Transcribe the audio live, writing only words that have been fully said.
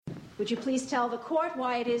Would you please tell the court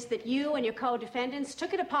why it is that you and your co-defendants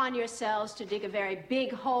took it upon yourselves to dig a very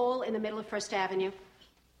big hole in the middle of First Avenue?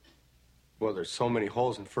 Well, there's so many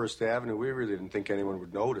holes in First Avenue, we really didn't think anyone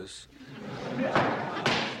would notice.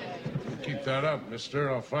 Keep that up, mister.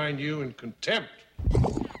 I'll find you in contempt.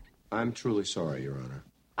 I'm truly sorry, Your Honor.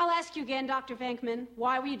 I'll ask you again, Dr. Venkman,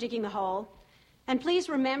 why were you digging the hole? And please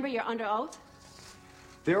remember you're under oath.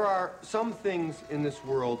 There are some things in this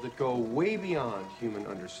world that go way beyond human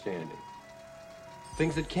understanding.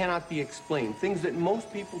 Things that cannot be explained. Things that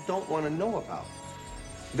most people don't want to know about.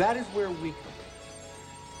 That is where we come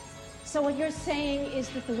in. So what you're saying is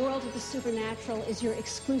that the world of the supernatural is your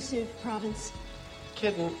exclusive province?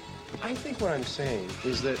 Kitten, I think what I'm saying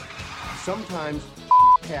is that sometimes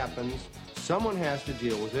happens, someone has to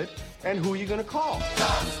deal with it, and who are you going to call?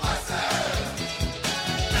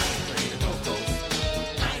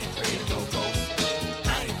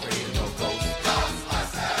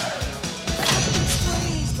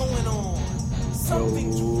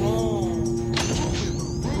 Something's wrong.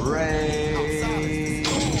 Ray. He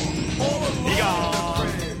gone.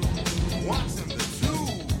 Watching the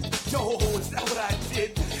tube. Yo, is that what I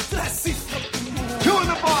did? Did I see something move? Two in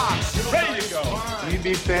the box. Ready to go. You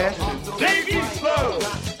be fast. Davey slow.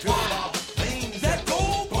 That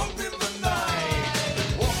gold bump in the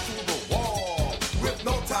night. Walk through the wall with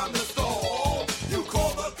no time to stall. You call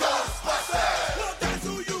the Ghostbusters. Well, that's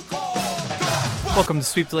who you call. Welcome to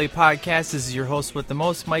Sweep Delay Podcast. This is your host with the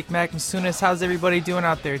most, Mike Macmasunas. How's everybody doing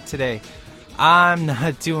out there today? I'm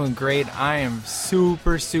not doing great. I am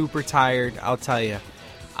super tired, I'll tell you.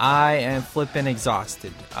 I am flipping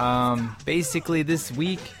exhausted. Basically, this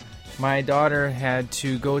week, my daughter had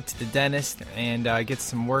to go to the dentist and get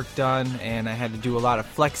some work done, and I had to do a lot of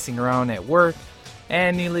flexing around at work.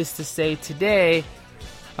 And needless to say, today,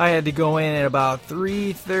 I had to go in at about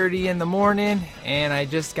 3:30 in the morning, and I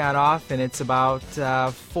just got off, and it's about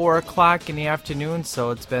 4 o'clock in the afternoon,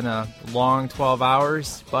 so it's been a long 12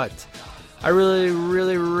 hours, but I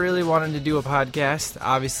really wanted to do a podcast,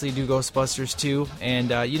 obviously do Ghostbusters 2,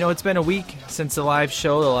 and it's been a week since the live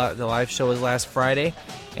show. The live show was last Friday,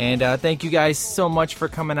 and thank you guys so much for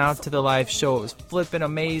coming out to the live show. It was flipping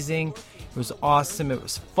amazing, it was awesome, it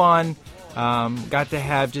was fun. Got to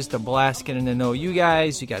have just a blast getting to know you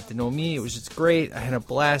guys. You got to know me. It was just great. I had a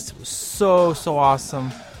blast. It was so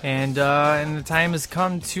awesome. And the time has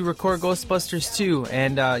come to record Ghostbusters 2.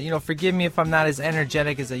 And, forgive me if I'm not as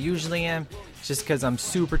energetic as I usually am, just because I'm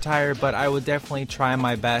super tired. But I will definitely try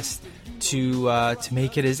my best to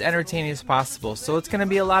make it as entertaining as possible. So it's going to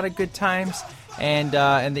be a lot of good times. And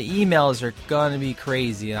the emails are going to be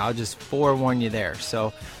crazy. And I'll just forewarn you there.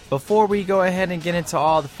 So before we go ahead and get into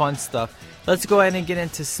all the fun stuff, let's go ahead and get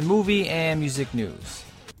into some movie and music news.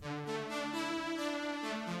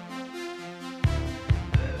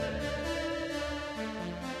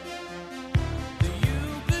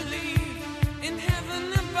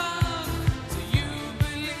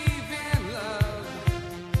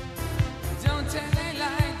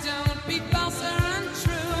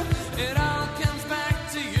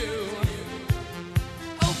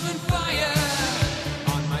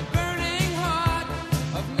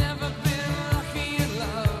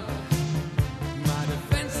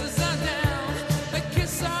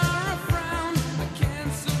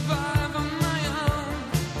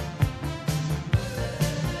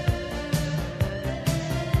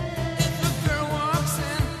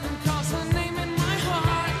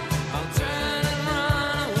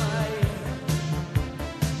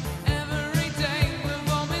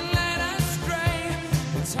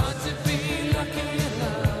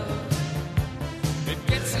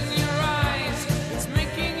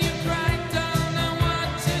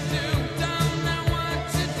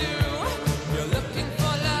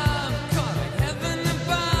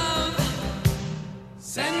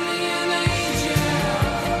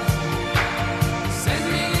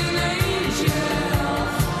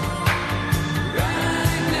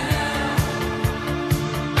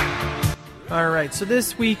 Alright, so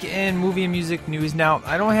this week in movie and music news, now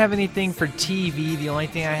I don't have anything for TV. The only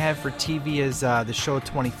thing I have for TV is the show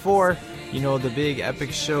 24. You know, the big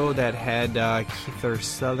epic show that had Kiefer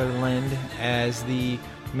Sutherland as the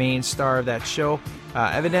main star of that show.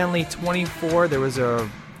 Evidently 24, there was going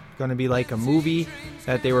to be like a movie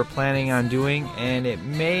that they were planning on doing, and it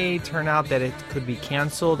may turn out that it could be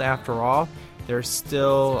canceled after all. There's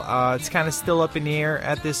still, it's kind of still up in the air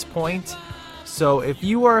at this point. So if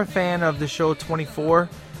you are a fan of the show 24,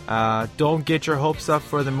 don't get your hopes up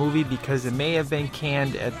for the movie because it may have been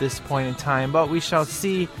canned at this point in time, but we shall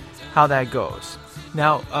see how that goes.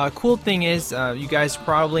 Now, cool thing is, you guys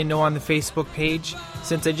probably know on the Facebook page,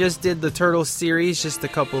 since I just did the Turtles series just a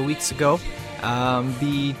couple of weeks ago,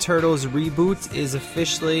 the Turtles reboot is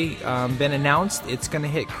officially been announced. It's going to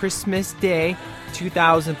hit Christmas Day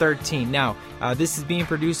 2013. Now, this is being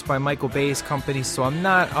produced by Michael Bay's company, so I'm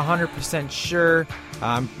not 100% sure.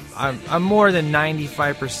 I'm more than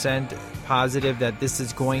 95% positive that this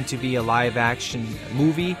is going to be a live-action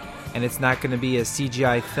movie, and it's not going to be a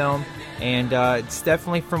CGI film. And it's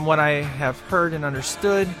definitely, from what I have heard and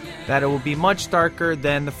understood, that it will be much darker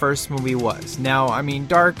than the first movie was. Now, I mean,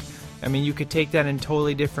 dark, you could take that in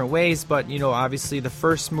totally different ways, but, obviously the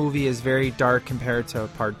first movie is very dark compared to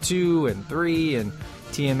Part 2 and 3 and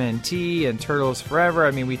TMNT and Turtles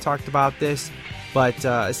Forever. We talked about this, but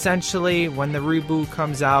essentially, when the reboot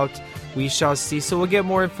comes out, we shall see. So we'll get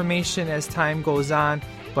more information as time goes on.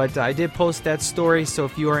 But I did post that story, so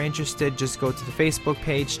if you are interested, just go to the Facebook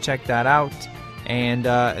page, check that out, and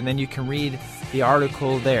then you can read the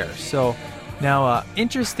article there. So now,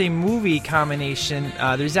 interesting movie combination.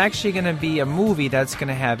 There's actually going to be a movie that's going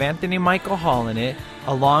to have Anthony Michael Hall in it,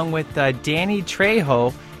 along with Danny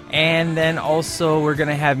Trejo, and then also we're going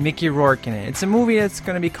to have Mickey Rourke in it. It's a movie that's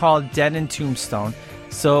going to be called Dead and Tombstone.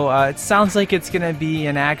 So it sounds like it's going to be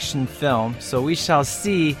an action film, so we shall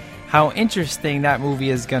see how interesting that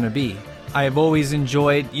movie is going to be. I've always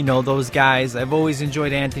enjoyed, those guys. I've always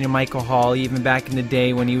enjoyed Anthony Michael Hall, even back in the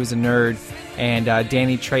day when he was a nerd. And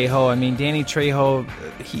Danny Trejo. Danny Trejo,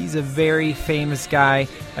 he's a very famous guy.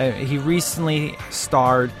 He recently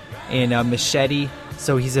starred in Machete,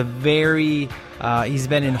 so he's a very... he's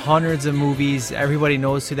been in hundreds of movies. Everybody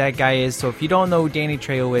knows who that guy is. So if you don't know who Danny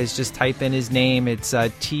Trejo is, just type in his name. It's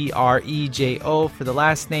Trejo for the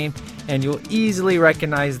last name, and you'll easily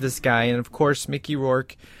recognize this guy. And of course, Mickey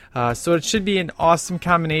Rourke. So it should be an awesome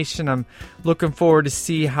combination. I'm looking forward to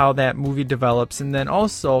see how that movie develops. And then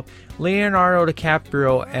also, Leonardo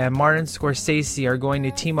DiCaprio and Martin Scorsese are going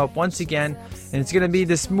to team up once again. And it's going to be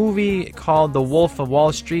this movie called The Wolf of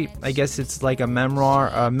Wall Street. I guess it's like a memoir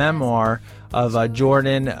of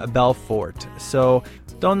Jordan Belfort. So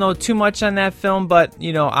don't know too much on that film, but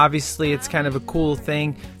obviously it's kind of a cool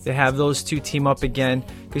thing to have those two team up again,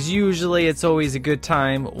 because usually it's always a good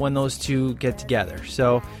time when those two get together.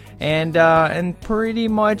 So and pretty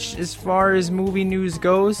much as far as movie news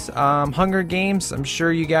goes, Hunger Games, I'm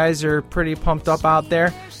sure you guys are pretty pumped up out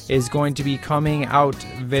there, is going to be coming out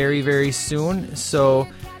very, very soon. So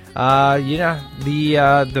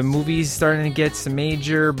the movie's starting to get some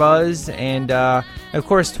major buzz, and of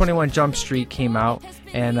course 21 Jump Street came out,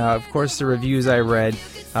 and of course the reviews I read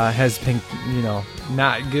has been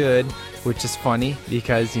not good, which is funny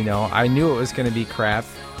because I knew it was going to be crap.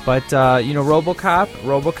 But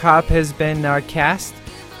RoboCop has been cast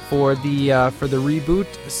for the reboot,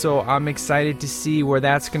 so I'm excited to see where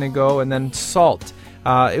that's going to go. And then Salt,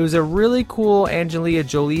 it was a really cool Angelina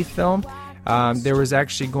Jolie film. There was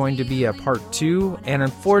actually going to be a part 2, and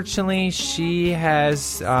unfortunately she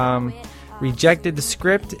has rejected the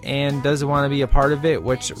script and doesn't want to be a part of it,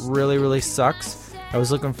 which really, really sucks. I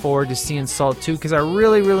was looking forward to seeing Salt 2 because I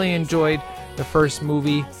really, really enjoyed the first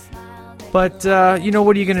movie. But, what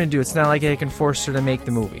are you going to do? It's not like I can force her to make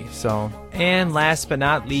the movie. So, and last but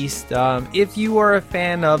not least, if you are a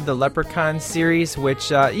fan of the Leprechaun series,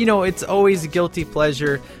 which, it's always a guilty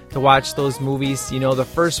pleasure to watch those movies. The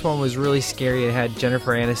first one was really scary. It had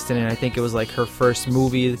Jennifer Aniston, and I think it was like her first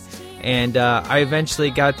movie. And it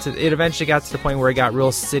eventually got to the point where it got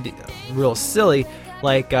real silly,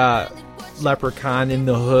 like Leprechaun in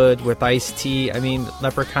the Hood with Ice-T.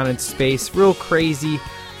 Leprechaun in Space, real crazy,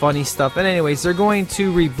 funny stuff. And anyways, they're going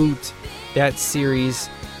to reboot that series,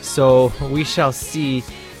 so we shall see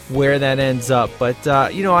where that ends up. But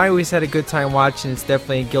I always had a good time watching. It's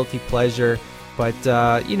definitely a guilty pleasure, but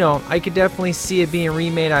I could definitely see it being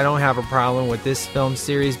remade. I don't have a problem with this film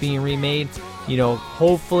series being remade.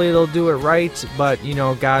 Hopefully they'll do it right, but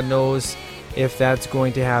God knows if that's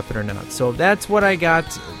going to happen or not. So that's what I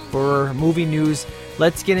got for movie news.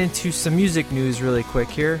 Let's get into some music news really quick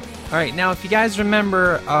here. Alright, now if you guys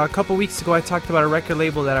remember, a couple weeks ago I talked about a record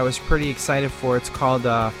label that I was pretty excited for. It's called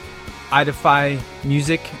Idefy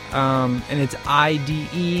Music, and it's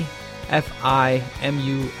IDEFIMUSIC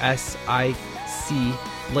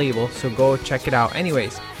label, so go check it out.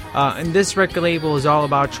 Anyways, and this record label is all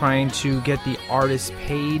about trying to get the artist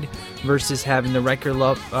paid versus having the record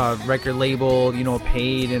label,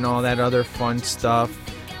 paid and all that other fun stuff.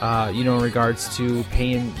 In regards to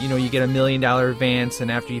paying, you get $1 million advance,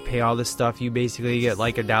 and after you pay all this stuff, you basically get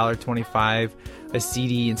like $1.25 a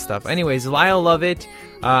CD and stuff. Anyways, Lyle Lovett,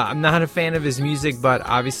 I'm not a fan of his music, but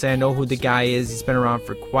obviously I know who the guy is. He's been around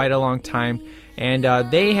for quite a long time, And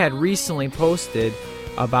they had recently posted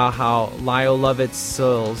about how Lyle Lovett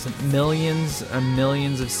sells millions and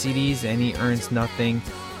millions of CDs and he earns nothing.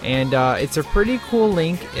 And it's a pretty cool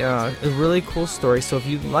link, a really cool story. So if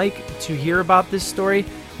you'd like to hear about this story,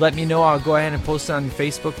 let me know. I'll go ahead and post it on the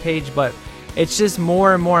Facebook page. But it's just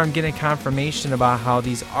more and more I'm getting confirmation about how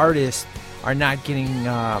these artists are not getting,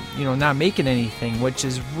 not making anything, which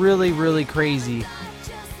is really, really crazy.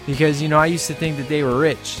 Because, I used to think that they were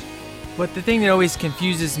rich. But the thing that always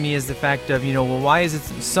confuses me is the fact of, why is it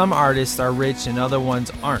some artists are rich and other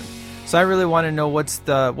ones aren't? So I really want to know what's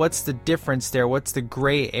the difference there, what's the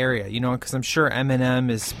gray area, because I'm sure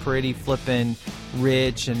Eminem is pretty flippin'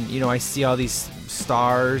 rich, and I see all these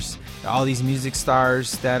stars, all these music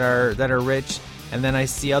stars that are rich, and then I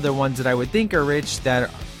see other ones that I would think are rich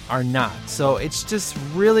that are not. So it's just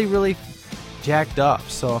really, really jacked up.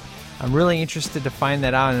 So I'm really interested to find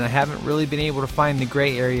that out, and I haven't really been able to find the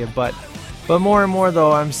gray area, but more and more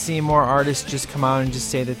though, I'm seeing more artists just come out and just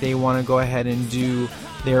say that they want to go ahead and do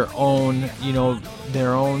their own,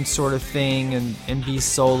 their own sort of thing and be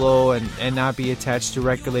solo and not be attached to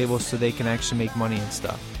record labels so they can actually make money and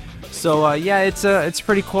stuff. So it's a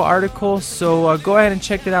pretty cool article. So go ahead and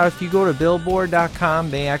check it out. If you go to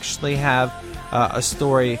Billboard.com, they actually have a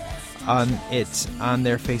story on it on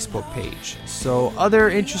their Facebook page. So other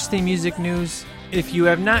interesting music news. If you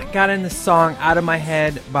have not gotten the song Out of My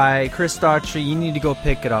Head by Chris Daughtry, you need to go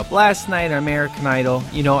pick it up. Last night on American Idol,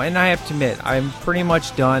 and I have to admit, I'm pretty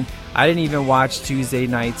much done. I didn't even watch Tuesday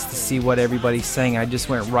nights to see what everybody's saying. I just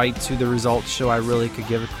went right to the results show. I really could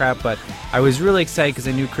give a crap, but I was really excited because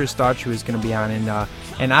I knew Chris Daughtry was going to be on.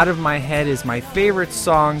 And Out of My Head is my favorite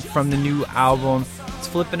song from the new album. It's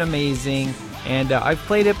flippin' amazing. And I've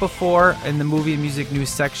played it before in the movie and music news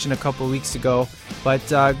section a couple of weeks ago. But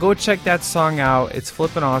go check that song out. It's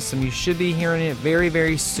flippin' awesome. You should be hearing it very,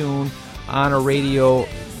 very soon on a radio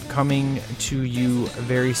coming to you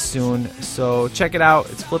very soon. So check it out.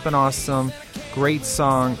 It's flippin' awesome. Great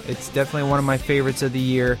song. It's definitely one of my favorites of the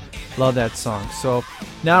year. Love that song. So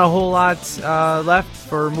not a whole lot left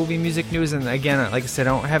for movie music news. And again, like I said,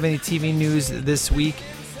 I don't have any TV news this week.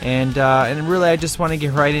 And really, I just want to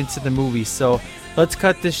get right into the movie. So let's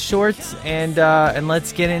cut this short and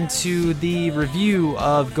let's get into the review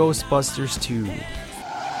of Ghostbusters 2.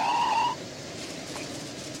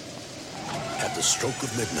 At the stroke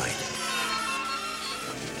of midnight,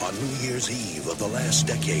 on New Year's Eve of the last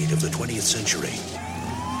decade of the 20th century,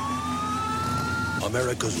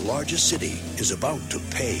 America's largest city is about to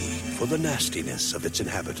pay for the nastiness of its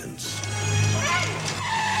inhabitants.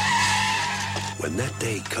 When that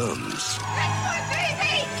day comes,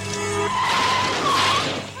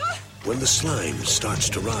 when the slime starts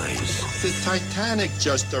to rise, the Titanic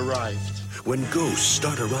just arrived. When ghosts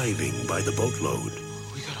start arriving by the boatload,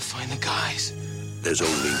 We gotta find the guys. there's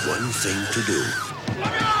only one thing to do.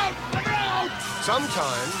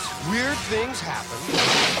 Sometimes weird things happen.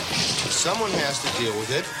 Someone has to deal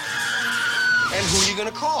with it. And who are you going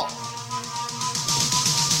to call?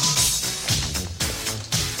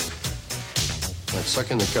 Let's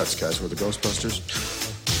suck in the guts, guys. We're the Ghostbusters.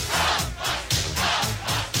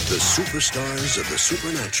 The superstars of the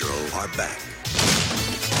supernatural are back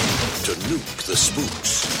to nuke the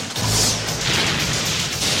spooks.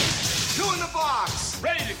 Two in the box.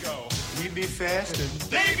 Ready to go. We be fast and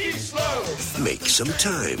They be slow. Make some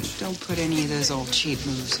time. Don't put any of those old cheap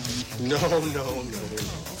moves on me. No.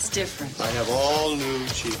 It's different. I have all new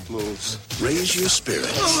cheap moves. Raise your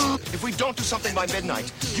spirits. If we don't do something by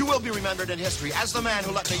midnight, you will be remembered in history as the man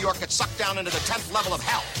who let New York get sucked down into the 10th level of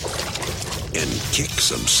hell. And kick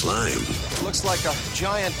some slime. Looks like a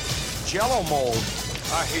giant Jell-O mold.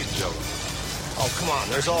 I hate Jello. Oh, come on.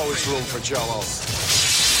 There's always room for Jell-O.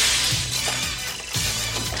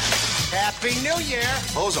 Happy New Year.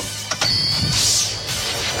 Hose 'em.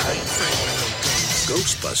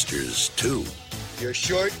 Ghostbusters 2. You're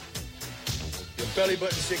short, your belly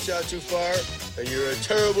button sticks out too far, and you're a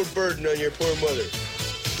terrible burden on your poor mother.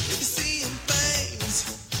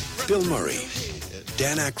 Bill Murray,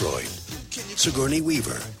 Dan Aykroyd, Sigourney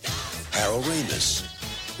Weaver, Harold Ramis,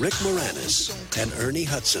 Rick Moranis, and Ernie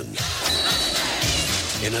Hudson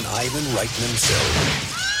in an Ivan Reitman film.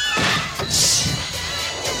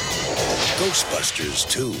 Ghostbusters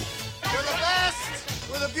 2. We're the best.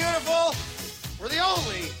 We're the beautiful. We're the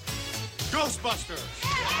only Ghostbusters.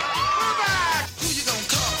 We're back. Who you gonna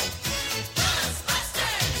call?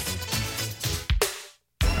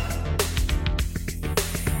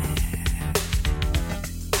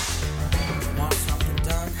 Want something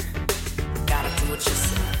done? Gotta do it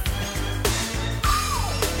yourself.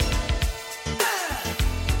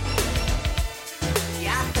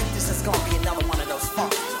 Yeah, I think this is gonna be another one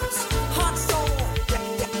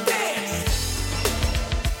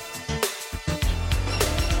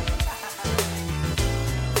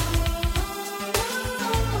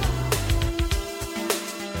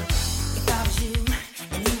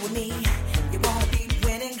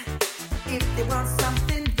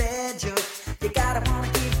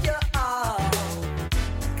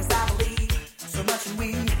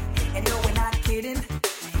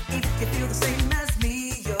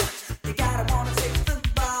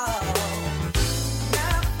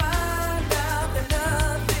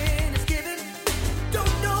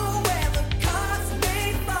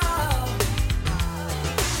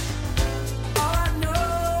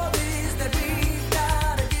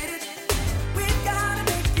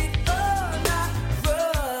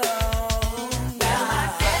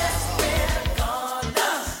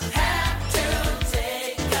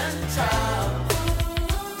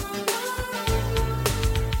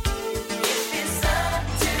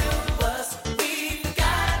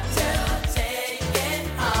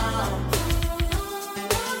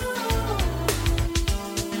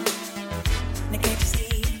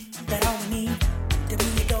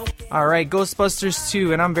All right, Ghostbusters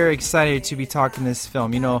 2, and I'm very excited to be talking this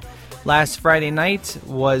film. You know, last Friday night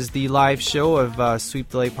was the live show of Sweep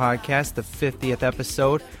the Lake Podcast, the 50th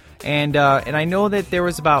episode. And I know that there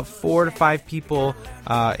was about 4 to 5 people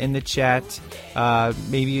in the chat,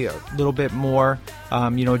 maybe a little bit more.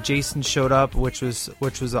 You know, Jason showed up, which was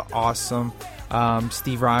awesome.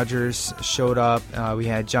 Steve Rogers showed up. We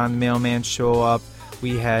had John the Mailman show up.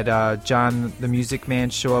 We had John the Music Man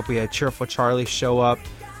show up. We had Cheerful Charlie show up.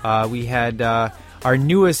 We had our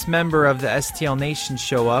newest member of the STL Nation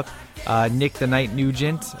show up, Nick the Night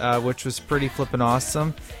Nugent, which was pretty flippin'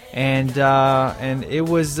 awesome. And it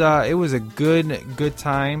was a good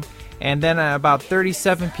time. And then about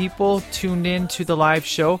 37 people tuned in to the live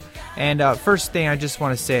show. And first thing I just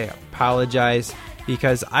want to say, apologize,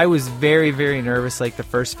 because I was very, very nervous like the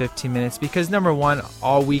first 15 minutes. Because number one,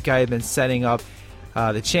 all week I had been setting up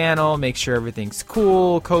the channel, make sure everything's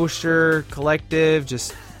cool, kosher, collective,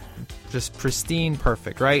 just pristine,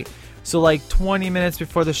 perfect, right? So like 20 minutes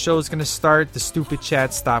before the show is going to start, the stupid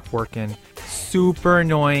chat stopped working. Super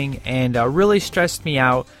annoying and really stressed me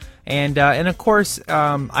out. And of course,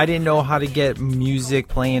 I didn't know how to get music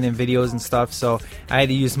playing and videos and stuff, so I had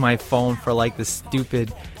to use my phone for like the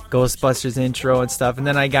stupid Ghostbusters intro and stuff. And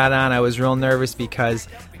then I got on, I was real nervous because,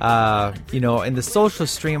 you know, in the social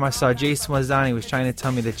stream I saw Jason was on. He was trying to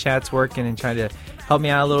tell me the chat's working and trying to help me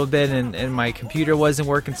out a little bit, and my computer wasn't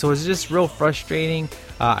working, so it was just real frustrating.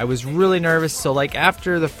 I was really nervous, so like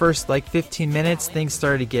after the first like 15 minutes, things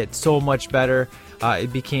started to get so much better.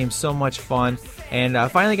 It became so much fun, and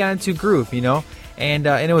finally got into groove, you know, and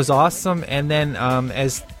it was awesome. And then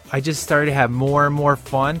as I just started to have more and more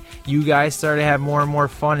fun, you guys started to have more and more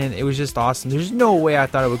fun, and it was just awesome. There's no way I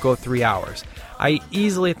thought it would go 3 hours. I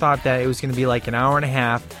easily thought that it was going to be like an hour and a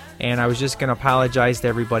half, and I was just going to apologize to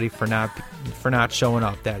everybody for not showing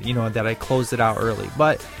up, that, you know, that I closed it out early.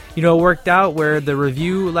 But, you know, it worked out where the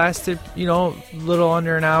review lasted, you know, a little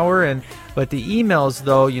under an hour, but the emails,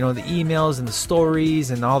 though, you know, the emails and the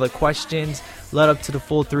stories and all the questions led up to the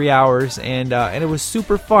full 3 hours, and it was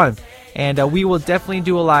super fun. And we will definitely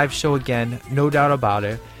do a live show again, no doubt about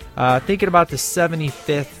it. Thinking about the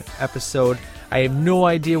 75th episode, I have no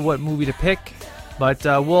idea what movie to pick, but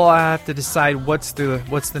we'll have to decide what's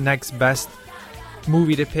the next best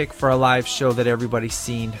movie to pick for a live show that everybody's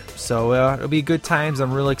seen. So it'll be good times.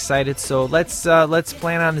 I'm really excited. So let's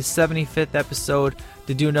plan on the 75th episode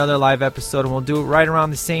to do another live episode, and we'll do it right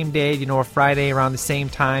around the same day, you know, a Friday around the same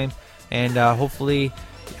time, and hopefully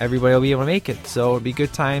everybody will be able to make it. So it'll be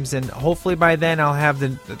good times, and hopefully by then I'll have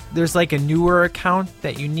there's like a newer account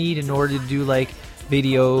that you need in order to do like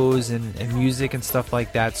videos and music and stuff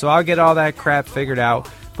like that. So I'll get all that crap figured out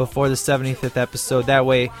before the 75th episode. That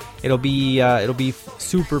way it'll be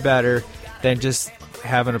super better than just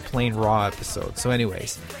having a plain raw episode. So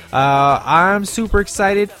anyways, I'm super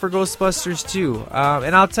excited for Ghostbusters 2,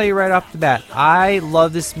 and I'll tell you right off the bat, I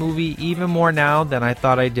love this movie even more now than I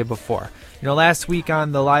thought I did before. You know, last week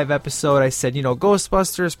on the live episode I said, you know,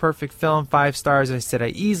 Ghostbusters, perfect film, 5 stars, and I said I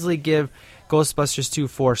easily give Ghostbusters 2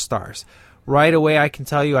 4 stars. Right away I can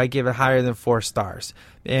tell you I give it higher than 4 stars.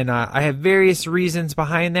 And I have various reasons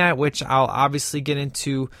behind that, which I'll obviously get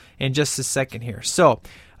into in just a second here. So,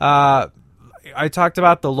 I talked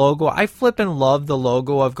about the logo. I flippin' love the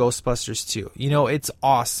logo of Ghostbusters 2. You know, it's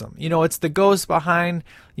awesome. You know, it's the ghost behind,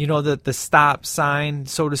 you know, the stop sign,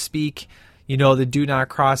 so to speak. You know, the do not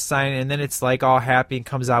cross sign, and then it's like all happy and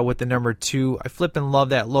comes out with the number 2. I flippin' love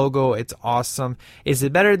that logo. It's awesome. Is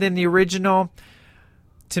it better than the original?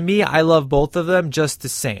 To me, I love both of them just the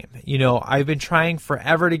same. You know, I've been trying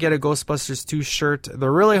forever to get a Ghostbusters 2 shirt.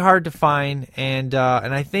 They're really hard to find, and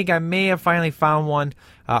I think I may have finally found one.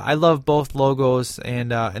 I love both logos,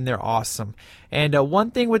 and they're awesome. And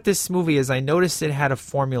one thing with this movie is I noticed it had a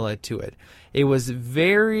formula to it. It was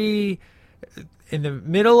very... In the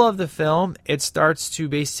middle of the film, it starts to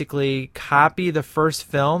basically copy the first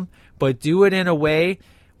film, but do it in a way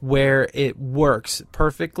where it works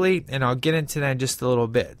perfectly, and I'll get into that in just a little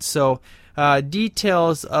bit. So,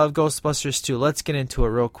 details of Ghostbusters 2. Let's get into it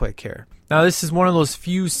real quick here. Now, this is one of those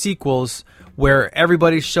few sequels where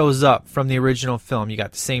everybody shows up from the original film. You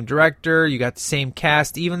got the same director, you got the same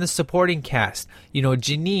cast, even the supporting cast. You know,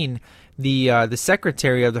 Janine, the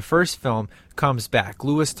secretary of the first film, comes back.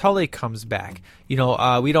 Louis Tully comes back. You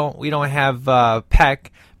know, we don't have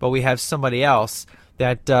Peck, but we have somebody else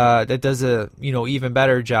that does a even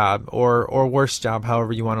better job or worse job,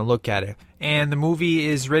 however you want to look at it. And the movie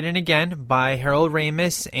is written again by Harold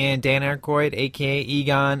Ramis and Dan Aykroyd, aka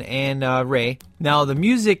Egon, and Ray. Now the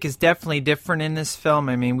music is definitely different in this film.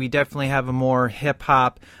 I mean, we definitely have a more hip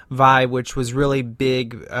hop vibe, which was really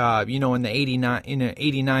big. In the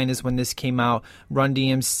 '89 is when this came out. Run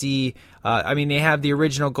DMC. They have the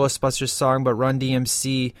original Ghostbusters song, but Run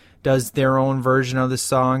DMC does their own version of the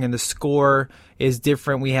song, and the score is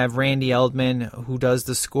different. We have Randy Eldman who does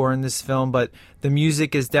the score in this film, but the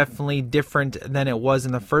music is definitely different than it was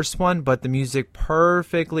in the first one, but the music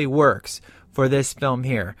perfectly works for this film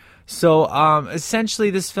here. So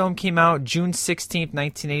essentially this film came out June 16th,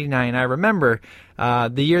 1989. I remember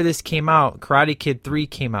the year this came out, Karate Kid 3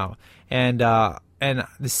 came out, and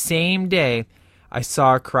the same day I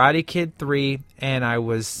saw Karate Kid 3, and I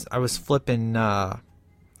was flipping.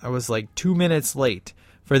 I was like 2 minutes late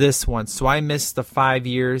for this one, so I missed the 5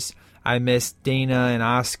 years. I missed Dana and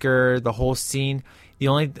Oscar, the whole scene.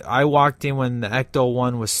 I walked in when the Ecto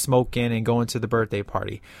one was smoking and going to the birthday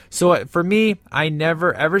party. So for me,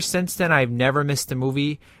 ever since then, I've never missed a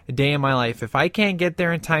movie a day in my life. If I can't get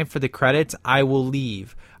there in time for the credits, I will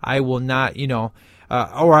leave. I will not,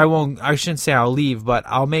 or I won't. I shouldn't say I'll leave, but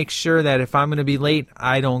I'll make sure that if I'm going to be late,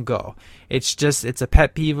 I don't go. It's a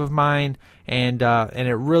pet peeve of mine, and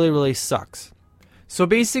it really, really sucks. So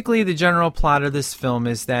basically, the general plot of this film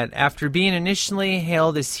is that after being initially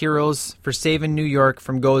hailed as heroes for saving New York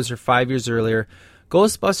from Gozer 5 years earlier,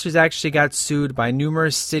 Ghostbusters actually got sued by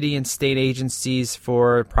numerous city and state agencies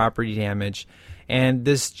for property damage. And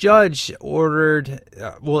this judge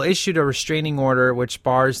issued a restraining order which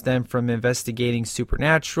bars them from investigating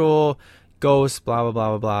supernatural, ghosts, blah, blah, blah,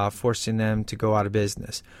 blah, blah, forcing them to go out of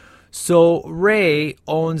business. So Ray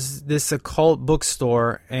owns this occult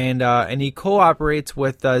bookstore, and he cooperates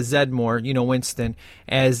with Zedmore, Winston,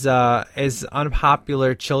 as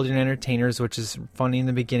unpopular children entertainers, which is funny in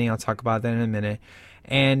the beginning. I'll talk about that in a minute.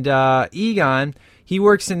 And Egon, he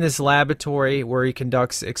works in this laboratory where he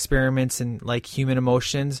conducts experiments in like human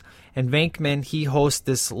emotions. And Venkman, he hosts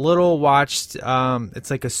this little watched, it's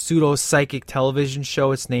like a pseudo-psychic television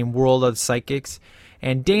show. It's named World of Psychics.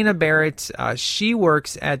 And Dana Barrett, she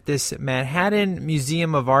works at this Manhattan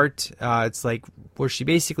Museum of Art. It's like where she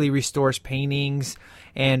basically restores paintings.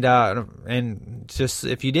 And just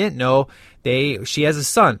if you didn't know, she has a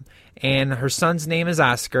son, and her son's name is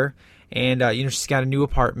Oscar. And she's got a new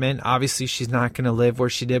apartment. Obviously, she's not going to live where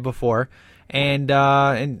she did before. And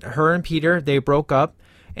her and Peter, they broke up.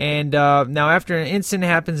 And now after an incident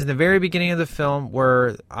happens in the very beginning of the film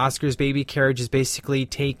where Oscar's baby carriage is basically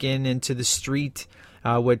taken into the street,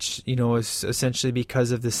 which is essentially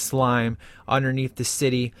because of the slime underneath the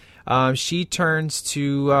city. She turns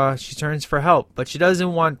for help, but she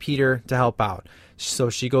doesn't want Peter to help out. So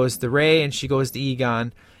she goes to Ray and she goes to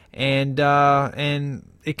Egon, and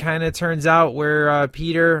it kind of turns out where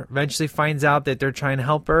Peter eventually finds out that they're trying to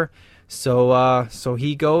help her. So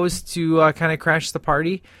he goes to kind of crash the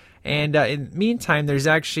party, and in the meantime, there's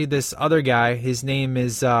actually this other guy. His name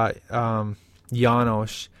is Janosch.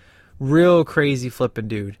 Real crazy flippin'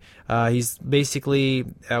 dude. He's basically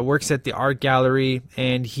works at the art gallery,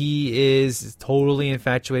 and he is totally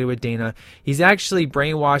infatuated with Dana. He's actually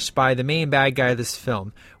brainwashed by the main bad guy of this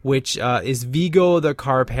film, which is Vigo the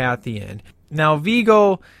Carpathian. Now,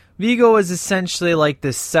 Vigo is essentially like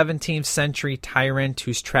this 17th century tyrant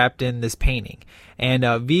who's trapped in this painting. And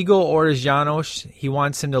Vigo orders Janosch, he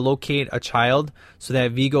wants him to locate a child so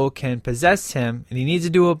that Vigo can possess him, and he needs to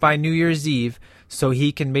do it by New Year's Eve, so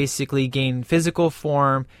he can basically gain physical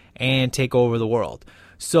form and take over the world.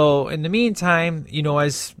 So in the meantime,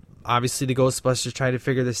 as obviously the Ghostbusters try to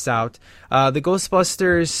figure this out, the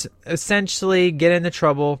Ghostbusters essentially get into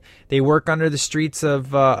trouble. They work under the streets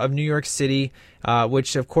of New York City,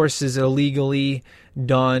 which of course is illegally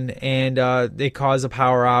done, and they cause a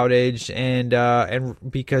power outage, and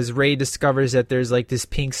because Ray discovers that there's like this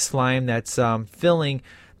pink slime that's filling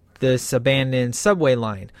this abandoned subway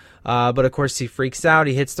line. But of course he freaks out.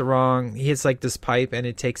 He hits like this pipe, and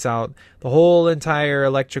it takes out the whole entire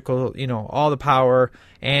electrical, all the power,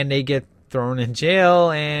 and they get thrown in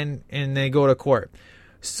jail, and they go to court.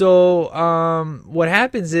 So what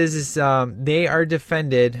happens is they are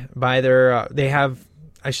defended by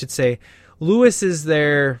Lewis is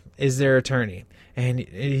their attorney. And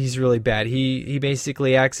he's really bad. He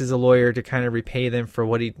basically acts as a lawyer to kind of repay them for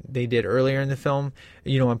what they did earlier in the film.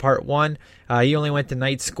 In part one, he only went to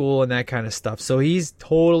night school and that kind of stuff. So he's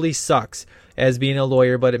totally sucks as being a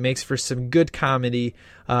lawyer, but it makes for some good comedy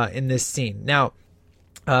in this scene. Now,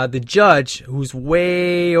 the judge, who's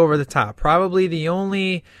way over the top, probably the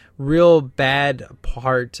only real bad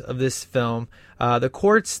part of this film. The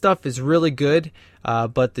court stuff is really good,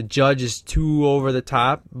 but the judge is too over the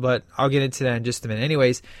top. But I'll get into that in just a minute.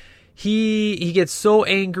 Anyways, he gets so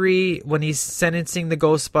angry when he's sentencing the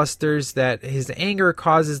Ghostbusters that his anger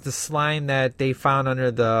causes the slime that they found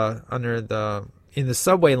in the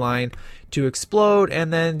subway line to explode,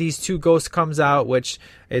 and then these two ghosts comes out, which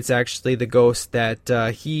it's actually the ghost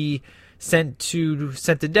that he sent to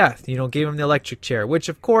death. Gave him the electric chair, which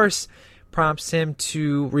of course prompts him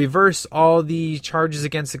to reverse all the charges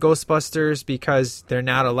against the Ghostbusters because they're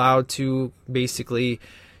not allowed to basically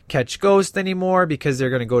catch ghosts anymore because they're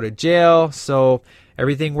going to go to jail. So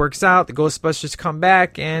everything works out. The Ghostbusters come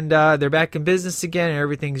back and they're back in business again, and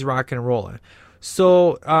everything's rocking and rolling.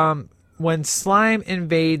 So when slime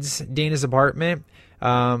invades Dana's apartment,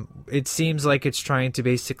 it seems like it's trying to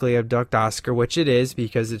basically abduct Oscar, which it is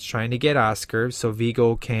because it's trying to get Oscar so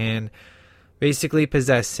Vigo can basically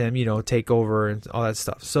possess him, take over and all that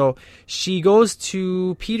stuff. So she goes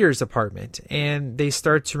to Peter's apartment and they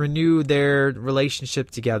start to renew their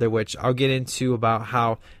relationship together, which I'll get into about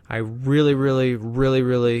how I really, really, really,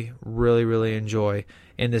 really, really, really enjoy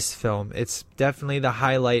in this film. It's definitely the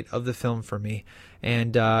highlight of the film for me,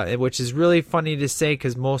 and which is really funny to say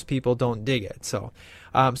because most people don't dig it. So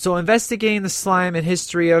investigating the slime and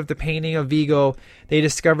history of the painting of Vigo, they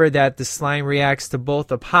discovered that the slime reacts to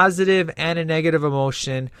both a positive and a negative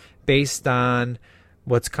emotion based on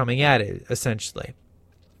what's coming at it, essentially.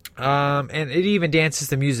 And it even dances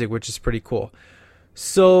to music, which is pretty cool.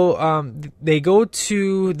 So they go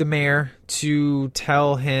to the mayor to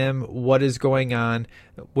tell him what is going on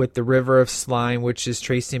with the river of slime, which is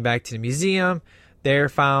tracing back to the museum. They're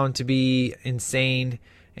found to be insane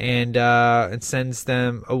and sends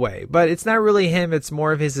them away. But it's not really him. It's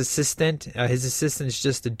more of his assistant. His assistant is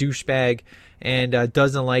just a douchebag and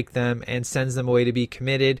doesn't like them and sends them away to be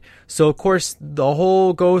committed. So, of course, the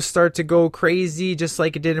whole ghosts start to go crazy, just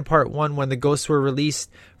like it did in part 1 when the ghosts were released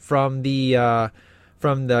from the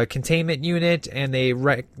containment unit and they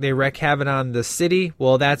wreak havoc on the city.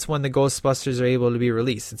 Well, that's when the Ghostbusters are able to be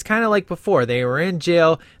released. It's kind of like before. They were in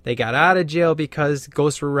jail. They got out of jail because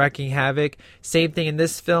ghosts were wreaking havoc. Same thing in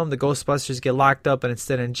this film. The Ghostbusters get locked up, and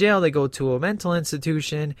instead of jail, they go to a mental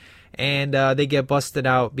institution, and they get busted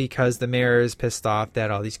out because the mayor is pissed off that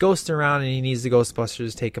all these ghosts are around, and he needs the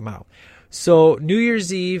Ghostbusters to take them out. So New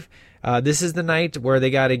Year's Eve, this is the night where they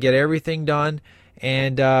got to get everything done.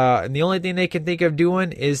 And the only thing they can think of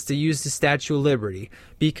doing is to use the Statue of Liberty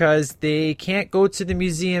because they can't go to the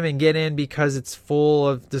museum and get in because it's full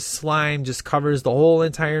of the slime, just covers the whole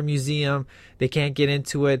entire museum. They can't get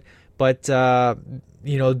into it. But,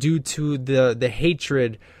 due to the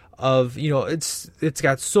hatred of, it's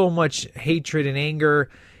got so much hatred and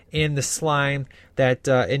anger in the slime that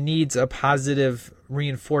it needs a positive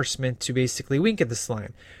reinforcement to basically wink at the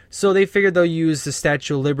slime. So they figured they'll use the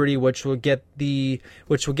Statue of Liberty, which will get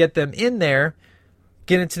them in there,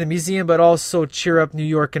 get into the museum, but also cheer up New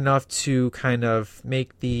York enough to kind of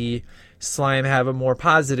make the slime have a more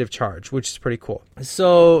positive charge, which is pretty cool.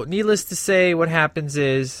 So needless to say, what happens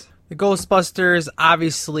is the Ghostbusters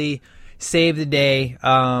obviously save the day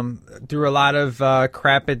through a lot of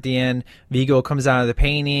crap at the end. Vigo comes out of the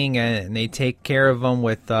painting and they take care of him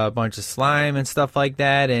with a bunch of slime and stuff like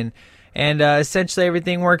that, and essentially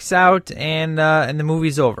everything works out, and the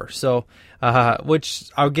movie's over. So,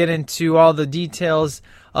 which I'll get into all the details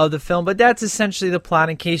of the film, but that's essentially the plot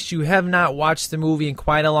in case you have not watched the movie in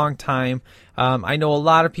quite a long time. I know a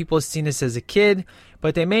lot of people have seen this as a kid,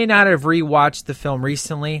 but they may not have rewatched the film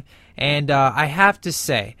recently, and I have to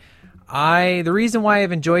say, the reason why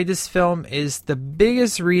I've enjoyed this film is the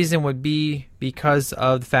biggest reason would be because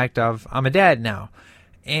of the fact of I'm a dad now.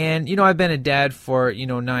 And, I've been a dad for,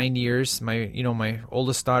 9 years. My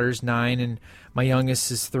oldest daughter's 9 and my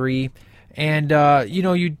youngest is 3. And,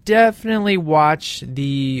 you definitely watch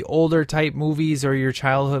the older type movies or your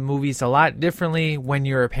childhood movies a lot differently when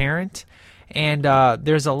you're a parent. And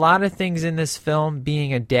there's a lot of things in this film,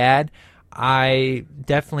 being a dad, I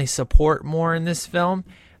definitely support more in this film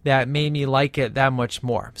that made me like it that much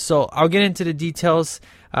more. So I'll get into the details.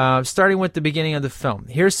 Starting with the beginning of the film.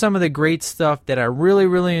 Here's some of the great stuff that I really,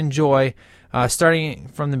 really enjoy, starting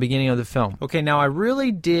from the beginning of the film. Okay, now I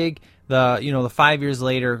really dig the 5 years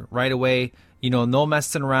later right away. No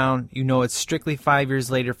messing around. It's strictly 5 years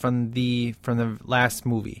later from the last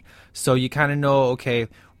movie. So you kind of know, okay,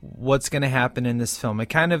 what's going to happen in this film. It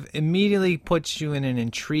kind of immediately puts you in an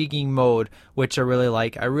intriguing mode, which I really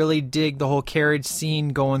like. I really dig the whole carriage scene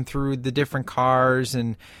going through the different cars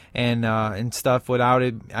and stuff without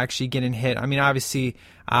it actually getting hit. I mean, obviously,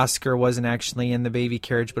 Oscar wasn't actually in the baby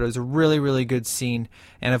carriage, but it was a really, really good scene.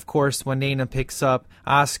 And of course, when Dana picks up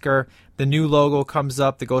Oscar, the new logo comes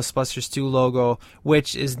up, the Ghostbusters 2 logo,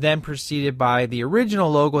 which is then preceded by the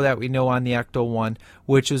original logo that we know on the Ecto-1,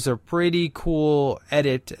 which was a pretty cool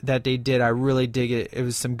edit that they did. I really dig it. It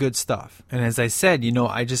was some good stuff. And as I said,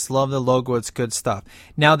 I just love the logo. It's good stuff.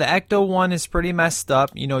 Now, the Ecto-1 is pretty messed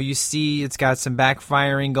up. You see it's got some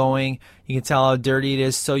backfiring going. You can tell how dirty it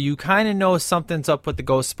is. So you kind of know something's up with the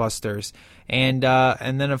Ghostbusters. And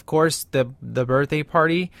then, of course, the birthday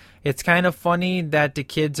party. It's kind of funny that the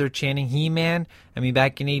kids are chanting He-Man. I mean,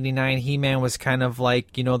 back in '89, He-Man was kind of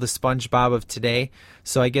like, the SpongeBob of today.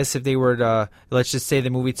 So I guess if they were to, let's just say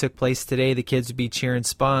the movie took place today, the kids would be cheering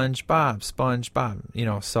SpongeBob,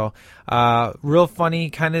 SpongeBob, So real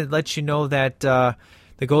funny, kind of lets you know that the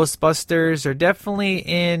Ghostbusters are definitely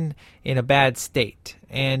in a bad state.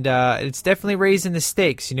 And it's definitely raising the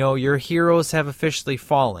stakes. Your heroes have officially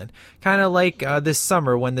fallen. Kind of like this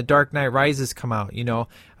summer when The Dark Knight Rises come out.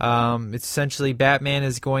 It's essentially Batman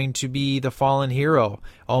is going to be the fallen hero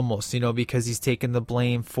almost, because he's taken the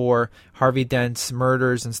blame for Harvey Dent's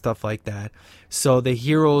murders and stuff like that. So the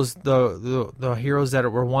heroes, the heroes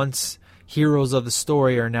that were once heroes of the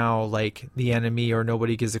story are now like the enemy or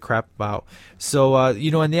nobody gives a crap about. So, and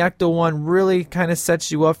the Ecto-1 really kind of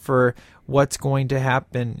sets you up for what's going to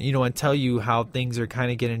happen, and tell you how things are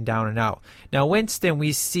kind of getting down and out. Now, Winston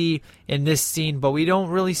we see in this scene, but we don't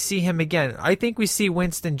really see him again. I think we see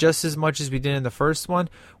Winston just as much as we did in the first one,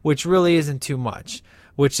 which really isn't too much,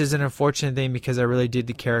 which is an unfortunate thing because I really did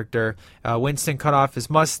the character. Winston cut off his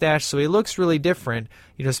mustache, so he looks really different.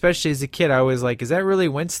 Especially as a kid, I was like, is that really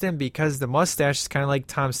Winston? Because the mustache is kind of like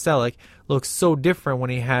Tom Selleck, looks so different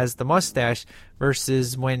when he has the mustache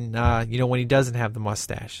versus when he doesn't have the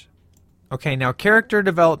mustache. Okay, now character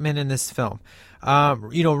development in this film.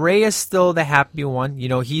 Ray is still the happy one.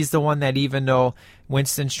 He's the one that even though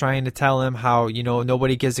Winston's trying to tell him how,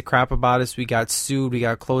 nobody gives a crap about us, we got sued, we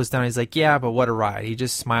got closed down, he's like, yeah, but what a ride. He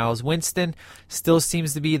just smiles. Winston still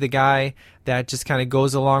seems to be the guy that just kind of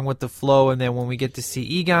goes along with the flow, and then when we get to see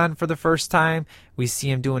Egon for the first time, we see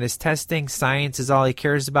him doing his testing. Science is all he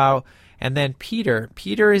cares about. And then Peter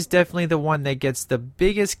is definitely the one that gets the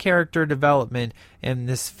biggest character development in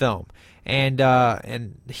this film. And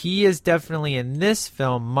he is definitely in this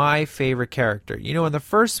film my favorite character. In the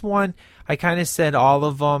first one, I kind of said all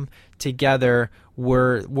of them together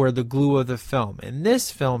were the glue of the film. In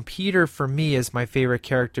this film, Peter for me is my favorite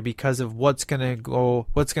character because of what's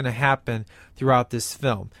gonna happen throughout this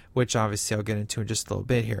film, which obviously I'll get into in just a little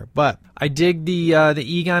bit here. But I dig the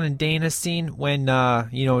Egon and Dana scene when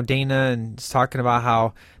Dana is talking about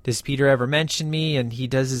how does Peter ever mention me, and he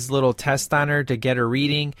does his little test on her to get her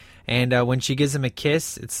reading. And when she gives him a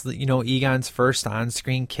kiss, it's Egon's first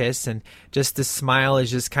on-screen kiss, and just the smile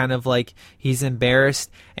is just kind of like he's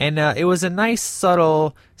embarrassed. And it was a nice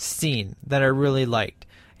subtle scene that I really liked.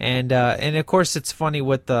 And of course it's funny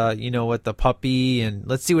with the puppy, and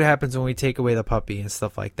let's see what happens when we take away the puppy and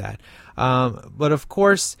stuff like that. But of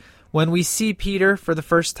course, when we see Peter for the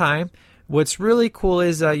first time, what's really cool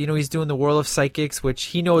is, he's doing the World of Psychics, which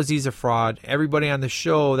he knows he's a fraud. Everybody on the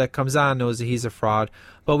show that comes on knows that he's a fraud.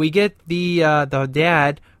 But we get the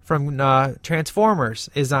dad from Transformers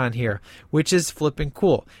is on here, which is flipping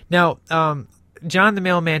cool. Now, John the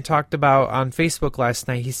Mailman talked about on Facebook last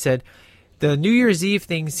night, he said, the New Year's Eve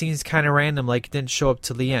thing seems kind of random, like it didn't show up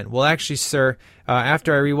till the end. Well, actually, sir,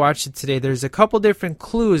 after I rewatched it today, there's a couple different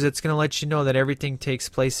clues that's going to let you know that everything takes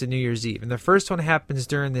place on New Year's Eve. And the first one happens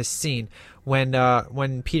during this scene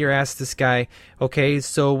when Peter asks this guy, okay,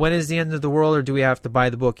 so when is the end of the world, or do we have to buy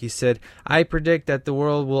the book? He said, I predict that the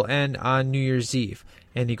world will end on New Year's Eve.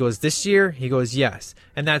 And he goes, this year? He goes, yes.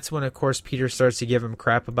 And that's when, of course, Peter starts to give him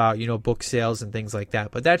crap about, book sales and things like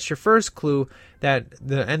that. But that's your first clue that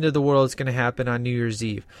the end of the world is going to happen on New Year's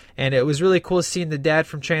Eve. And it was really cool seeing the dad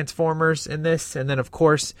from Transformers in this. And then, of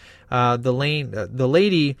course, the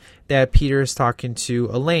lady that Peter is talking to,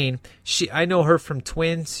 Elaine, I know her from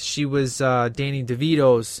Twins. She was Danny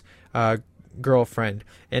DeVito's girlfriend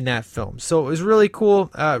in that film. So it was really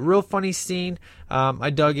cool, real funny scene. I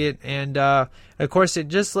dug it, and of course it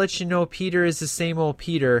just lets you know Peter is the same old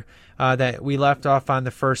Peter that we left off on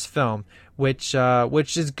the first film, which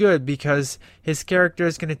is good because his character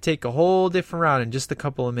is going to take a whole different route in just a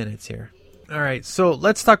couple of minutes here. All right, so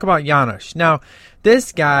let's talk about Janusz. Now,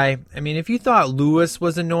 this guy, I mean, if you thought Lewis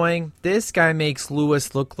was annoying, this guy makes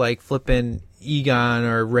Lewis look like flippin' Egon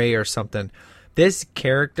or Ray or something. This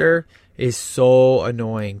character is so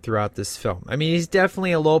annoying throughout this film. I mean, he's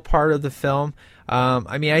definitely a low part of the film.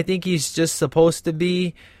 I think he's just supposed to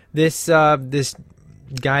be this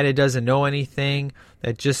guy that doesn't know anything,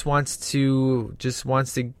 that just wants to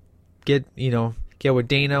get with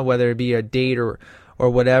Dana, whether it be a date or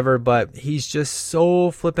whatever. But he's just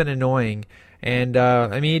so flippin' annoying. And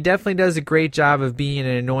he definitely does a great job of being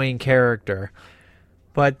an annoying character.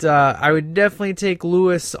 But I would definitely take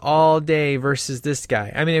Lewis all day versus this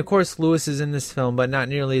guy. I mean, of course, Lewis is in this film, but not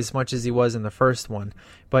nearly as much as he was in the first one.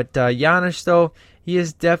 But Janusz, though, he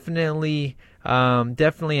is definitely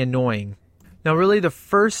annoying. Now, really, the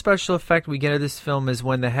first special effect we get of this film is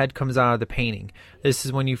when the head comes out of the painting. This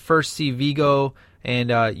is when you first see Vigo, and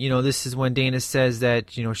this is when Dana says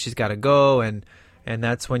that she's got to go, and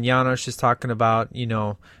that's when Janusz is talking about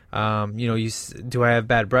do I have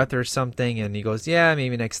bad breath or something? And he goes, yeah,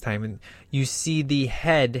 maybe next time. And you see the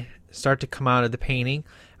head start to come out of the painting.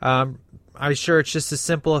 I'm sure it's just a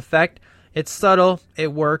simple effect. It's subtle.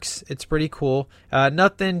 It works. It's pretty cool.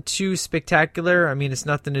 Nothing too spectacular. I mean, it's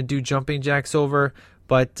nothing to do jumping jacks over.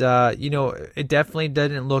 But, it definitely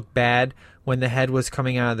didn't look bad when the head was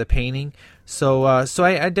coming out of the painting. So I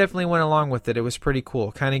definitely went along with it. It was pretty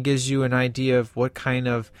cool. Kind of gives you an idea of what kind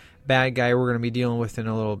of bad guy we're going to be dealing with in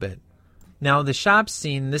a little bit. Now, the shop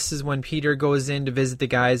scene, this is when Peter goes in to visit the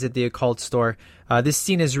guys at the occult store. This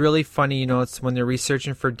scene is really funny. It's when they're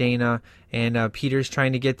researching for Dana, and Peter's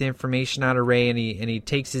trying to get the information out of Ray, and he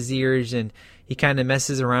takes his ears, and he kind of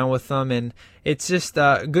messes around with them, and it's just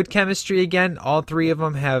good chemistry again. All three of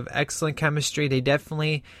them have excellent chemistry. They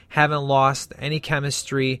definitely haven't lost any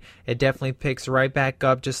chemistry. It definitely picks right back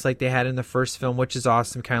up just like they had in the first film, which is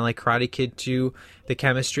awesome, kind of like Karate Kid 2. The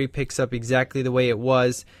chemistry picks up exactly the way it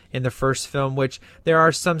was in the first film, which there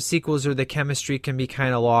are some sequels where the chemistry can be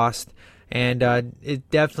kind of lost, and it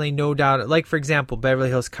definitely, no doubt, like for example, Beverly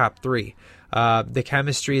Hills Cop 3. The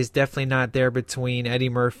chemistry is definitely not there between Eddie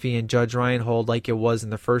Murphy and Judge Reinhold like it was in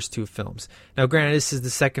the first two films. Now, granted, this is the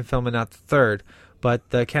second film and not the third, but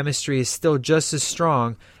the chemistry is still just as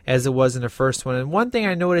strong as it was in the first one. And one thing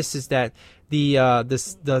I noticed is that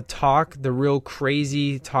the talk, the real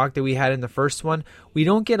crazy talk that we had in the first one, we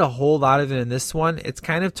don't get a whole lot of it in this one. It's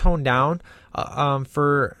kind of toned down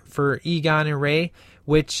for Egon and Ray,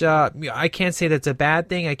 which I can't say that's a bad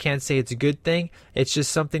thing. I can't say it's a good thing. It's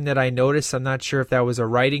just something that I noticed. I'm not sure if that was a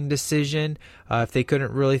writing decision, if they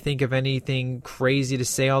couldn't really think of anything crazy to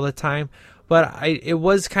say all the time. But it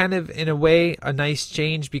was kind of, in a way, a nice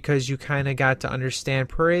change because you kind of got to understand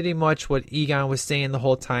pretty much what Egon was saying the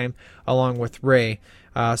whole time along with Ray.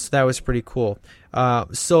 So that was pretty cool.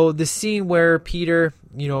 So the scene where Peter,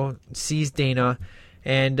 sees Dana,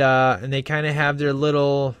 and they kind of have their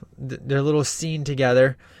little scene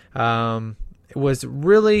together. It was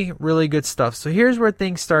really, really good stuff. So here's where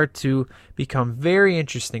things start to become very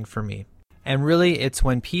interesting for me. And really, it's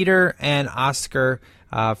when Peter and Oscar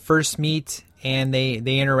first meet and they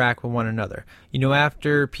interact with one another.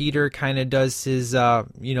 After Peter kind of does his,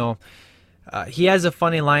 he has a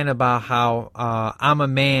funny line about how I'm a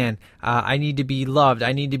man, I need to be loved,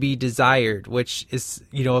 I need to be desired, which is,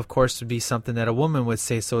 of course would be something that a woman would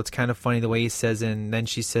say. So it's kind of funny the way he says, and then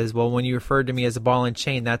she says, well, when you referred to me as a ball and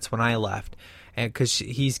chain, that's when I left. And because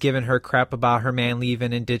he's giving her crap about her man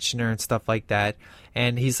leaving and ditching her and stuff like that.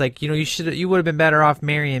 And he's like, you would have been better off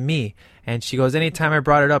marrying me. And she goes, anytime I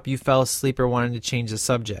brought it up, you fell asleep or wanted to change the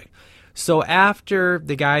subject. So after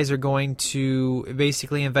the guys are going to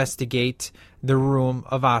basically investigate the room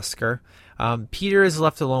of Oscar, Peter is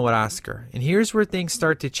left alone with Oscar. And here's where things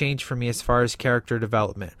start to change for me as far as character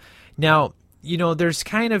development. Now, there's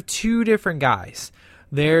kind of two different guys.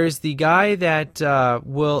 There's the guy that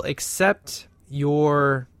will accept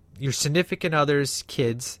your significant other's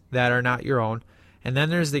kids that are not your own, and then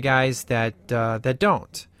there's the guys that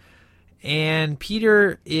don't. And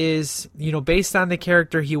Peter is, based on the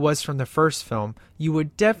character he was from the first film, you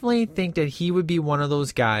would definitely think that he would be one of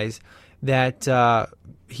those guys that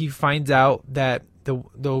he finds out that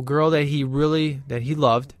the girl that he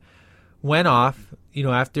loved went off,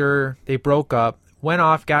 after they broke up, went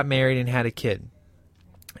off, got married, and had a kid.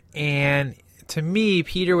 And to me,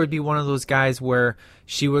 Peter would be one of those guys where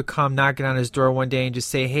she would come knocking on his door one day and just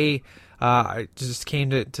say, hey, I just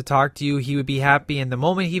came to talk to you. He would be happy. And the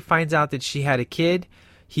moment he finds out that she had a kid,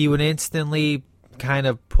 he would instantly kind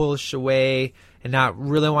of push away and not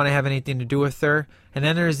really want to have anything to do with her. And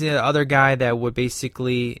then there's the other guy that would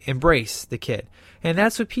basically embrace the kid. And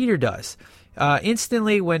that's what Peter does.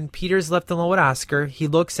 Instantly, when Peter's left alone with Oscar, he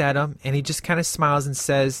looks at him and he just kind of smiles and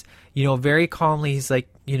says, very calmly, he's like,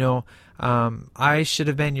 I should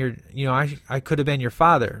have been I could have been your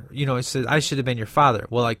father. He says, I should have been your father.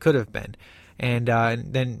 Well, I could have been. And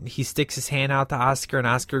then he sticks his hand out to Oscar, and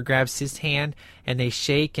Oscar grabs his hand, and they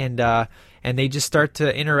shake, and they just start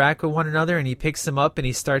to interact with one another, and he picks them up, and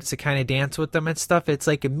he starts to kind of dance with them and stuff. It's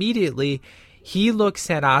like immediately he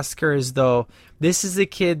looks at Oscar as though this is the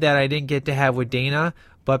kid that I didn't get to have with Dana,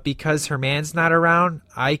 but because her man's not around,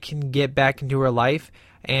 I can get back into her life,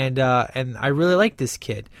 and I really like this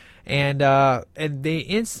kid. And they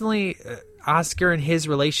instantly, Oscar and his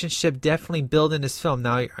relationship definitely build in this film.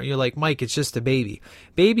 Now you're like, Mike, it's just a baby.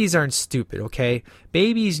 Babies aren't stupid, okay?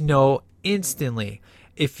 Babies know instantly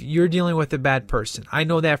if you're dealing with a bad person. I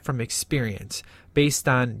know that from experience, based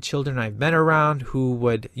on children I've been around who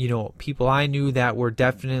would, people I knew that were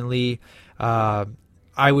definitely, I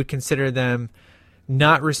would consider them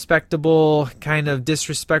not respectable, kind of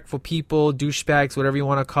disrespectful people, douchebags, whatever you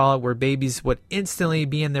want to call it, where babies would instantly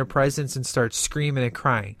be in their presence and start screaming and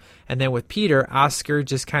crying. And then with Peter, Oscar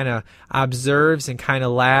just kind of observes and kind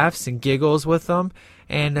of laughs and giggles with them.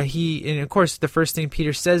 And of course, the first thing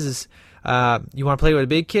Peter says is, you want to play with a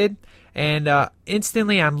big kid? And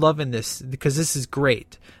instantly I'm loving this because this is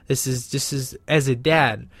great. This is as a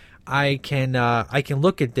dad, I can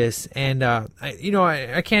look at this and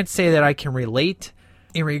I can't say that I can relate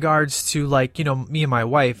in regards to me and my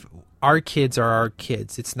wife. Our kids are our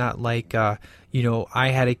kids. It's not like I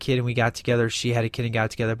had a kid and we got together, she had a kid and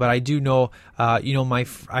got together. But I do know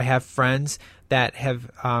I have friends that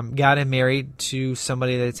have gotten married to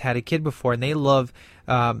somebody that's had a kid before, and they love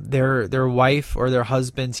their wife or their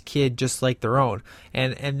husband's kid just like their own,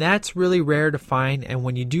 and that's really rare to find. And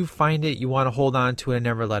when you do find it, you want to hold on to it and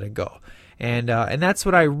never let it go. And that's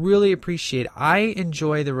what I really appreciate. I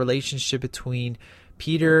enjoy the relationship between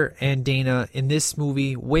Peter and Dana in this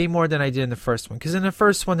movie way more than I did in the first one. Because in the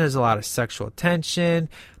first one, there's a lot of sexual tension.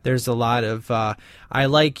 There's a lot of I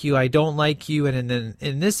like you, I don't like you. And then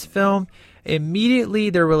in this film, immediately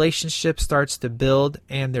their relationship starts to build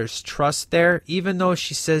and there's trust there. Even though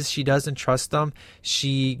she says she doesn't trust him,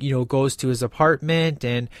 she goes to his apartment,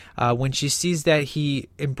 and when she sees that he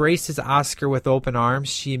embraces Oscar with open arms,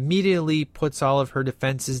 she immediately puts all of her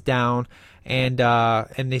defenses down, and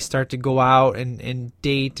they start to go out and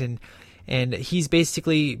date, and he's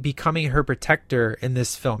basically becoming her protector in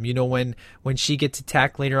this film. When she gets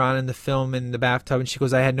attacked later on in the film in the bathtub, and she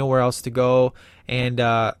goes, I had nowhere else to go,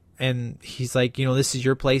 and he's like, this is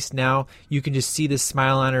your place now. You can just see the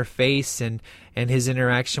smile on her face and his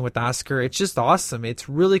interaction with Oscar. It's just awesome. It's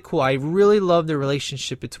really cool. I really love the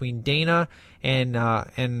relationship between Dana and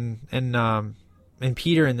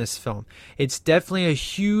Peter in this film. It's definitely a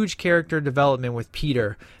huge character development with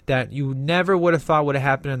Peter that you never would have thought would have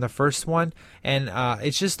happened in the first one. And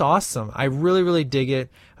it's just awesome. I really, really dig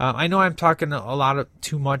it. I know I'm talking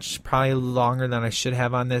too much, probably longer than I should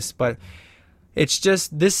have on this, but it's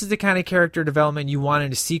just, this is the kind of character development you want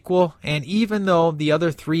in a sequel. And even though the other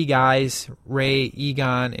three guys, Ray,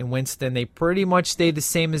 Egon, and Winston, they pretty much stayed the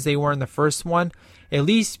same as they were in the first one, at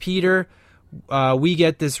least Peter, we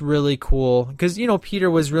get this really cool, because Peter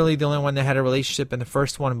was really the only one that had a relationship in the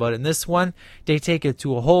first one, but in this one they take it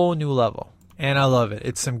to a whole new level, and I love it.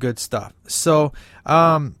 It's some good stuff. So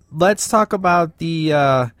let's talk about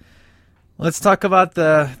the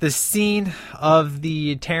scene of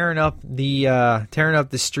the tearing up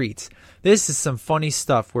the streets. This is some funny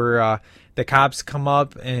stuff where the cops come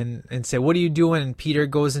up and say, what are you doing? And Peter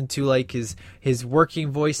goes into like his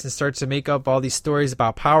working voice and starts to make up all these stories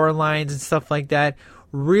about power lines and stuff like that.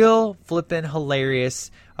 Real flippin'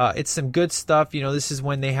 hilarious. It's some good stuff. This is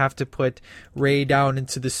when they have to put Ray down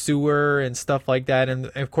into the sewer and stuff like that. And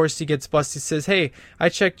of course he gets busted. He says, hey, I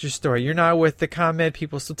checked your story. You're not with the ComEd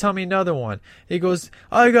people, so tell me another one. He goes,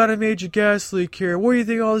 I got a major gas leak here. Where do you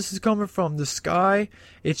think all this is coming from? The sky?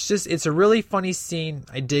 It's a really funny scene.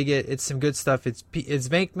 I dig it. It's some good stuff. It's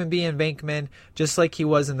Venkman being Venkman, just like he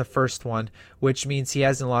was in the first one, which means he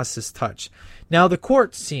hasn't lost his touch. Now, the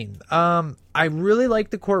court scene. I really like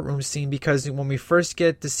the courtroom scene because when we first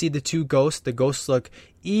get to see the two ghosts, the ghosts look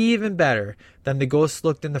even better than the ghosts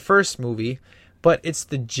looked in the first movie. But it's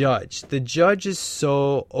the judge. The judge is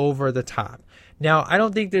so over the top. Now, I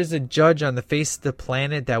don't think there's a judge on the face of the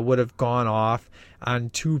planet that would have gone off on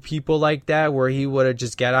two people like that, where he would have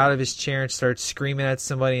just got out of his chair and start screaming at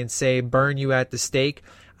somebody and say, burn you at the stake.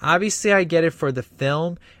 Obviously, I get it for the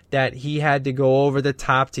film that he had to go over the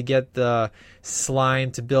top to get the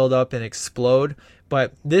slime to build up and explode.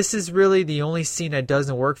 But this is really the only scene that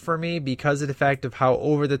doesn't work for me because of the fact of how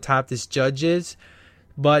over the top this judge is.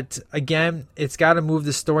 But again, it's got to move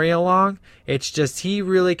the story along. It's just he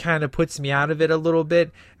really kind of puts me out of it a little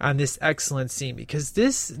bit on this excellent scene, because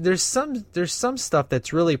there's some stuff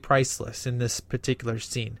that's really priceless in this particular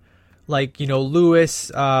scene. like,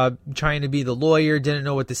 Lewis trying to be the lawyer, didn't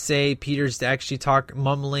know what to say. Peter's actually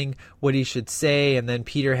mumbling what he should say, and then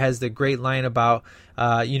Peter has the great line about,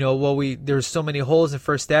 there's so many holes in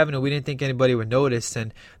First Avenue, we didn't think anybody would notice,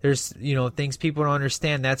 and there's, things people don't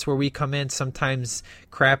understand. That's where we come in. Sometimes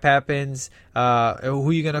crap happens. Who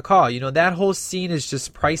are you going to call? That whole scene is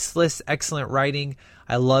just priceless, excellent writing.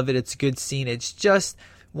 I love it. It's a good scene. It's just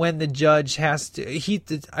when the judge has to,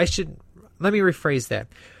 let me rephrase that.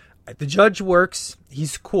 The judge works.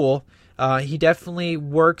 He's cool. He definitely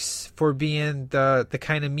works for being the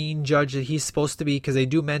kind of mean judge that he's supposed to be, because they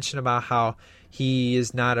do mention about how he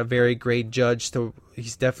is not a very great judge, so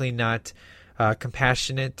he's definitely not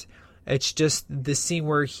compassionate. It's just the scene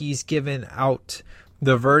where he's given out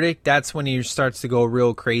the verdict, that's when he starts to go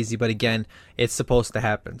real crazy. But again, it's supposed to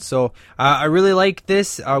happen. So I really like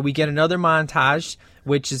this. We get another montage,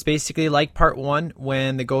 which is basically like part one,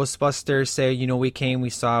 when the Ghostbusters say, we came, we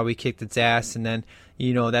saw, we kicked its ass, and then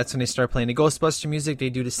that's when they start playing the Ghostbuster music. They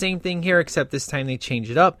do the same thing here, except this time they change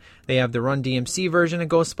it up. They have the Run DMC version of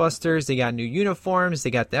Ghostbusters. They got new uniforms. They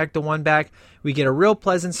got the Ecto-1 back. We get a real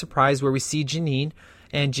pleasant surprise where we see Janine,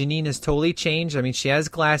 and Janine is totally changed. I mean, she has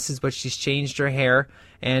glasses, but she's changed her hair,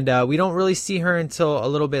 and we don't really see her until a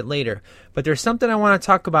little bit later. But there's something I want to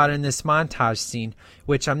talk about in this montage scene,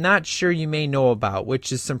 which I'm not sure you may know about,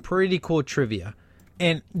 which is some pretty cool trivia.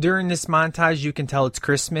 And during this montage, you can tell it's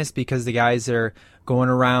Christmas because the guys are going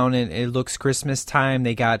around and it looks Christmas time.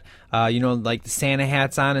 They got, like the Santa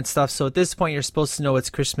hats on and stuff. So at this point, you're supposed to know it's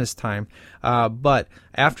Christmas time. But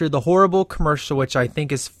after the horrible commercial, which I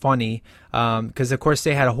think is funny, because of course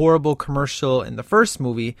they had a horrible commercial in the first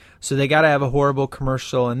movie, so they got to have a horrible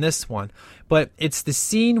commercial in this one. But it's the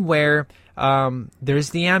scene where there's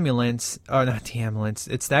the ambulance, or not the ambulance,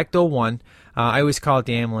 it's the Ecto-1. I always call it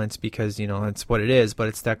the ambulance because, that's what it is, but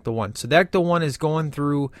it's the Ecto-1. So the Ecto-1 is going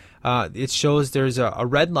through, it shows there's a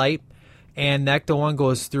red light, and the Ecto-1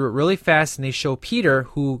 goes through it really fast, and they show Peter,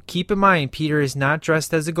 who, keep in mind, Peter is not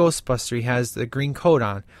dressed as a Ghostbuster. He has the green coat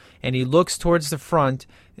on, and he looks towards the front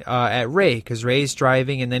at Ray, because Ray's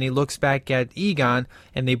driving, and then he looks back at Egon,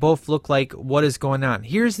 and they both look like, what is going on?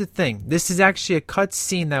 Here's the thing. This is actually a cut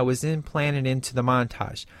scene that was implanted into the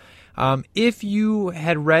montage. If you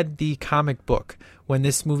had read the comic book when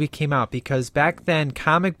this movie came out, because back then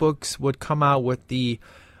comic books would come out with the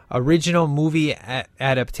original movie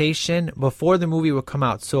adaptation before the movie would come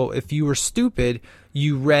out. So if you were stupid,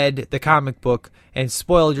 you read the comic book and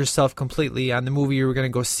spoiled yourself completely on the movie you were going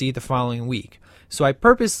to go see the following week. So I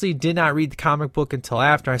purposely did not read the comic book until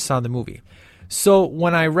after I saw the movie. So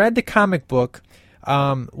when I read the comic book,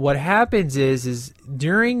 what happens is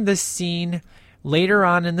during the scene later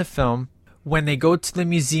on in the film, when they go to the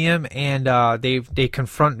museum and they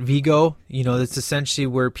confront Vigo, that's essentially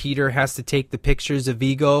where Peter has to take the pictures of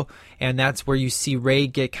Vigo, and that's where you see Ray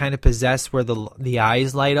get kind of possessed, where the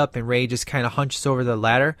eyes light up and Ray just kind of hunches over the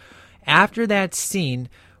ladder. After that scene,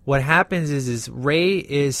 what happens is Ray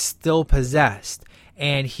is still possessed,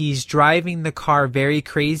 and he's driving the car very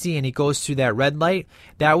crazy, and he goes through that red light.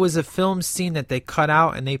 That was a film scene that they cut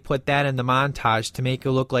out, and they put that in the montage to make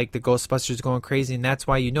it look like the Ghostbusters going crazy, and that's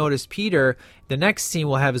why you notice Peter, the next scene,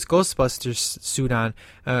 will have his Ghostbusters suit on,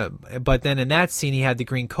 but then in that scene he had the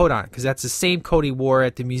green coat on, because that's the same coat he wore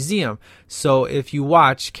at the museum. So if you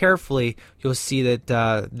watch carefully, you'll see that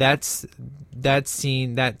that scene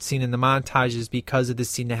in the montage is because of the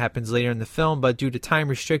scene that happens later in the film, but due to time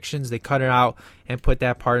restrictions, they cut it out and put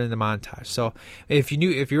that part in the montage. So if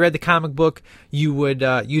you read the comic book, you would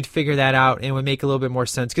you'd figure that out, and it would make a little bit more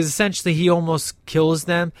sense, because essentially he almost kills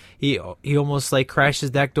them. He almost like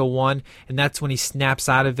crashes the Ecto-1, and that's when he snaps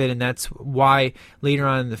out of it, and that's why later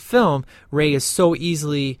on in the film Ray is so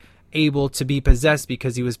easily able to be possessed,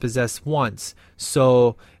 because he was possessed once.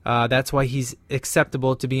 So that's why he's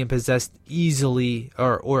acceptable to being possessed easily,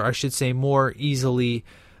 or I should say more easily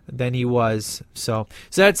than he was. So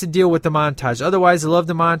that's the deal with the montage. Otherwise, I love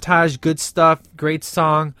the montage. Good stuff. Great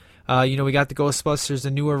song. We got the Ghostbusters,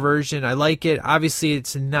 the newer version. I like it. Obviously,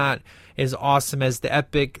 it's not as awesome as the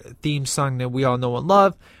epic theme song that we all know and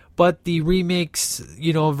love, but the remix,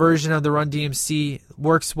 version of the Run DMC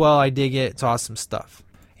works well. I dig it. It's awesome stuff.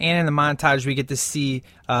 And in the montage, we get to see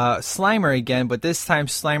Slimer again, but this time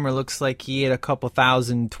Slimer looks like he ate a couple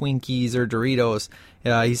thousand Twinkies or Doritos.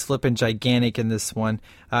 He's flipping gigantic in this one.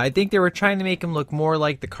 I think they were trying to make him look more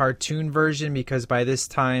like the cartoon version, because by this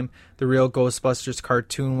time the real Ghostbusters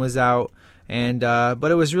cartoon was out.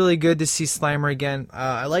 But it was really good to see Slimer again.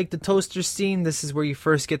 I like the toaster scene. This is where you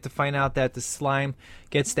first get to find out that the slime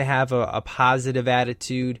gets to have a positive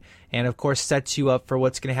attitude, and of course sets you up for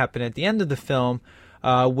what's going to happen at the end of the film.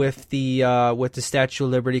 with the Statue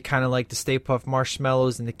of Liberty, kind of like the Stay Puft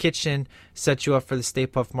Marshmallows in the kitchen set you up for the Stay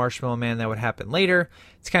Puft Marshmallow Man that would happen later.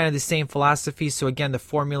 It's kind of the same philosophy. So again, the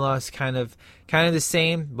formula is kind of the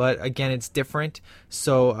same, but again, it's different.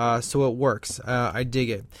 So it works. I dig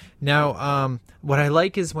it. Now, what I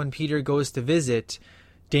like is when Peter goes to visit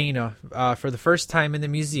Dana for the first time in the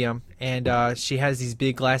museum, and she has these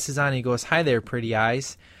big glasses on. And he goes, "Hi there, pretty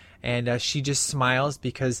eyes." And she just smiles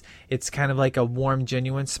because it's kind of like a warm,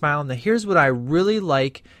 genuine smile. Now, here's what I really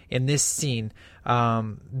like in this scene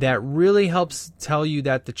that really helps tell you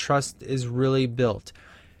that the trust is really built.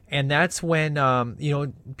 And that's when,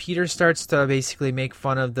 Peter starts to basically make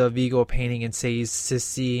fun of the Vigo painting and say he's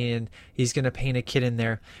sissy and he's going to paint a kid in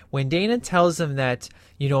there. When Dana tells him that,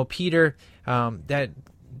 Peter,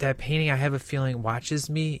 that painting, I have a feeling, watches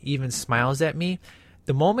me, even smiles at me.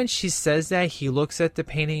 The moment she says that, he looks at the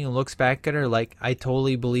painting and looks back at her like, I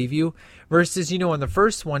totally believe you. Versus, in the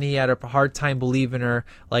first one, he had a hard time believing her,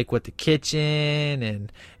 like with the kitchen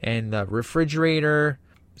and the refrigerator.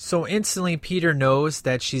 So instantly, Peter knows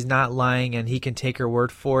that she's not lying, and he can take her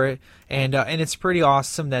word for it. And it's pretty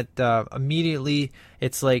awesome that immediately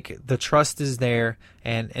it's like the trust is there,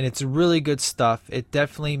 and it's really good stuff. It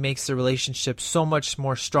definitely makes the relationship so much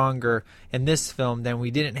more stronger in this film than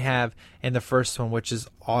we didn't have in the first one, which is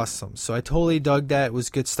awesome. So I totally dug that. It was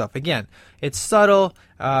good stuff. Again, it's subtle,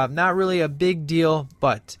 not really a big deal,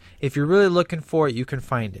 but if you're really looking for it, you can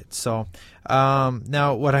find it. So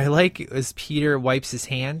now what I like is Peter wipes his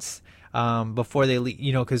hands before they leave,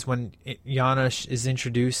 because when Janusz is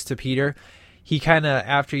introduced to Peter, he kind of,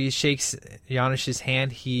 after he shakes Janusz's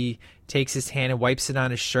hand, he takes his hand and wipes it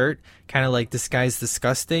on his shirt, kind of like, this guy's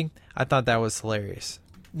disgusting. I thought that was hilarious.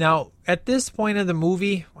 Now, at this point of the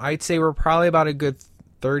movie, I'd say we're probably about a good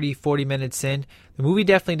 30-40 minutes in. The movie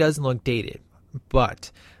definitely doesn't look dated,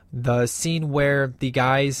 but the scene where the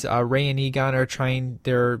guys, Ray and Egon,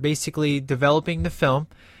 they're basically developing the film,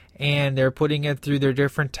 and they're putting it through their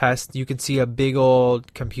different tests. You can see a big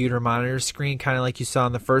old computer monitor screen, kind of like you saw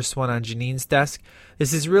in the first one on Janine's desk.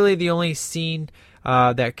 This is really the only scene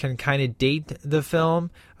that can kind of date the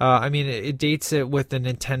film. It dates it with the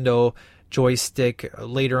Nintendo joystick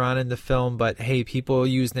later on in the film, but hey, people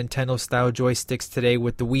use Nintendo style joysticks today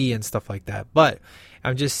with the Wii and stuff like that. But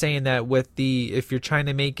I'm just saying that if you're trying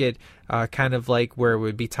to make it kind of like where it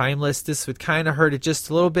would be timeless, this would kind of hurt it just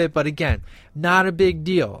a little bit. But again, not a big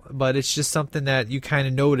deal, but it's just something that you kind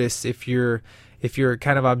of notice if you're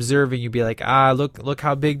kind of observing. You'd be like, look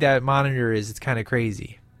how big that monitor is. It's kind of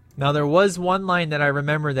crazy. Now, there was one line that I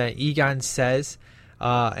remember that Egon says,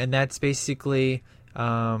 and that's basically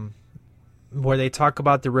where they talk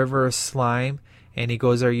about the river of slime, and he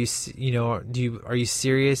goes, are you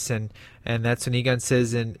serious? And that's when Egon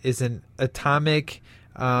says, and is an atomic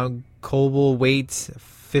Cobalt weight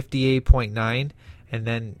 58.9, and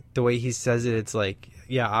then the way he says it, it's like,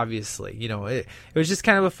 yeah, obviously, it was just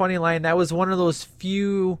kind of a funny line. That was one of those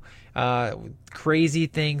few crazy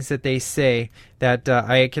things that they say that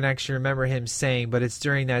I can actually remember him saying, but it's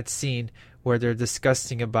during that scene where they're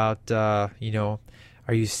discussing about,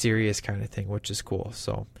 are you serious kind of thing, which is cool.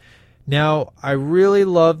 So now I really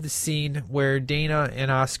love the scene where Dana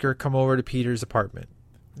and Oscar come over to Peter's apartment.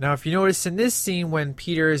 Now, if you notice in this scene, when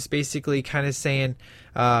Peter is basically kind of saying,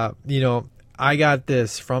 I got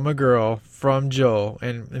this from a girl, from Joe,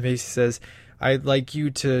 and basically says, I'd like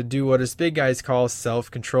you to do what us big guys call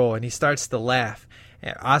self-control. And he starts to laugh.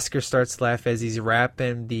 And Oscar starts to laugh as he's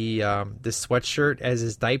wrapping the sweatshirt as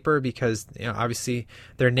his diaper, because obviously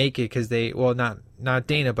they're naked because not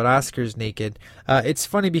Dana, but Oscar's naked. It's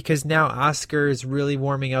funny because now Oscar is really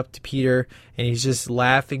warming up to Peter, and he's just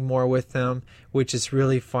laughing more with him, which is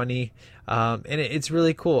really funny. And it's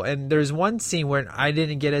really cool. And there's one scene where I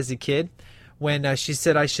didn't get as a kid, when she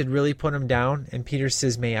said I should really put him down, and Peter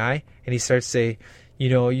says, may I? And he starts to say,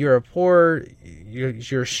 you're a poor,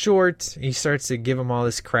 you're short. He starts to give him all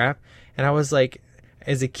this crap. And I was like,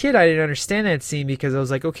 as a kid, I didn't understand that scene, because I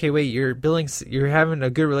was like, okay, wait, you're having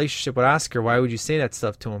a good relationship with Oscar. Why would you say that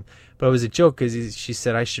stuff to him? But it was a joke, because she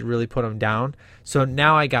said I should really put him down. So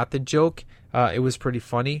now I got the joke. It was pretty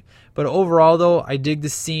funny. But overall, though, I dig the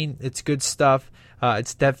scene. It's good stuff.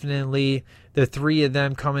 It's definitely the three of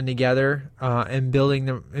them coming together and building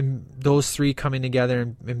them, and those three coming together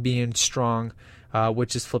and being strong,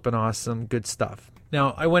 which is flipping awesome. Good stuff.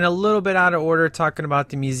 Now, I went a little bit out of order talking about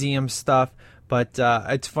the museum stuff, but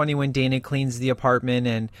it's funny when Dana cleans the apartment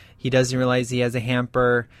and he doesn't realize he has a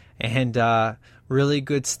hamper, and really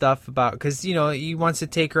good stuff about, because, he wants to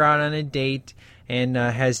take her out on a date, and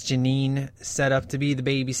has Janine set up to be the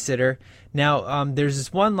babysitter. Now, there's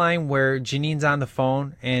this one line where Janine's on the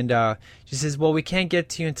phone, and She says, well, we can't get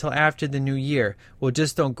to you until after the new year. Well,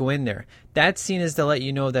 just don't go in there. That scene is to let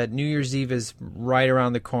you know that New Year's Eve is right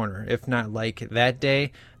around the corner, if not like that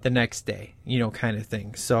day, the next day, kind of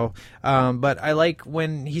thing. So, but I like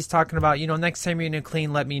when he's talking about, next time you're going to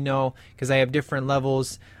clean, let me know, because I have different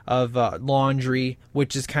levels of laundry,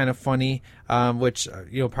 which is kind of funny, which,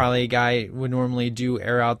 probably a guy would normally do,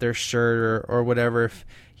 air out their shirt or whatever. If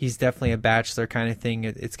he's definitely a bachelor kind of thing,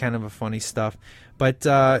 it's kind of a funny stuff. But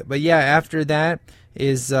yeah, after that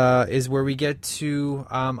is where we get to,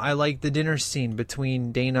 I like the dinner scene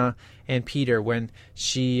between Dana and Peter when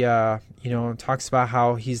she, talks about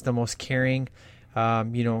how he's the most caring,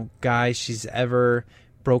 guy she's ever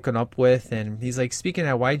broken up with. And he's like, speaking of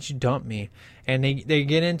that, why'd you dump me? And they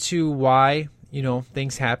get into why,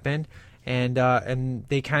 things happened. And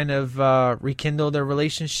they kind of rekindle their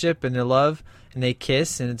relationship and their love, and they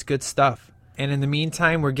kiss, and it's good stuff. And in the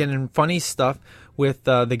meantime, we're getting funny stuff with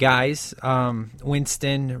the guys,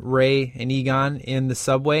 Winston, Ray, and Egon in the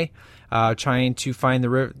subway, trying to find the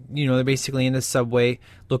river. They're basically in the subway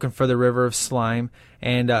looking for the river of slime.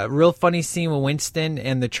 And a real funny scene with Winston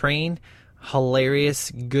and the train.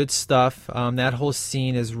 Hilarious, good stuff. That whole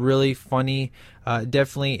scene is really funny.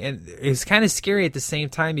 Definitely, and it's kind of scary at the same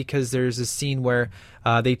time because there's a scene where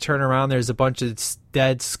they turn around. There's a bunch of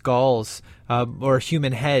dead skulls or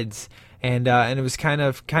human heads. And it was kind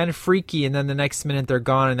of freaky, and then the next minute they're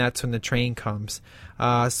gone, and that's when the train comes.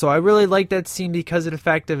 So I really like that scene because of the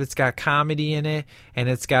fact that it's got comedy in it, and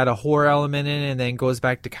it's got a horror element in it, and then goes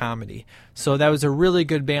back to comedy. So that was a really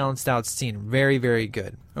good balanced out scene. Very, very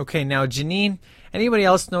good. Okay, now Janine. Anybody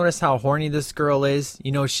else notice how horny this girl is?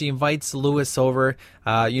 She invites Lewis over,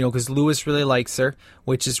 because Lewis really likes her,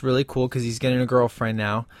 which is really cool because he's getting a girlfriend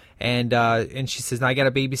now. And she says, I got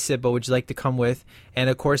to babysit, but would you like to come with? And,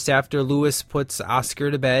 of course, after Lewis puts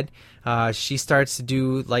Oscar to bed, she starts to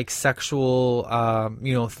do, like, sexual,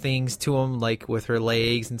 things to him, like with her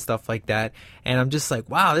legs and stuff like that. And I'm just like,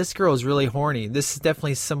 wow, this girl is really horny. This is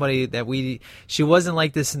definitely somebody that she wasn't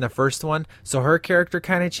like this in the first one. So her character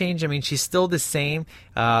kind of changed. I mean, she's still the same.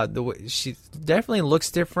 She definitely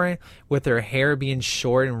looks different with her hair being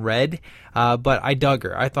short and red. But I dug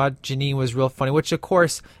her. I thought Janine was real funny, which, of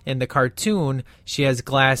course, in the cartoon, she has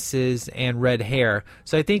glasses and red hair.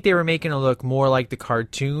 So I think they were making her look more like the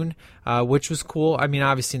cartoon, which was cool. I mean,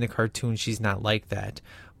 obviously in the cartoon, she's not like that.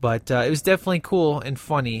 But it was definitely cool and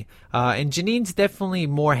funny. And Janine's definitely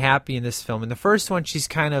more happy in this film. In the first one, she's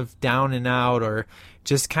kind of down and out or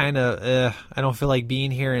just kind of, I don't feel like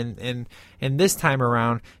being here. And this time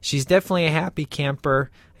around, she's definitely a happy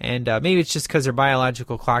camper. And maybe it's just because her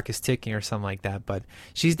biological clock is ticking or something like that. But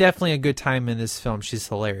she's definitely a good time in this film. She's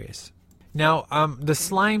hilarious. Now, the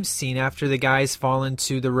slime scene, after the guys fall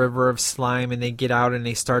into the river of slime and they get out and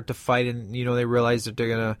they start to fight and, they realize that they're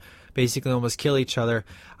going to basically almost kill each other.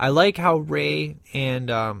 I like how Ray and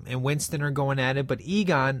Winston are going at it, but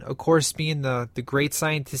Egon, of course, being the great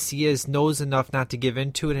scientist he is, knows enough not to give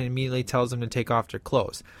into it and immediately tells them to take off their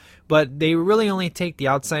clothes. But they really only take the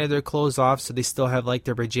outside of their clothes off, so they still have like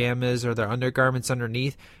their pajamas or their undergarments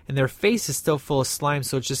underneath, and their face is still full of slime.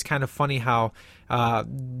 So it's just kind of funny how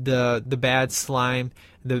the bad slime,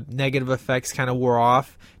 the negative effects kind of wore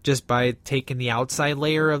off just by taking the outside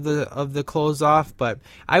layer of the clothes off. But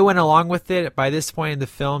I went along with it. By this point in the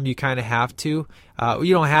film, you kind of have to.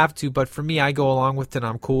 You don't have to, but for me, I go along with it.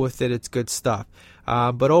 I'm cool with it. It's good stuff.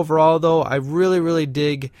 But overall, though, I really, really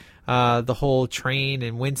dig the whole train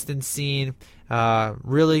and Winston scene.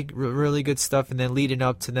 Really, really good stuff. And then leading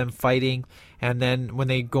up to them fighting. And then when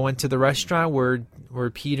they go into the restaurant where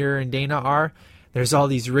Peter and Dana are, there's all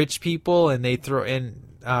these rich people, and they throw in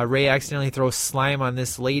Ray accidentally throws slime on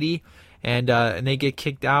this lady, and they get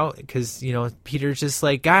kicked out because Peter's just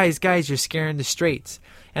like, guys, you're scaring the straights.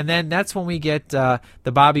 And then that's when we get the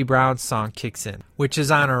Bobby Brown song kicks in, which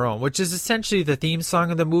is On Our Own, which is essentially the theme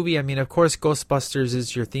song of the movie. I mean, of course, Ghostbusters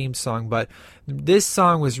is your theme song, but this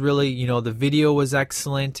song was really, the video was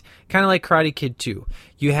excellent, kind of like Karate Kid 2.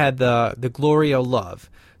 You had the Glory of Love.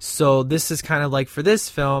 So this is kind of like for this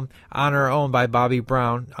film, On Our Own by Bobby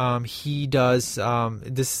Brown. He does,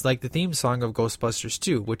 this is like the theme song of Ghostbusters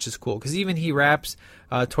 2, which is cool. Because even he raps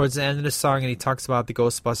towards the end of the song and he talks about the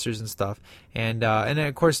Ghostbusters and stuff. And then,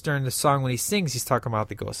 of course, during the song when he sings, he's talking about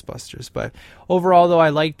the Ghostbusters. But overall, though, I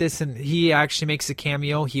like this. And he actually makes a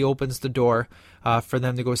cameo. He opens the door for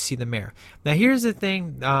them to go see the mayor. Now, here's the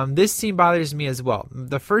thing. This scene bothers me as well.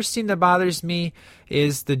 The first scene that bothers me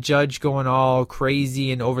is the judge going all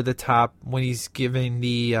crazy and over the top when he's giving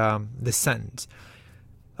the sentence.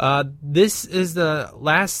 This is the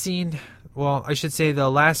last scene, well, I should say the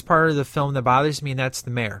last part of the film that bothers me, and that's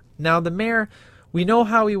the mayor. Now, the mayor we know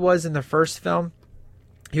how he was in the first film.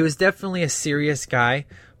 He was definitely a serious guy,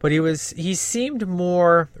 but he seemed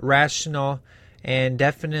more rational and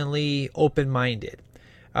definitely open-minded.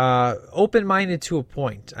 Open-minded to a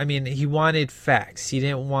point. I mean, he wanted facts. He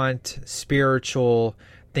didn't want spiritual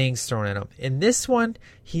things thrown at him. In this one,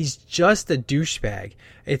 he's just a douchebag.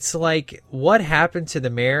 It's like, what happened to the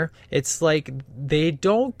mayor? It's like they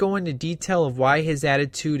don't go into detail of why his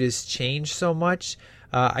attitude has changed so much.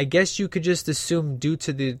 I guess you could just assume due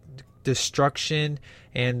to the destruction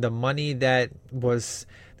and the money that was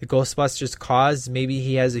the Ghostbusters caused, maybe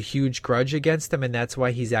he has a huge grudge against them and that's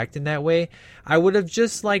why he's acting that way. I would have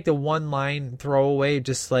just liked a one-line throwaway,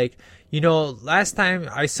 just like, last time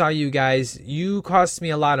I saw you guys, you cost me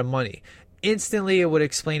a lot of money. Instantly, it would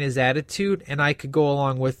explain his attitude, and I could go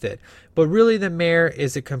along with it. But really, the mayor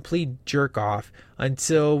is a complete jerk-off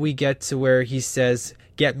until we get to where he says,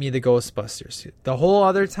 get me the Ghostbusters. The whole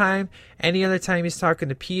other time, any other time he's talking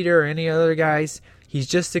to Peter or any other guys, he's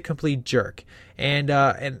just a complete jerk. And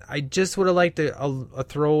I just would have liked a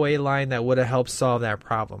throwaway line that would have helped solve that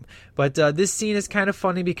problem. But this scene is kind of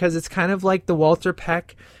funny because it's kind of like the Walter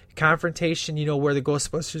Peck confrontation, where the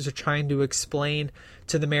Ghostbusters are trying to explain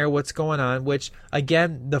to the mayor what's going on, which,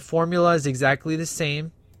 again, the formula is exactly the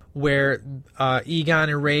same, where Egon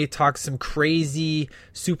and Ray talk some crazy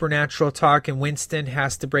supernatural talk, and Winston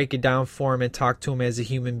has to break it down for him and talk to him as a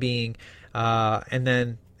human being. And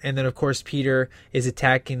then, of course, Peter is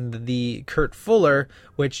attacking the Kurt Fuller,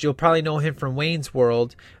 which you'll probably know him from Wayne's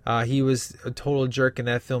World. He was a total jerk in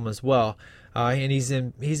that film as well. And he's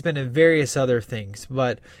been in various other things,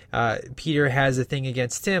 but Peter has a thing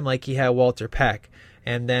against him, like he had Walter Peck,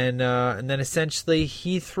 and then essentially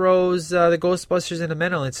he throws the Ghostbusters in a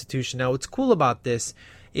mental institution. Now, what's cool about this,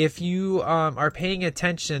 if you are paying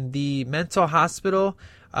attention, the mental hospital,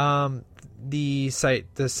 the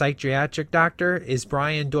psychiatric doctor is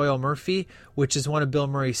Brian Doyle Murphy, which is one of Bill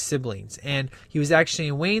Murray's siblings, and he was actually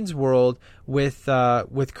in Wayne's World with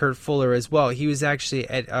Kurt Fuller as well. He was actually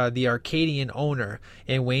at the Arcadian owner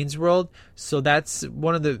in Wayne's World, so that's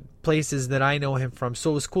one of the places that I know him from.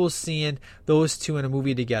 So it was cool seeing those two in a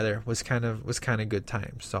movie together. Was kind of good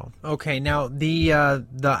time. So okay, now the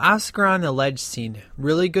Oscar on the ledge scene,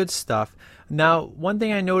 really good stuff. Now, one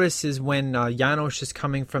thing I noticed is when Janosz is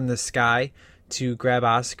coming from the sky to grab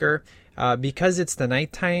Oscar, because it's the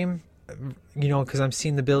nighttime, because I'm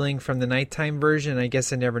seeing the building from the nighttime version, I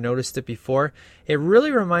guess I never noticed it before. It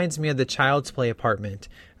really reminds me of the Child's Play apartment,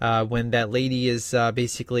 when that lady is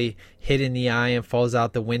basically hit in the eye and falls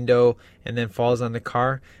out the window and then falls on the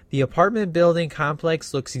car. The apartment building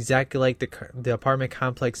complex looks exactly like the apartment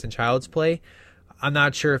complex in Child's Play. I'm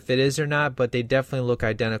not sure if it is or not, but they definitely look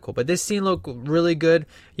identical. But this scene looked really good.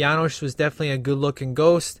 Janosz was definitely a good-looking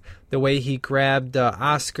ghost. The way he grabbed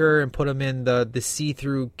Oscar and put him in the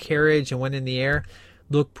see-through carriage and went in the air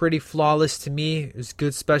looked pretty flawless to me. It was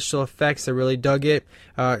good special effects. I really dug it.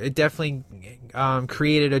 It definitely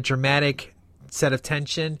created a dramatic set of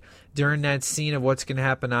tension during that scene of what's going to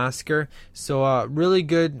happen to Oscar. So really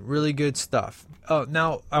good stuff. Oh,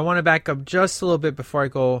 now I want to back up just a little bit before I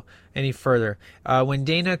go any further. When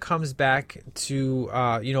Dana comes back to,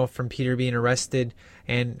 from Peter being arrested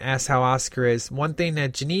and asks how Oscar is, one thing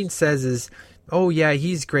that Janine says is, oh yeah,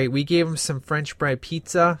 he's great. We gave him some French bread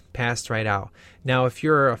pizza, passed right out. Now, if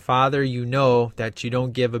you're a father, you know that you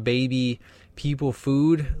don't give a baby people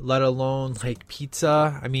food, let alone like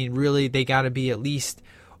pizza. I mean, really, they got to be at least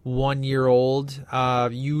 1 year old,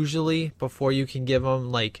 usually, before you can give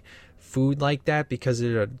them like food like that because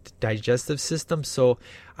of their digestive system. So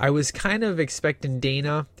I was kind of expecting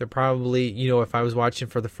Dana to probably, if I was watching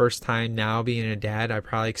for the first time now being a dad, I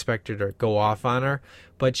probably expected her to go off on her.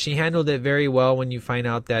 But she handled it very well when you find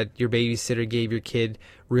out that your babysitter gave your kid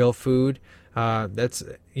real food. That's,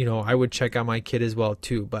 I would check on my kid as well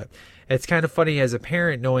too. But it's kind of funny as a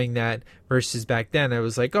parent knowing that versus back then. I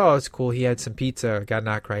was like, oh, it's cool. He had some pizza, got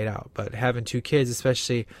knocked right out. But having two kids,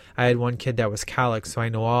 especially, I had one kid that was colic, so I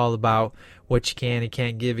know all about what you can and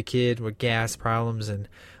can't give a kid with gas problems, and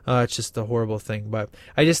it's just a horrible thing. But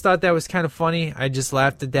I just thought that was kind of funny. I just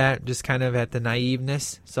laughed at that, just kind of at the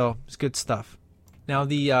naiveness. So it's good stuff. Now,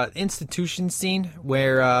 the institution scene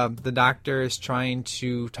where the doctor is trying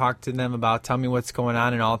to talk to them about tell me what's going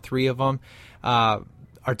on, and all three of them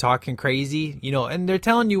are talking crazy, and they're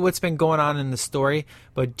telling you what's been going on in the story,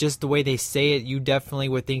 but just the way they say it, you definitely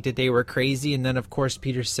would think that they were crazy. And then, of course,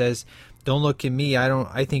 Peter says, don't look at me.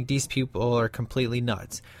 I think these people are completely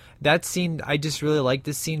nuts. That scene, I just really liked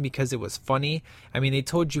this scene because it was funny. I mean, they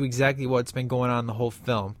told you exactly what's been going on the whole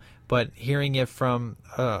film, but hearing it from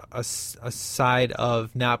a side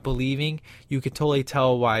of not believing, you could totally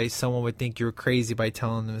tell why someone would think you're crazy by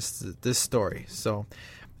telling this story. So,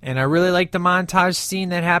 and I really like the montage scene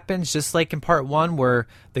that happens, just like in part 1, where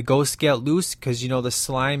the ghosts get loose, because the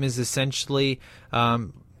slime is essentially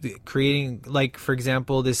creating, like, for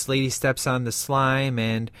example, this lady steps on the slime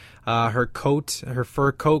and her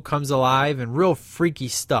fur coat comes alive, and real freaky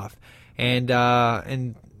stuff. And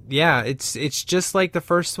yeah, it's just like the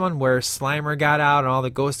first one where Slimer got out and all the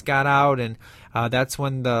ghosts got out, and that's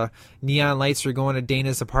when the neon lights are going to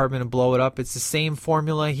Dana's apartment and blow it up. It's the same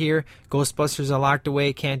formula here. Ghostbusters are locked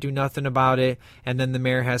away, can't do nothing about it, and then the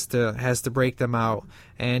mayor has to break them out.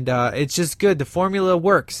 And it's just good. The formula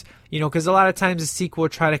works. Because a lot of times a sequel will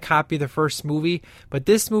try to copy the first movie, but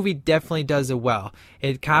this movie definitely does it well.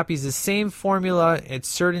 It copies the same formula at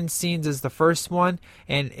certain scenes as the first one,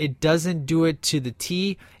 and it doesn't do it to the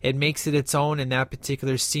T. It makes it its own in that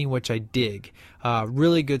particular scene, which I dig.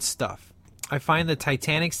 Really good stuff. I find the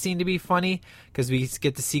Titanic scene to be funny because we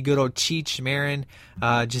get to see good old Cheech Marin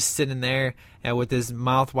just sitting there with his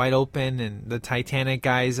mouth wide open, and the Titanic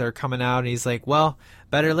guys are coming out, and he's like, well,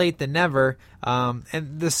 better late than never.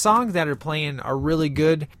 And the songs that are playing are really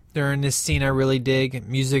good during this scene. I really dig.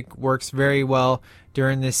 Music works very well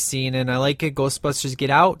during this scene, and I like it. Ghostbusters get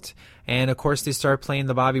out, and of course they start playing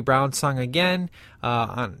the Bobby Brown song again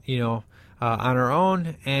on our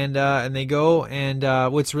own, and they go,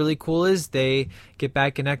 and what's really cool is they get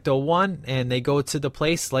back in Ecto 1, and they go to the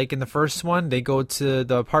place like in the first one. They go to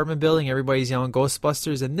the apartment building, everybody's yelling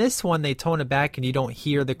Ghostbusters, and this one they tone it back and you don't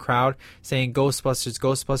hear the crowd saying Ghostbusters,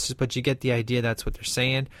 Ghostbusters, but you get the idea that's what they're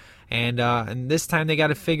saying. And this time they got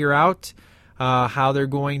to figure out how they're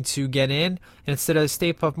going to get in. And instead of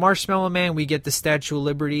Stay Puft Marshmallow Man, we get the Statue of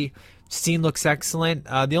Liberty. Scene looks excellent.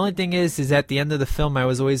 The only thing is at the end of the film, I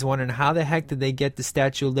was always wondering how the heck did they get the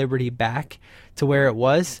Statue of Liberty back to where it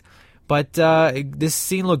was. But this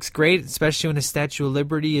scene looks great, especially when the Statue of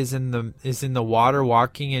Liberty is in the water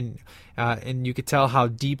walking, and you could tell how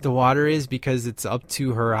deep the water is because it's up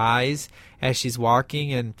to her eyes as she's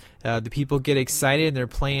walking, and the people get excited and they're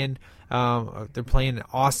playing an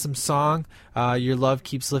awesome song. Your Love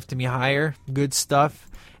Keeps Lifting Me Higher. Good stuff.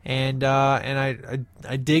 And I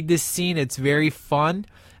dig this scene. It's very fun.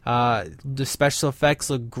 The special effects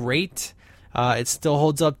look great. It still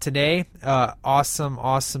holds up today.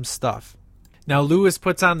 Awesome stuff. Now Lewis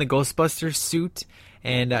puts on the Ghostbusters suit,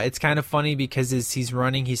 and it's kind of funny because as he's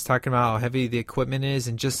running, he's talking about how heavy the equipment is,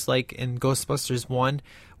 and just like in Ghostbusters 1,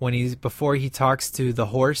 before he talks to the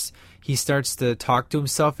horse, he starts to talk to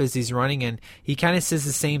himself as he's running, and he kind of says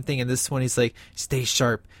the same thing in this one. He's like, stay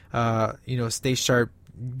sharp, stay sharp,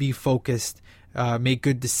 be focused, make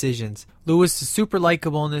good decisions. Lewis is super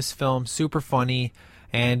likable in this film, super funny,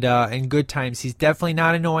 and good times. He's definitely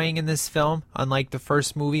not annoying in this film, unlike the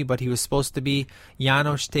first movie, but he was supposed to be.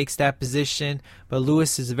 Janos takes that position, but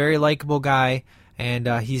Lewis is a very likable guy, and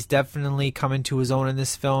he's definitely coming to his own in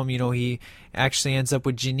this film. He actually ends up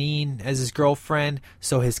with Janine as his girlfriend,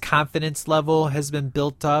 so his confidence level has been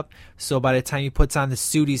built up. So by the time he puts on the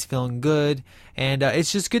suit, he's feeling good, and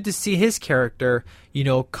it's just good to see his character,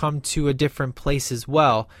 come to a different place as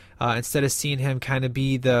well. Instead of seeing him kind of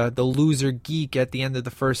be the loser geek at the end of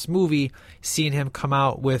the first movie, seeing him come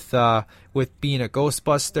out with being a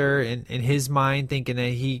Ghostbuster in his mind, thinking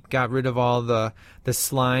that he got rid of all the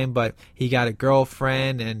slime, but he got a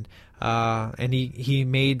girlfriend, and he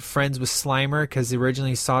made friends with Slimer because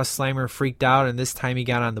originally he saw Slimer, freaked out, and this time he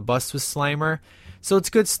got on the bus with Slimer. So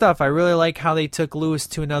it's good stuff. I really like how they took Lewis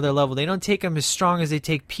to another level. They don't take him as strong as they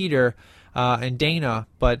take Peter and Dana,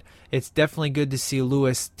 but it's definitely good to see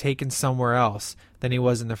Lewis taken somewhere else than he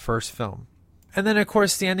was in the first film. And then, of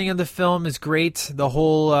course, the ending of the film is great. The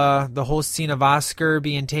whole scene of Oscar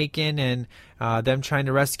being taken and them trying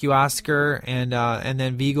to rescue Oscar, and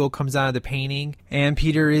then Vigo comes out of the painting, and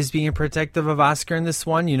Peter is being protective of Oscar in this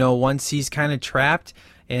one. Once he's kind of trapped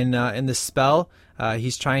in the spell,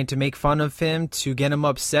 he's trying to make fun of him to get him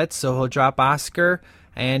upset, so he'll drop Oscar,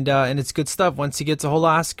 and it's good stuff. Once he gets a hold of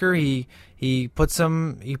Oscar, he puts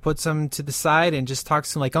him to the side and just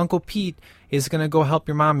talks to him like Uncle Pete is gonna go help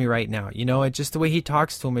your mommy right now. It just the way he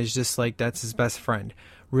talks to him is just like that's his best friend.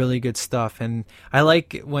 Really good stuff. And I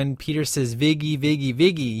like when Peter says Viggy, Viggy,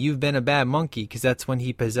 Viggy, you've been a bad monkey, because that's when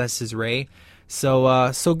he possesses Ray.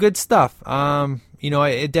 So good stuff.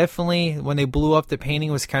 It definitely, when they blew up the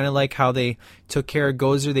painting, was kind of like how they took care of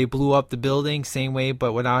Gozer. They blew up the building, same way,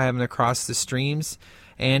 but without having to cross the streams.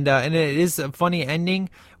 And it is a funny ending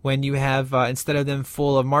when you have, instead of them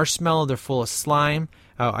full of marshmallow, they're full of slime.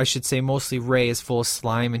 I should say mostly Ray is full of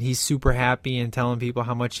slime, and he's super happy and telling people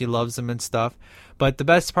how much he loves them and stuff. But the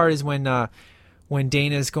best part is when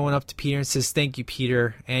Dana is going up to Peter and says, "Thank you,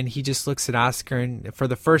 Peter," and he just looks at Oscar, and for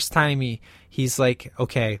the first time he's like,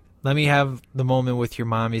 "Okay, let me have the moment with your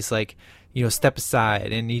mom." He's like, step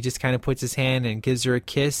aside, and he just kind of puts his hand and gives her a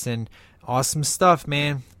kiss, and awesome stuff,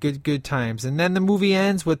 man. Good times. And then the movie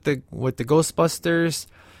ends with the Ghostbusters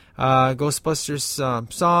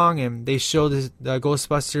song, and they show the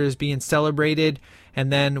Ghostbusters being celebrated,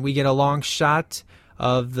 and then we get a long shot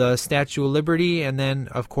of the Statue of Liberty, and then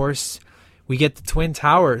of course we get the Twin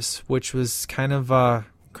Towers, which was kind of a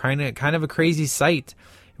crazy sight.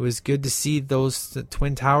 It was good to see those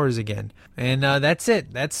Twin Towers again. And that's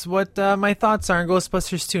it. That's what my thoughts are on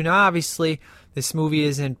Ghostbusters 2. Now, obviously, this movie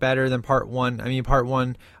isn't better than Part 1. I mean, Part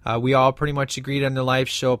 1, we all pretty much agreed on the live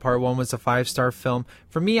show. Part 1 was a 5-star film.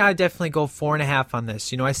 For me, I definitely go 4.5 on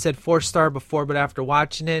this. I said 4-star before, but after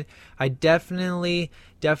watching it, I definitely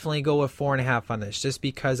go with 4.5 on this, just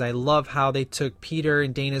because I love how they took Peter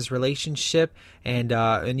and Dana's relationship, and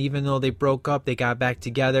even though they broke up, they got back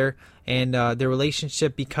together, and their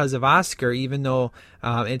relationship, because of Oscar, even though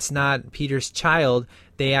it's not Peter's child,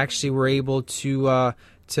 they actually were able to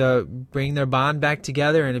bring their bond back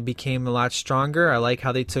together, and it became a lot stronger. I like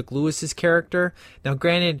how they took Lewis's character. Now,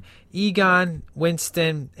 granted, Egon,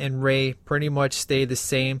 Winston, and Ray pretty much stay the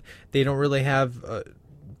same. They don't really have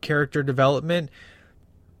character development.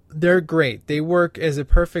 They're great. They work as a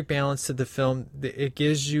perfect balance to the film. It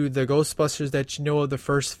gives you the Ghostbusters that you know of the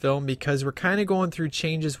first film, because we're kind of going through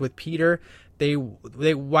changes with Peter.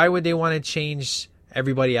 Why would they want to change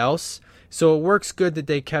everybody else? So it works good that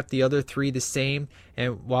they kept the other three the same,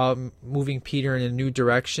 and while moving Peter in a new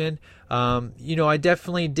direction. I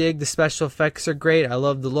definitely dig the special effects are great. I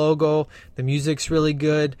love the logo. The music's really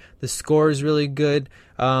good. The score is really good.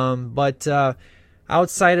 But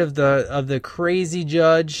outside of the crazy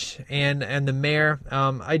judge and the mayor,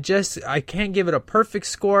 I can't give it a perfect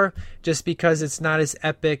score, just because it's not as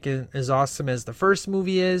epic and as awesome as the first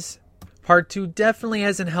movie is. Part 2 definitely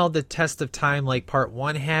hasn't held the test of time like Part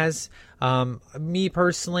 1 has. Me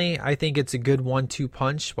personally, I think it's a good 1-2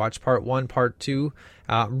 punch. Watch Part 1, Part 2.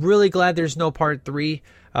 Really glad there's no Part 3.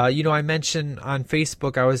 I mentioned on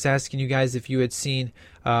Facebook, I was asking you guys if you had seen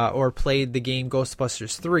or played the game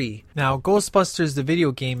Ghostbusters 3. Now, Ghostbusters, the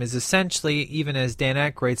video game, is essentially, even as Dan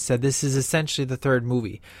Aykroyd said, this is essentially the third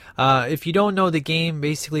movie. If you don't know, the game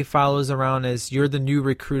basically follows around as you're the new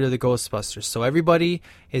recruit of the Ghostbusters. So everybody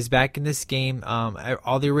is back in this game.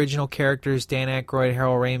 All the original characters, Dan Aykroyd,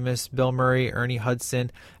 Harold Ramis, Bill Murray, Ernie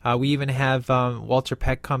Hudson. We even have Walter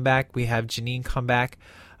Peck come back. We have Janine come back.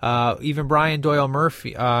 Even Brian Doyle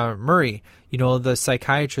Murray, the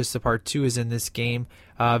psychiatrist of Part 2, is in this game.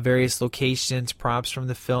 Various locations, props from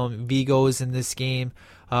the film. Vigo is in this game.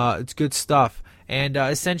 It's good stuff. And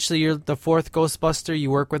essentially, you're the fourth Ghostbuster.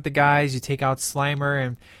 You work with the guys. You take out Slimer,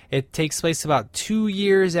 and it takes place about 2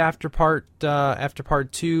 years after Part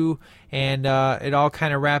 2, and it all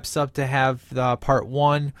kind of wraps up to have Part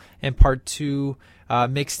 1 and Part 2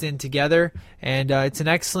 mixed in together. And it's an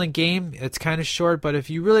excellent game. It's kind of short, but if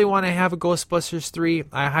you really want to have a Ghostbusters 3,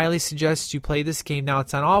 I highly suggest you play this game. Now,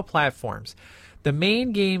 it's on all platforms. The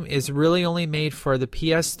main game is really only made for the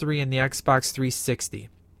PS3 and the Xbox 360.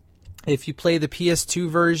 If you play the PS2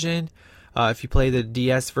 version, if you play the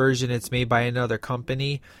DS version, it's made by another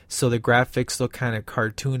company, so the graphics look kind of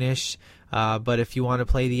cartoonish. But if you want to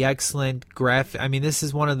play the excellent this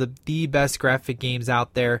is one of the best graphic games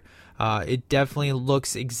out there. It definitely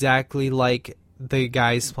looks exactly like the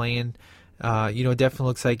guys playing. Definitely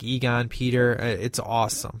looks like Egon, Peter. It's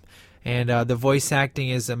awesome. And the voice acting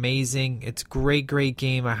is amazing. It's a great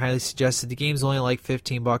game. I highly suggest it. The game's only like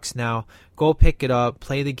 $15 now. Go pick it up,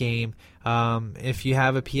 play the game. If you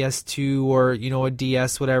have a PS2 or a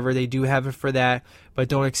DS, whatever, they do have it for that. But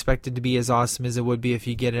don't expect it to be as awesome as it would be if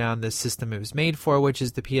you get it on the system it was made for, which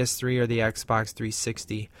is the PS3 or the Xbox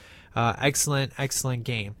 360. Excellent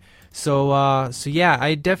game. So yeah,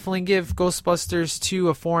 I definitely give Ghostbusters 2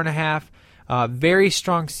 a 4.5. Very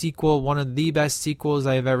strong sequel, one of the best sequels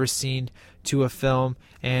I have ever seen to a film,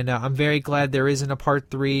 and I'm very glad there isn't a Part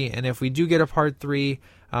 3. And if we do get a Part 3,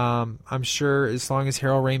 I'm sure as long as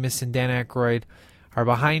Harold Ramis and Dan Aykroyd are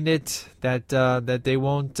behind it, that they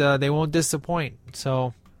won't disappoint.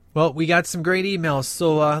 So, well, we got some great emails,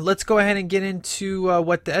 so let's go ahead and get into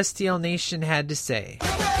what the STL Nation had to say.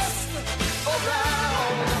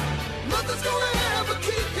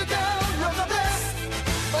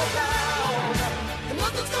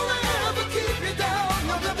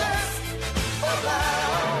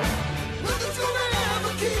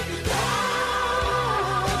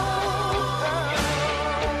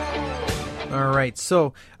 right,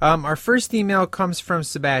 so our first email comes from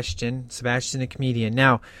Sebastian, a comedian.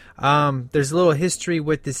 Now, there's a little history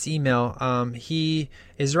with this email. He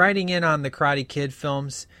is writing in on the Karate Kid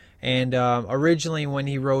films, and originally when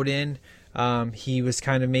he wrote in, he was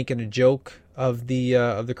kind of making a joke of the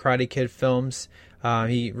Karate Kid films.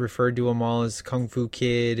 He referred to them all as Kung Fu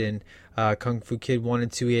Kid and Kung Fu Kid 1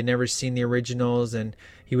 and 2. He had never seen the originals, and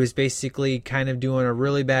he was basically kind of doing a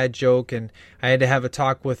really bad joke, and I had to have a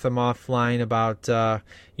talk with him offline about,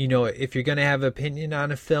 if you're going to have an opinion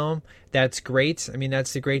on a film, that's great. I mean,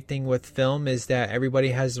 that's the great thing with film is that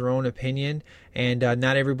everybody has their own opinion, and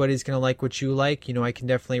not everybody's going to like what you like. I can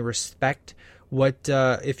definitely respect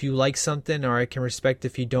if you like something, or I can respect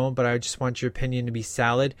if you don't, but I just want your opinion to be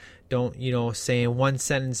solid. Don't, say in one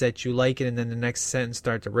sentence that you like it and then the next sentence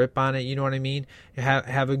start to rip on it. You know what I mean?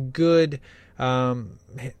 Have a good, have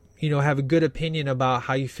a good opinion about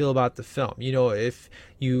how you feel about the film. If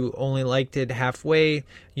you only liked it halfway,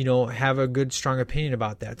 have a good, strong opinion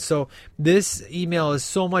about that. So this email is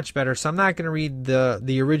so much better. So I'm not going to read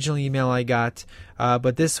the original email I got,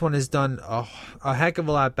 but this one is done a heck of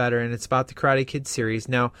a lot better, and it's about the Karate Kid series.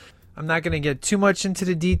 Now, I'm not going to get too much into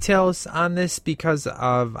the details on this because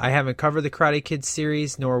I haven't covered the Karate Kid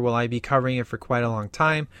series, nor will I be covering it for quite a long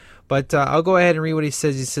time. But I'll go ahead and read what he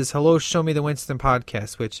says. He says, "Hello, Show Me the Winston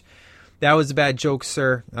podcast," which that was a bad joke,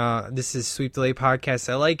 sir. This is Sweep Delay Podcast.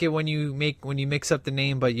 I like it when you mix up the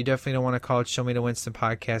name, but you definitely don't want to call it Show Me the Winston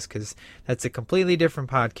Podcast because that's a completely different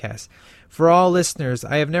podcast. For all listeners,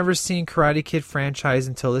 I have never seen Karate Kid franchise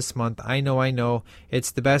until this month. I know.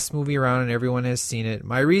 It's the best movie around and everyone has seen it.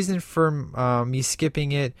 My reason for me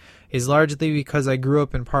skipping it is largely because I grew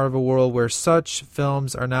up in part of a world where such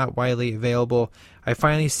films are not widely available. I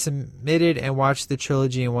finally submitted and watched the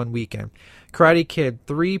trilogy in one weekend. Karate Kid,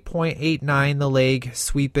 3.89 the leg,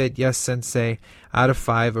 sweep it, yes sensei, out of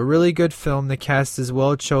 5. A really good film. The cast is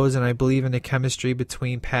well chosen. I believe in the chemistry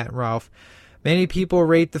between Pat and Ralph. Many people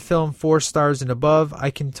rate the film 4 stars and above.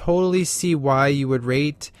 I can totally see why you would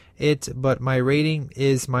rate it, but my rating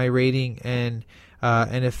is my rating, and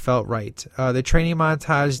it felt right. The training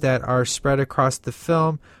montage that are spread across the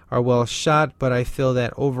film are well shot, but I feel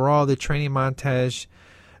that overall the training montage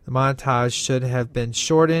should have been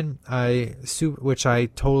shortened, which I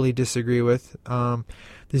totally disagree with. I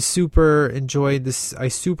super enjoyed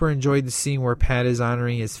the scene where Pat is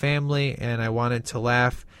honoring his family, and I wanted to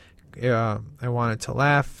laugh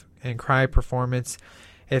and cry performance.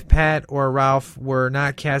 If Pat or Ralph were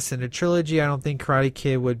not cast in a trilogy, I don't think Karate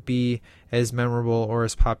Kid would be as memorable or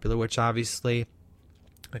as popular, which obviously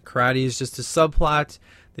karate is just a subplot.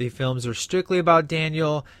 The films are strictly about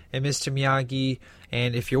Daniel and Mr. Miyagi,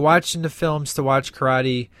 and if you're watching the films to watch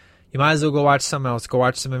karate, you might as well go watch something else. Go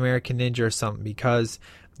watch some American Ninja or something, because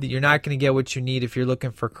you're not going to get what you need if you're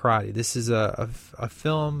looking for karate. This is a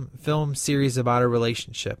film series about a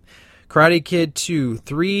relationship. Karate Kid 2,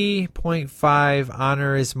 3.5,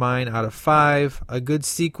 honor is mine out of 5. A good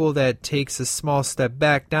sequel that takes a small step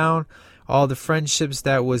back down all the friendships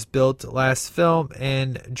that was built last film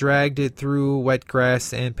and dragged it through wet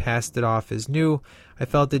grass and passed it off as new. I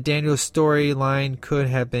felt that Daniel's storyline could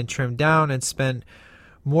have been trimmed down and spent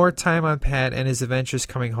more time on Pat and his adventures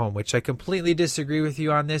coming home, which I completely disagree with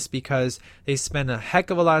you on this, because they spend a heck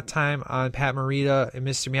of a lot of time on Pat Morita and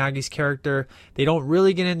Mr. Miyagi's character. They don't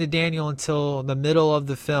really get into Daniel until the middle of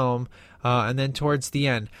the film, and then towards the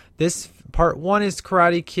end. This part 1 is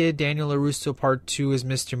Karate Kid, Daniel LaRusso. Part 2 is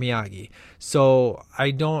Mr. Miyagi. So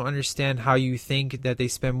I don't understand how you think that they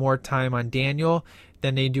spend more time on Daniel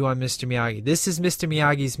than they do on Mr. Miyagi. This is Mr.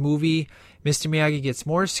 Miyagi's movie. Mr. Miyagi gets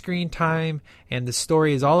more screen time, and the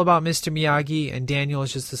story is all about Mr. Miyagi, and Daniel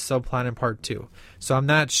is just a subplot in part 2. So I'm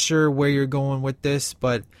not sure where you're going with this,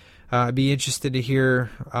 but I'd be interested to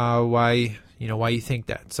hear why you think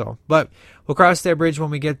that. So, but we'll cross that bridge when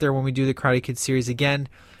we get there, when we do the Karate Kid series again.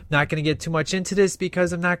 Not going to get too much into this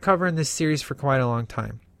because I'm not covering this series for quite a long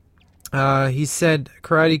time. He said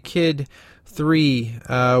Karate Kid 3,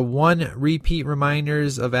 1 repeat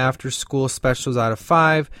reminders of after school specials out of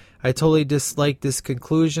 5. I totally dislike this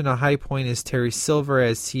conclusion. A high point is Terry Silver,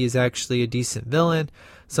 as he is actually a decent villain.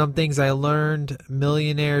 Some things I learned: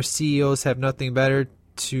 millionaire CEOs have nothing better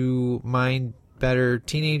to mind better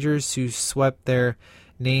teenagers who swept their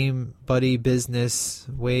name buddy business.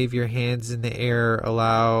 Wave your hands in the air,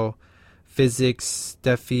 allow physics,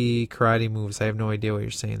 Steffi, karate moves. I have no idea what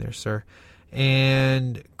you're saying there, sir.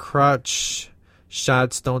 And crotch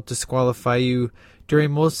shots don't disqualify you.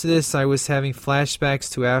 During most of this, I was having flashbacks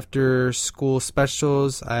to after school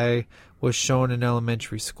specials I was shown in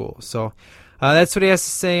elementary school. So that's what he has to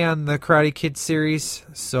say on the Karate Kid series.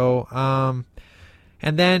 So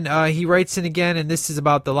And then he writes in again, and this is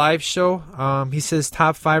about the live show. He says,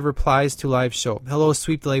 top 5 replies to live show. Hello,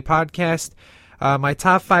 Sweep Delay Podcast. My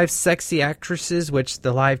top 5 sexy actresses, which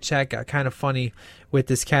the live chat got kind of funny with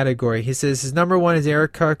this category. He says his number 1 is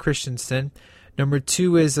Erica Christensen. Number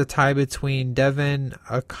 2 is a tie between Devin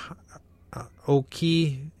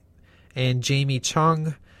Oki and Jamie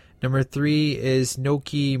Chung. Number 3 is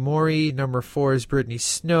Noki Mori. Number 4 is Brittany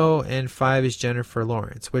Snow. And 5 is Jennifer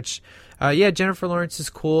Lawrence, which, Jennifer Lawrence is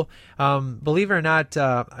cool. Believe it or not,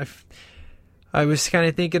 I was kind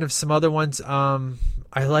of thinking of some other ones.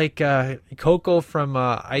 I like Coco from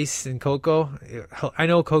Ice and Coco. I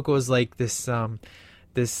know Coco is like this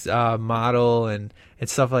model and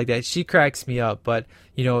stuff like that. She cracks me up, but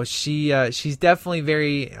she's definitely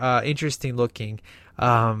very interesting looking.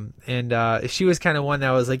 And she was kind of one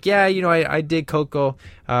that was like, I did Coco.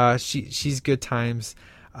 She's good times.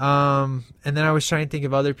 And then I was trying to think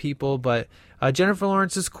of other people, but Jennifer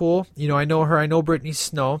Lawrence is cool. I know her. I know Brittany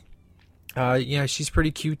Snow. She's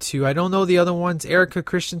pretty cute too. I don't know the other ones. Erica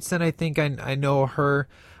Christensen, I think I know her.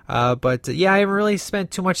 But I haven't really spent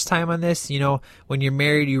too much time on this. When you're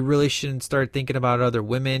married, you really shouldn't start thinking about other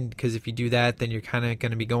women, because if you do that, then you're kind of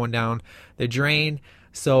going to be going down the drain.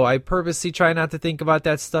 So I purposely try not to think about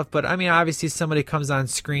that stuff. But I mean, obviously, if somebody comes on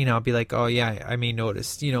screen, I'll be like, oh yeah, I may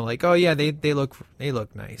notice. They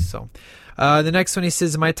look nice. So the next one, he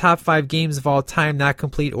says, my top 5 games of all time, not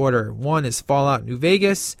complete order. 1 is Fallout New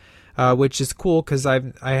Vegas. Which is cool because I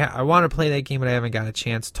want to play that game, but I haven't got a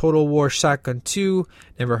chance. Total War Shotgun 2,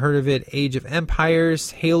 never heard of it. Age of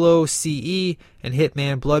Empires, Halo CE, and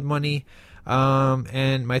Hitman Blood Money.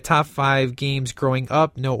 And my top 5 games growing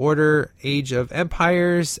up, no order: Age of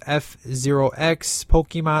Empires, F-Zero-X,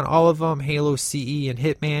 Pokemon, all of them, Halo CE, and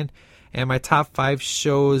Hitman. And my top 5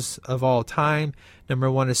 shows of all time, number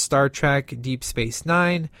 1 is Star Trek Deep Space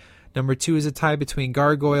Nine. Number 2 is a tie between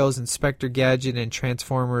Gargoyles, Inspector Gadget, and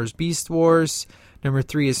Transformers Beast Wars. Number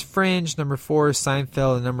 3 is Fringe. Number 4 is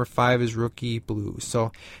Seinfeld. And number 5 is Rookie Blue.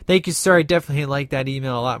 So thank you, sir. I definitely like that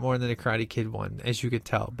email a lot more than the Karate Kid one, as you could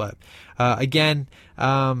tell. But again,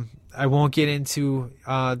 I won't get into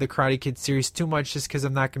the Karate Kid series too much just because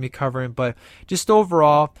I'm not going to be covering. But just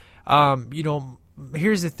overall,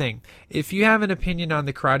 here's the thing. If you have an opinion on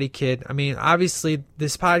the Karate Kid, I mean, obviously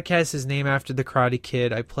this podcast is named after the Karate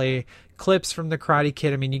Kid. I play clips from the Karate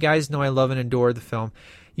Kid. I mean, you guys know I love and adore the film.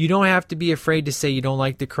 You don't have to be afraid to say you don't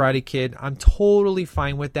like the Karate Kid. I'm totally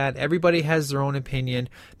fine with that. Everybody has their own opinion.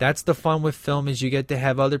 That's the fun with film, is you get to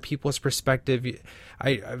have other people's perspective.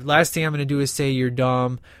 Last thing I'm going to do is say you're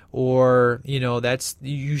dumb, or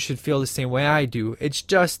you should feel the same way I do. It's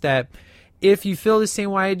just that if you feel the same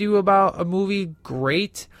way I do about a movie,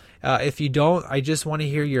 great. If you don't, I just want to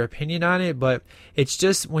hear your opinion on it. But it's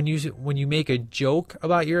just when you make a joke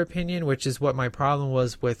about your opinion, which is what my problem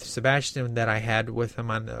was with Sebastian that I had with him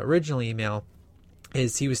on the original email,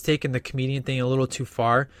 is he was taking the comedian thing a little too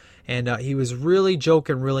far. And he was really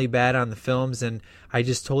joking really bad on the films, and I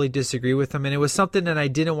just totally disagree with him. And it was something that I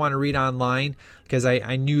didn't want to read online because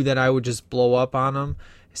I knew that I would just blow up on him.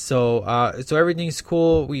 So everything's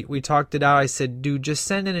cool. We talked it out. I said, dude, just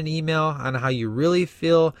send in an email on how you really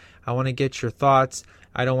feel. I want to get your thoughts.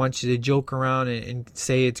 I don't want you to joke around and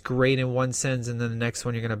say it's great in one sentence and then the next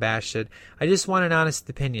one you're going to bash it. I just want an honest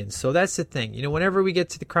opinion. So that's the thing. Whenever we get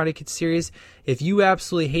to the Karate Kid series, if you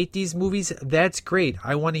absolutely hate these movies, that's great.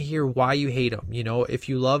 I want to hear why you hate them. If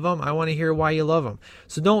you love them, I want to hear why you love them.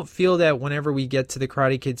 So don't feel that whenever we get to the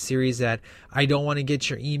Karate Kid series that I don't want to get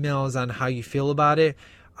your emails on how you feel about it.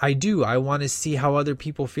 I do. I want to see how other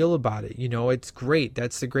people feel about it. It's great.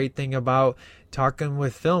 That's the great thing about talking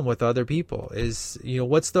with film with other people is,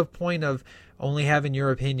 what's the point of only having your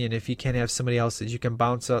opinion if you can't have somebody else's? You can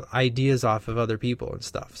bounce ideas off of other people and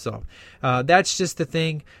stuff. So that's just the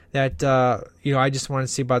thing that, I just want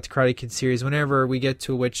to see about the Karate Kid series whenever we get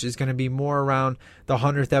to, which is going to be more around the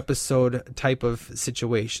 100th episode type of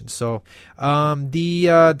situation. So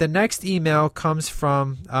the next email comes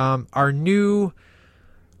from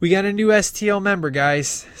we got a new STL member,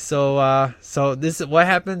 guys. So this is what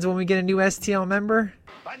happens when we get a new STL member.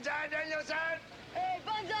 Banzai, Daniel-san! Hey,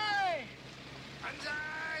 Banzai!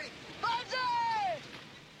 Banzai!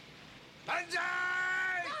 Banzai!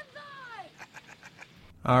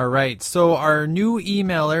 Banzai! All right. So our new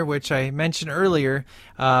emailer, which I mentioned earlier,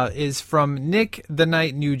 is from Nick the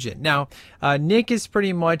Knight Nugent. Now, Nick is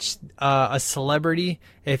pretty much a celebrity,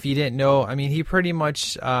 if you didn't know. I mean, he pretty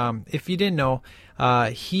much, if you didn't know,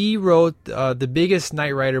 he wrote the biggest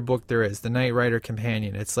Knight Rider book there is, the Knight Rider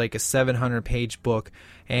Companion. It's like a 700-page book.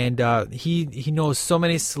 And he knows so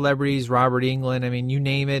many celebrities, Robert Englund, I mean, you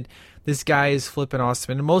name it. This guy is flipping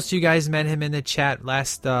awesome. And most of you guys met him in the chat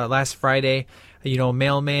last Friday. You know,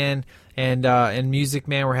 Mailman and Music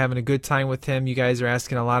Man were having a good time with him. You guys are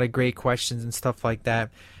asking a lot of great questions and stuff like that.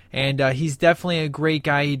 And he's definitely a great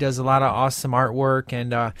guy. He does a lot of awesome artwork,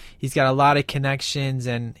 and he's got a lot of connections,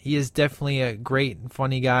 and he is definitely a great and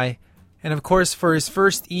funny guy. And of course, for his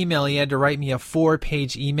first email, he had to write me a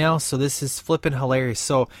 4-page email, so this is flipping hilarious.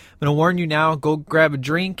 So I'm going to warn you now, go grab a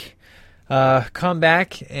drink, come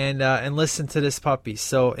back, and listen to this puppy.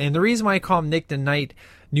 So, and the reason why I call him Nick the Knight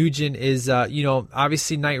Nugent is,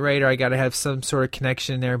 obviously Knight Rider, I got to have some sort of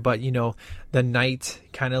connection there, but, the knight,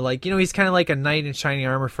 kind of like, he's kind of like a knight in shining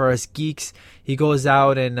armor for us geeks. He goes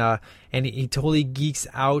out and he totally geeks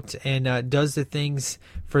out and does the things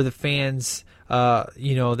for the fans,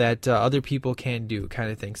 that other people can't do, kind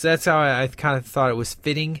of thing. So that's how I kind of thought it was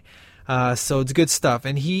fitting. So it's good stuff.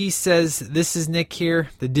 And he says, this is Nick here,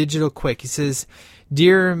 the Digital Quick. He says,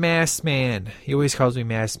 Dear Masked Man, he always calls me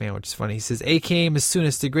Masked Man, which is funny. He says, AKA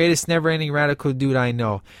Masunas, the greatest never-ending radical dude I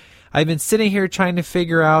know. I've been sitting here trying to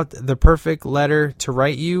figure out the perfect letter to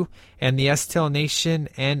write you, and the STL Nation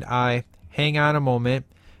and I, hang on a moment,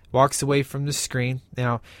 walks away from the screen.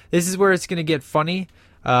 Now, this is where it's going to get funny.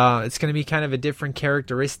 It's going to be kind of a different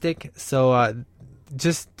characteristic, so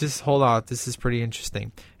just hold on. This is pretty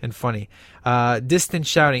interesting and funny. Distant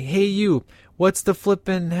shouting, hey you, what's the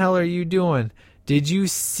flippin' hell are you doing? Did you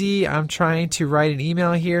see I'm trying to write an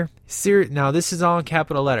email here? Now, this is all in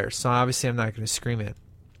capital letters, so obviously I'm not going to scream it.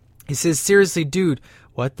 He says, seriously, dude,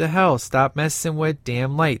 what the hell? Stop messing with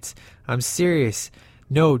damn lights. I'm serious.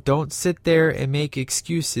 No, don't sit there and make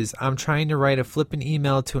excuses. I'm trying to write a flippin'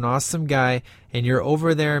 email to an awesome guy, and you're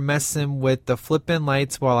over there messing with the flippin'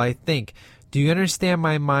 lights while I think. Do you understand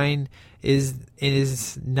my mind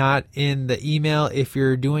is not in the email if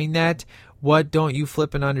you're doing that? What don't you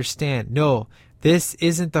flippin' understand? No. This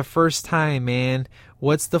isn't the first time, man.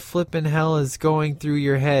 What's the flippin' hell is going through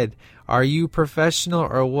your head? Are you professional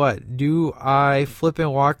or what? Do I flippin'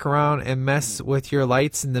 walk around and mess with your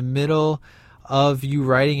lights in the middle of you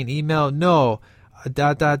writing an email? No. ...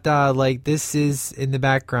 like this is in the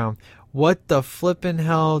background. What the flippin'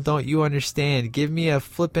 hell don't you understand? Give me a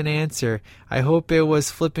flippin' answer. I hope it was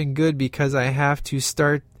flippin' good because I have to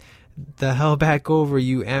start the hell back over,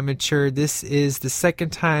 you amateur. This is the second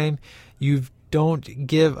time you don't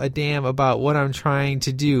give a damn about what I'm trying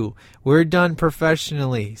to do. We're done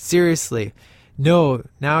professionally. Seriously. No,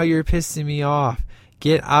 now you're pissing me off.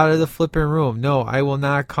 Get out of the flipping room. No, I will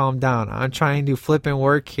not calm down. I'm trying to flipping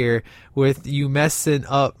work here with you messing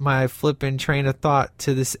up my flipping train of thought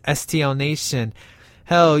to this STL Nation.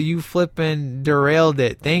 Hell, you flipping derailed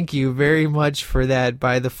it. Thank you very much for that,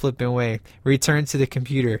 by the flipping way. Return to the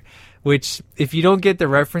computer. Which, if you don't get the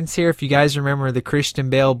reference here, if you guys remember the Christian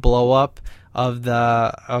Bale blow up of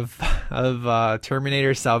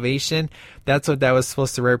Terminator Salvation, that's what that was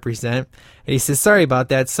supposed to represent. And he says, sorry about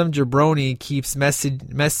that. Some jabroni keeps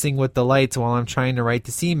messing with the lights while I'm trying to write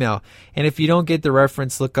this email. And if you don't get the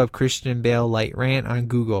reference, look up Christian Bale light rant on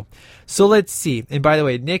Google. So let's see. And by the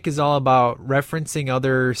way, Nick is all about referencing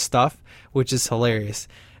other stuff, which is hilarious.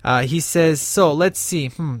 He says, so let's see.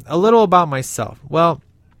 A little about myself. Well,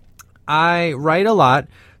 I write a lot,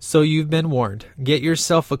 so you've been warned. Get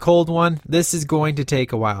yourself a cold one. This is going to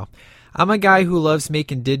take a while. I'm a guy who loves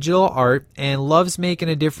making digital art and loves making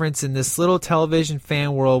a difference in this little television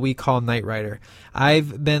fan world we call Knight Rider.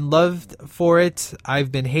 I've been loved for it.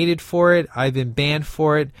 I've been hated for it. I've been banned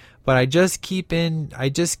for it. But I just keep in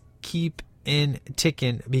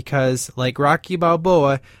ticking because, like Rocky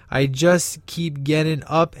Balboa, I just keep getting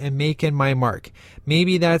up and making my mark.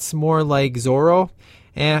 Maybe that's more like Zorro.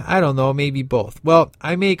 And I don't know, maybe both. Well,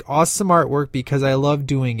 I make awesome artwork because I love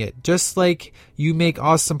doing it. Just like you make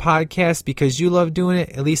awesome podcasts because you love doing it.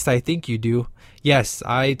 At least I think you do. Yes,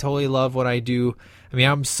 I totally love what I do. I mean,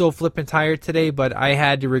 I'm so flippin' tired today, but I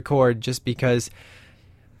had to record just because,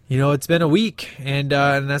 it's been a week. And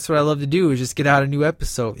that's what I love to do, is just get out a new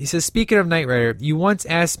episode. He says, speaking of Knight Rider, you once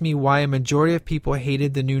asked me why a majority of people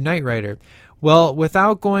hated the new Knight Rider. Well,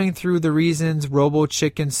 without going through the reasons Robo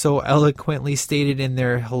Chicken so eloquently stated in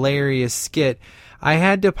their hilarious skit, I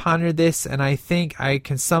had to ponder this, and I think I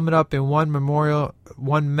can sum it up in one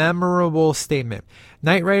memorable statement.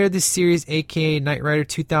 Knight Rider the series, aka Knight Rider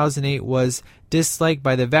 2008, was disliked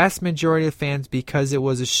by the vast majority of fans because it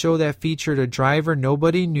was a show that featured a driver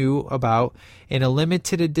nobody knew about in a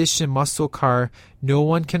limited edition muscle car no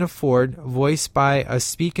one can afford, voiced by a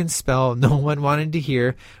speak and spell no one wanted to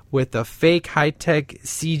hear, with a fake high-tech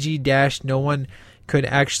CG dash no one could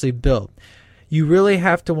actually build. You really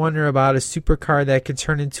have to wonder about a supercar that could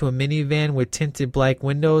turn into a minivan with tinted black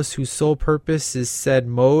windows whose sole purpose is said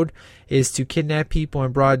mode is to kidnap people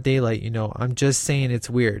in broad daylight. I'm just saying it's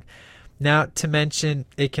weird. Not to mention,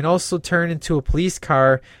 it can also turn into a police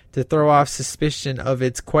car to throw off suspicion of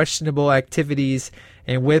its questionable activities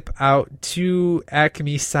and whip out 2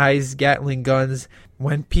 Acme-sized Gatling guns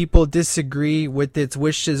when people disagree with its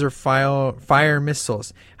wishes or fire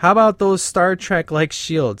missiles. How about those Star Trek-like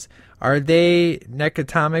shields? Are they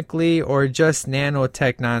necotomically or just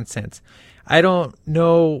nanotech nonsense? I don't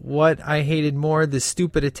know what I hated more, the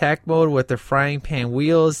stupid attack mode with the frying pan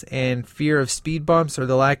wheels and fear of speed bumps, or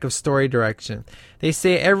the lack of story direction. They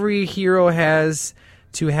say every hero has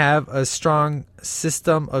to have a strong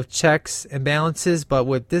system of checks and balances, but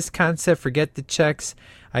with this concept, forget the checks.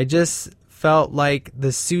 I just felt like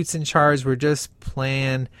the suits in charge were just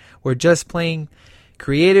playing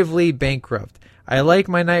creatively bankrupt. I like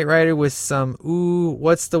my Knight Rider with some,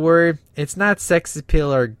 what's the word? It's not sex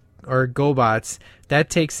appeal or GoBots. That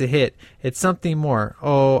takes a hit. It's something more.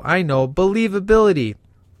 Oh, I know, believability.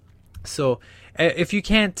 So, if you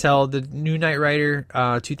can't tell, the new Knight Rider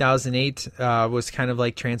 2008 was kind of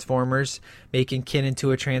like Transformers, making Kid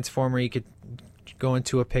into a Transformer. You could go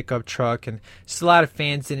into a pickup truck, and just a lot of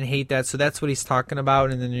fans didn't hate that. So that's what he's talking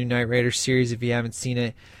about in the new Knight Rider series. If you haven't seen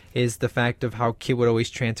it, is the fact of how Kid would always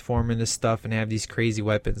transform into stuff and have these crazy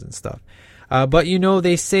weapons and stuff. But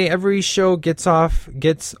they say every show gets off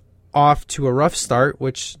to a rough start,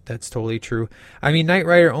 which that's totally true. I mean, Knight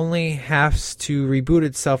Rider only has to reboot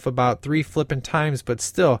itself about 3 flipping times, but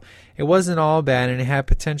still, it wasn't all bad and it had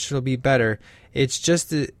potential to be better. It's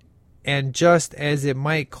just as it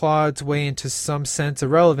might claw its way into some sense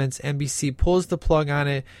of relevance, NBC pulls the plug on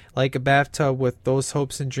it like a bathtub, with those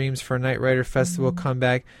hopes and dreams for a Knight Rider Festival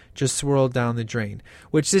comeback just swirled down the drain.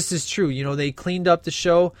 Which this is true. They cleaned up the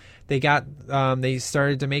show. They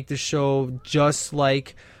started to make the show just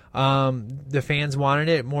like the fans wanted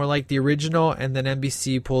it, more like the original, and then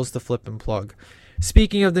NBC pulls the flipping plug.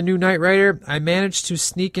 Speaking of the new Knight Rider, I managed to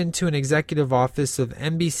sneak into an executive office of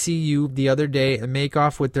NBCU the other day and make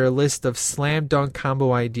off with their list of slam dunk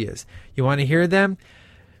combo ideas. You want to hear them?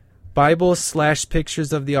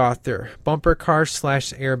 Bible/pictures of the author, bumper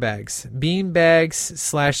car/airbags, bean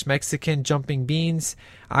bags/ Mexican jumping beans,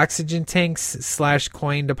 oxygen tanks /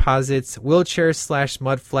 coin deposits, wheelchairs /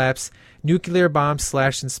 mud flaps, nuclear bombs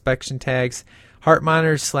 / inspection tags, heart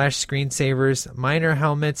monitors / screensavers, miner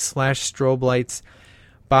helmets / strobe lights,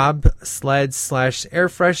 bobsleds / air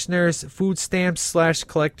fresheners, food stamps /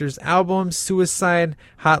 collector's albums, suicide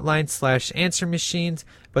hotline / answer machines.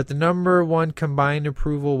 But the number one combined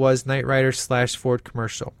approval was Knight Rider / Ford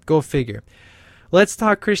commercial. Go figure. Let's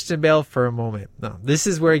talk Christian Bale for a moment. Now, this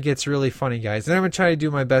is where it gets really funny, guys. And I'm going to try to do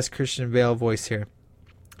my best Christian Bale voice here.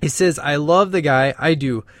 He says, I love the guy, I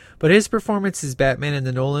do, but his performance as Batman in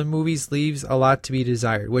the Nolan movies leaves a lot to be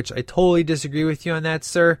desired, which I totally disagree with you on that,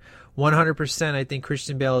 sir. 100%, I think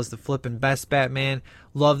Christian Bale is the flippin' best Batman.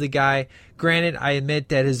 Love the guy. Granted, I admit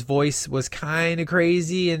that his voice was kind of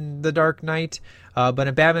crazy in The Dark Knight, but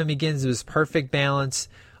in Batman Begins, it was perfect balance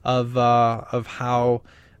of how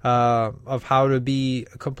to be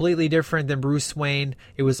completely different than Bruce Wayne.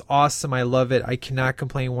 It was awesome. I love it. I cannot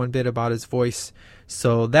complain one bit about his voice.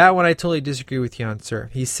 So that one I totally disagree with you on, sir.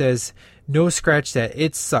 He says, no, scratch that.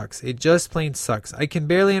 It sucks. It just plain sucks. I can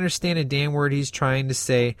barely understand a damn word he's trying to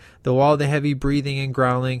say, though all the heavy breathing and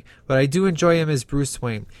growling, but I do enjoy him as Bruce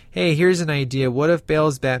Wayne. Hey, here's an idea. What if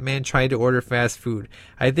Bale's Batman tried to order fast food?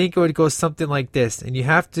 I think it would go something like this, and you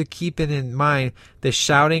have to keep it in mind, the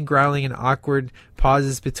shouting, growling, and awkward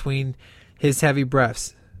pauses between his heavy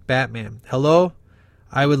breaths. Batman, hello?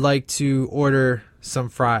 I would like to order some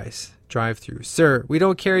fries. Drive-through. Sir, we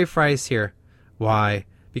don't carry fries here. Why?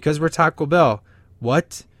 Because we're Taco Bell.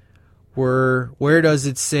 What? Where does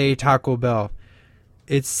it say Taco Bell?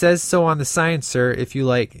 It says so on the sign, sir. If you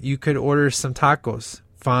like, you could order some tacos.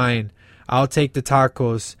 Fine. I'll take the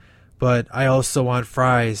tacos, but I also want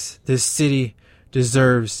fries. This city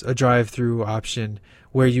deserves a drive-through option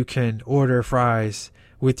where you can order fries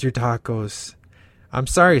with your tacos. I'm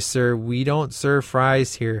sorry, sir. We don't serve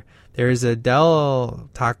fries here. There's a Del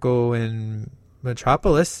Taco in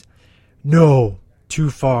Metropolis. No, too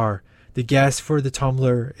far. the gas for the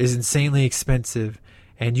tumbler is insanely expensive,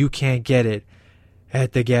 and you can't get it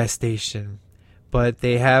at the gas station. But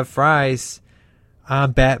they have fries.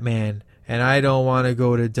 I'm Batman, and I don't want to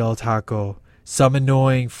go to Del Taco. Some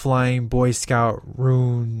annoying flying Boy Scout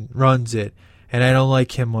runs it, and I don't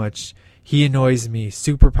like him much. He annoys me.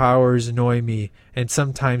 Superpowers annoy me and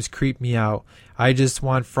sometimes creep me out. I just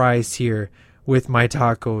want fries here with my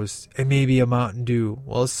tacos and maybe a Mountain Dew.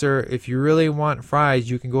 Well, sir, if you really want fries,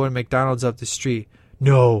 you can go to McDonald's up the street.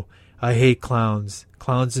 No, I hate clowns.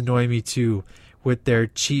 Clowns annoy me too, with their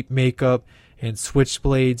cheap makeup and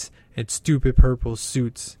switchblades and stupid purple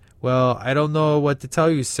suits. Well, I don't know what to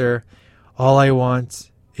tell you, sir. All I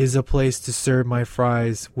want is a place to serve my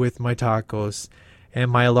fries with my tacos and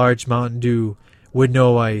my large Mountain Dew with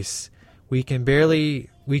no ice. We can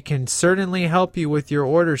certainly help you with your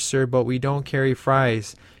order, sir, but we don't carry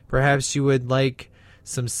fries. Perhaps you would like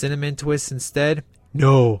some cinnamon twists instead?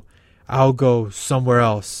 No, I'll go somewhere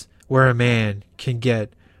else where a man can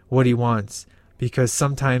get what he wants, because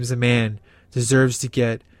sometimes a man deserves to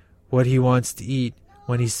get what he wants to eat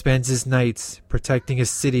when he spends his nights protecting a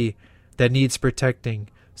city that needs protecting.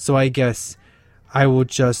 So I guess I will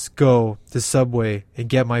just go to Subway and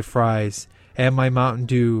get my fries and my Mountain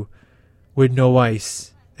Dew with no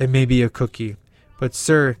ice and maybe a cookie. But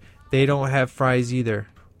sir, they don't have fries either.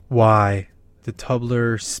 Why? The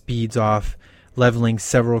tumbler speeds off, leveling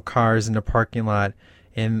several cars in the parking lot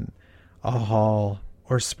in a hall,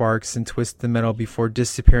 or sparks and twists the metal before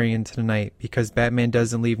disappearing into the night, because Batman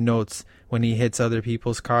doesn't leave notes when he hits other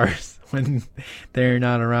people's cars when they're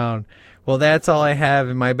not around. Well, that's all I have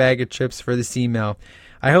in my bag of chips for this email.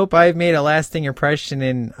 I hope I've made a lasting impression,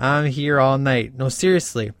 and I'm here all night. No,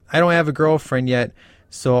 seriously, I don't have a girlfriend yet,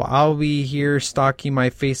 so I'll be here stalking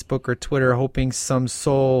my Facebook or Twitter, hoping some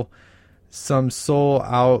soul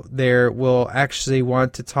out there will actually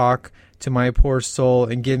want to talk to my poor soul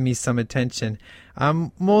and give me some attention.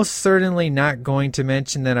 I'm most certainly not going to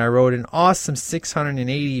mention that I wrote an awesome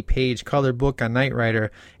 680-page colored book on Knight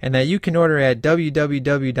Rider, and that you can order at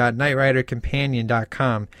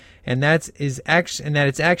www.knightridercompanion.com, and that it's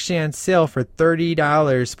actually on sale for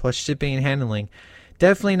 $30 plus shipping and handling.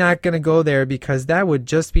 Definitely not going to go there, because that would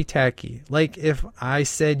just be tacky. Like if I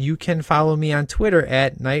said you can follow me on Twitter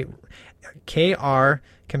at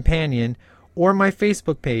KRCompanion or my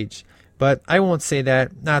Facebook page. But I won't say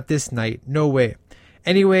that. Not this night. No way.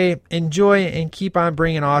 Anyway, enjoy and keep on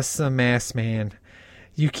bringing awesome ass, man.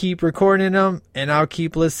 You keep recording them, and I'll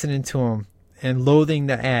keep listening to them and loathing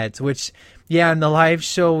the ads. Which, yeah, in the live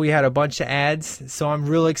show we had a bunch of ads, so I'm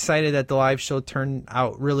real excited that the live show turned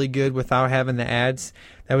out really good without having the ads.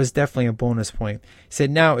 That was definitely a bonus point. He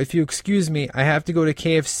said, now, if you excuse me, I have to go to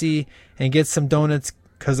KFC and get some donuts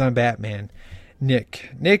because I'm Batman. Nick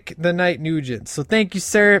the Night Nugent. So thank you,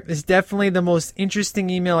 sir. It's definitely the most interesting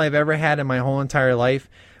email I've ever had in my whole entire life.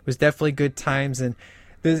 It was definitely good times, and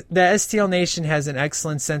the STL Nation has an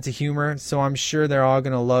excellent sense of humor, so I'm sure they're all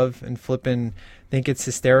going to love and flippin' think it's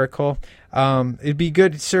hysterical. It'd be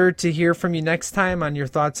good, sir, to hear from you next time on your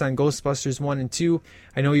thoughts on Ghostbusters 1 and 2.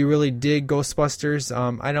 I know you really dig Ghostbusters.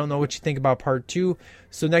 I don't know what you think about Part 2,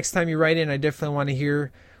 so next time you write in, I definitely want to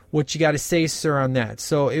hear what you got to say, sir, on that.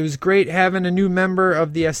 So it was great having a new member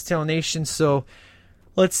of the STL Nation. So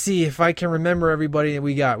let's see if I can remember everybody that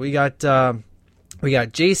we got. We got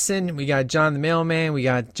Jason, we got John the Mailman, we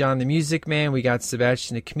got John the Music Man, we got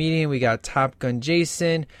Sebastian the Comedian, we got Top Gun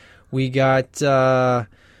Jason, we got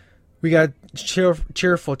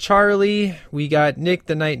Cheerful Charlie, we got Nick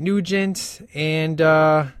the Night Nugent, and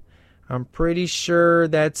I'm pretty sure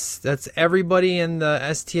that's everybody in the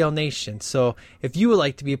STL Nation. So if you would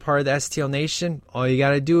like to be a part of the STL Nation, all you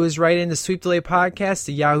got to do is write in the Sweep Delay Podcast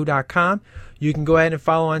at yahoo.com. You can go ahead and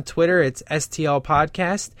follow on Twitter. It's STL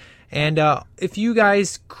Podcast. And if you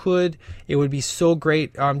guys could, it would be so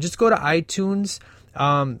great. Just go to iTunes.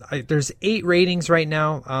 There's 8 ratings right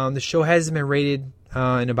now. The show hasn't been rated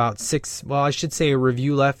in about 6. Well, I should say a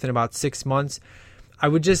review left in about 6 months. I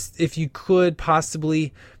would just, if you could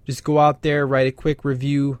possibly just go out there, write a quick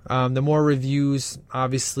review. The more reviews,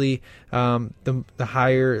 obviously, the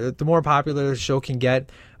more popular the show can get.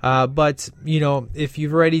 But, if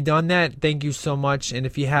you've already done that, thank you so much. And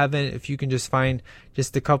if you haven't, if you can just find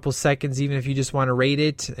just a couple seconds, even if you just want to rate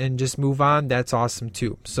it and just move on, that's awesome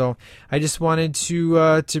too. So I just wanted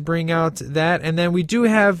to bring out that. And then we do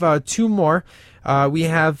have 2 more. We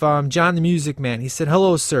have John the Music Man. He said,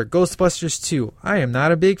 hello, sir. Ghostbusters 2. I am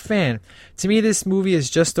not a big fan. To me, this movie is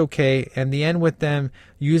just okay, and the end with them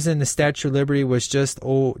using the Statue of Liberty was just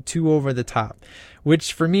too over the top.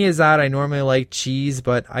 Which for me is odd. I normally like cheese,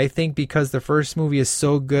 but I think because the first movie is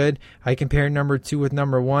so good, I compare number 2 with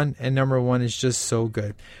number 1, and number 1 is just so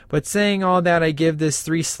good. But saying all that, I give this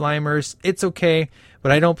 3 Slimers. It's okay,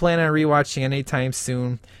 but I don't plan on rewatching anytime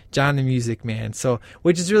soon. John the Music Man. So,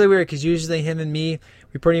 which is really weird because usually him and me,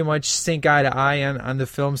 we pretty much sync eye to eye on the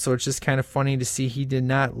film, so it's just kind of funny to see he did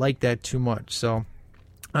not like that too much. So,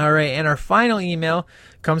 all right, and our final email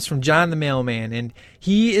comes from John the Mailman, and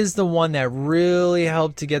he is the one that really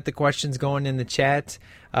helped to get the questions going in the chat.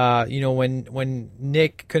 When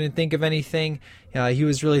Nick couldn't think of anything, he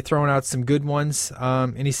was really throwing out some good ones.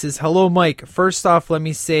 And he says, "Hello, Mike. First off, let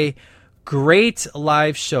me say, great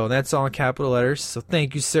live show." That's all in capital letters. So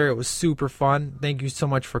thank you, sir. It was super fun. Thank you so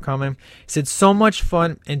much for coming. He said, "So much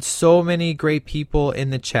fun and so many great people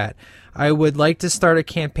in the chat. I would like to start a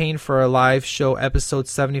campaign for a live show, episode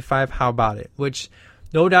 75. How about it?" Which,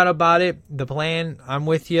 no doubt about it, the plan, I'm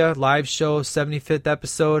with you. Live show, 75th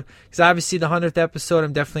episode. Because obviously the 100th episode,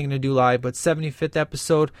 I'm definitely going to do live. But 75th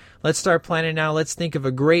episode, let's start planning now. Let's think of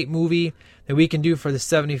a great movie that we can do for the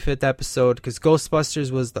 75th episode. Because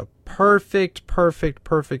Ghostbusters was the perfect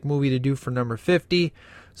movie to do for number 50.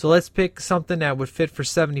 So let's pick something that would fit for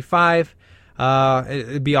 75.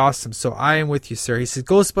 It'd be awesome. So I am with you, sir. He says,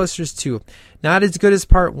 Ghostbusters 2. Not as good as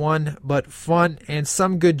part 1, but fun and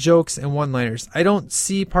some good jokes and one-liners. I don't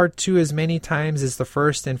see part 2 as many times as the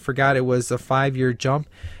first and forgot it was a 5-year jump.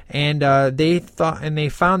 And they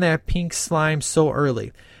found that pink slime so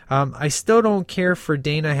early. I still don't care for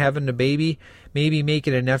Dana having a baby. Maybe make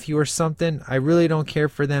it a nephew or something. I really don't care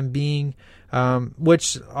for them being,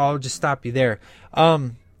 which I'll just stop you there.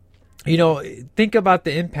 Think about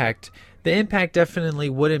the impact. The impact definitely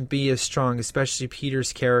wouldn't be as strong, especially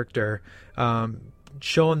Peter's character,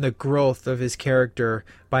 showing the growth of his character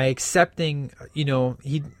by accepting,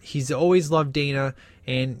 he's always loved Dana,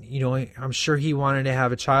 and, I'm sure he wanted to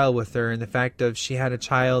have a child with her, and the fact of she had a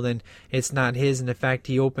child and it's not his, and the fact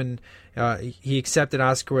he accepted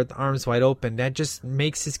Oscar with arms wide open, that just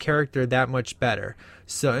makes his character that much better.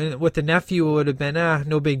 So with the nephew, it would have been,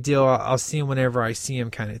 no big deal. I'll see him whenever I see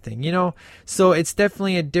him kind of thing, So it's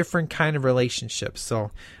definitely a different kind of relationship.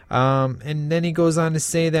 So, and then he goes on to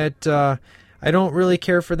say that, I don't really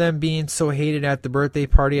care for them being so hated at the birthday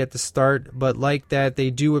party at the start, but like that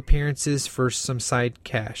they do appearances for some side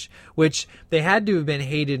cash, which they had to have been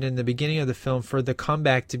hated in the beginning of the film for the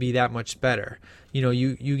comeback to be that much better.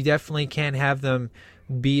 You definitely can't have them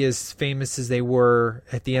be as famous as they were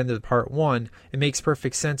at the end of part 1. It makes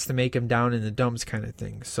perfect sense to make them down in the dumps kind of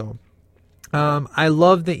thing. So I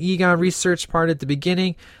love the Egon research part at the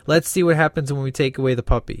beginning. Let's see what happens when we take away the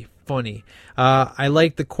puppy. Funny. I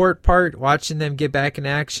like the court part, watching them get back in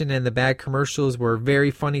action, and the bad commercials were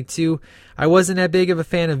very funny too. I wasn't that big of a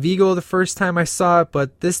fan of Vigo the first time I saw it,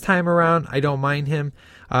 but this time around I don't mind him.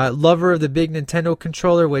 Lover of the big Nintendo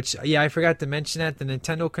controller, which, I forgot to mention that. The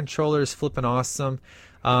Nintendo controller is flipping awesome.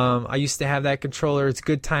 I used to have that controller. It's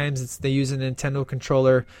good times. They use a Nintendo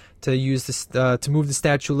controller to use this to move the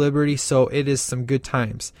Statue of Liberty, so it is some good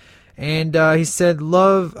times. And he said,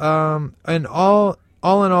 love, and all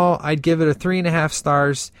in all, I'd give it a 3.5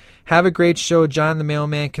 stars. Have a great show, John the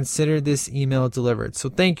Mailman. Consider this email delivered. So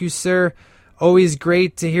thank you, sir. Always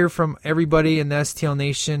great to hear from everybody in the STL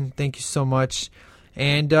Nation. Thank you so much.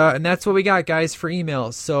 And that's what we got, guys, for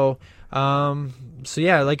emails. So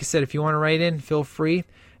like I said, if you want to write in, feel free.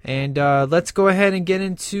 And let's go ahead and get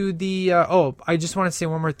into the... I just want to say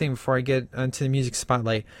one more thing before I get into the music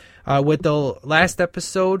spotlight. With the last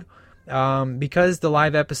episode, because the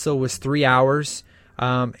live episode was 3 hours,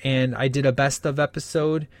 and I did a best of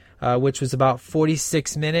episode, which was about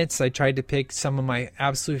 46 minutes. I tried to pick some of my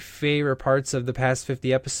absolute favorite parts of the past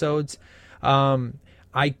 50 episodes.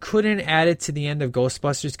 I couldn't add it to the end of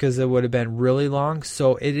Ghostbusters because it would have been really long.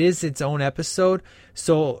 So it is its own episode.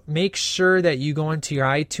 So make sure that you go into your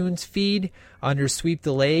iTunes feed under Sweep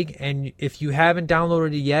the Leg. And if you haven't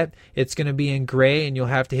downloaded it yet, it's going to be in gray and you'll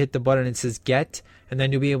have to hit the button that says Get. And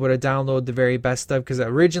then you'll be able to download the very best of. Because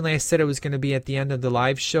originally I said it was going to be at the end of the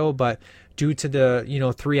live show. But due to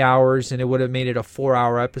the 3 hours and it would have made it a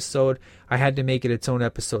 4-hour episode, I had to make it its own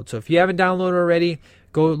episode. So if you haven't downloaded already,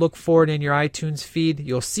 go look for it in your iTunes feed.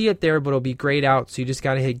 You'll see it there, but it'll be grayed out. So you just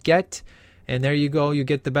got to hit Get. And there you go. You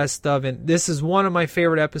get the best of. And this is one of my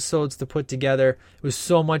favorite episodes to put together. It was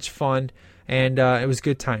so much fun. And it was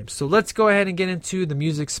good times. So let's go ahead and get into the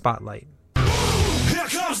music spotlight. Here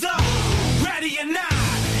comes the ready and not.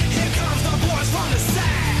 Here comes the boys from the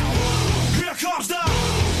south. Here comes the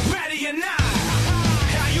ready and not.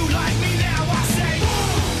 How you like me now? I say,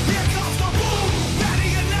 here comes the boom,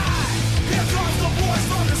 ready and not. Here comes the boys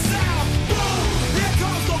from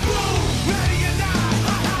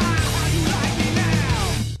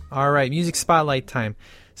All right, music spotlight time.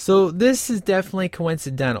 So this is definitely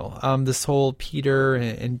coincidental. This whole Peter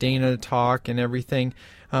and Dana talk and everything.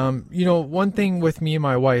 One thing with me and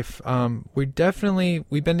my wife, we've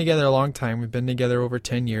been together a long time. We've been together over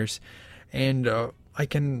 10 years. And I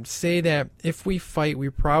can say that if we fight,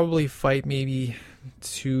 we probably fight maybe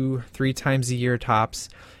 2-3 times a year tops.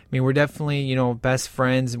 I mean, we're definitely, best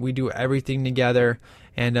friends. We do everything together.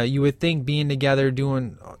 And you would think being together,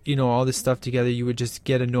 doing, all this stuff together, you would just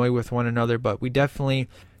get annoyed with one another. But we definitely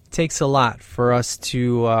takes a lot for us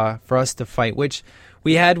to fight, which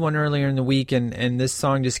we had one earlier in the week, and this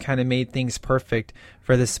song just kind of made things perfect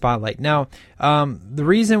for this spotlight. Now, the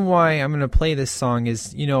reason why I'm going to play this song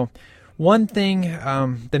is, one thing,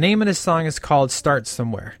 the name of the song is called Start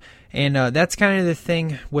Somewhere. And that's kind of the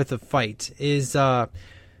thing with a fight is,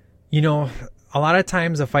 a lot of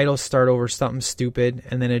times a fight will start over something stupid,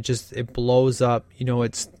 and then it blows up.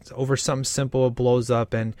 It's over something simple, it blows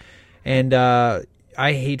up. And I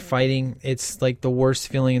hate fighting. It's like the worst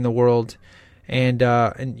feeling in the world. And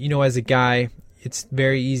as a guy, it's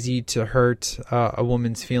very easy to hurt a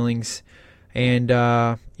woman's feelings. And,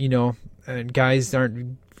 guys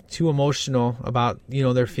aren't too emotional about,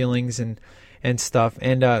 their feelings and stuff.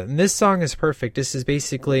 And this song is perfect. This is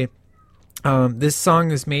basically, this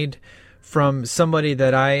song is made from somebody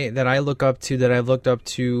that I look up to, that I've looked up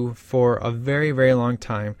to for a very, very long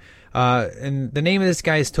time. And the name of this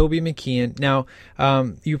guy is Toby McKeon. Now,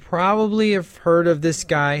 you probably have heard of this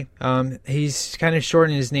guy. He's kind of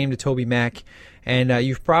shortening his name to Toby Mac. And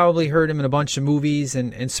you've probably heard him in a bunch of movies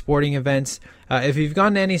and sporting events. If you've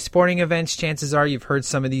gone to any sporting events, chances are you've heard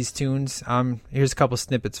some of these tunes. Here's a couple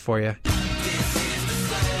snippets for you.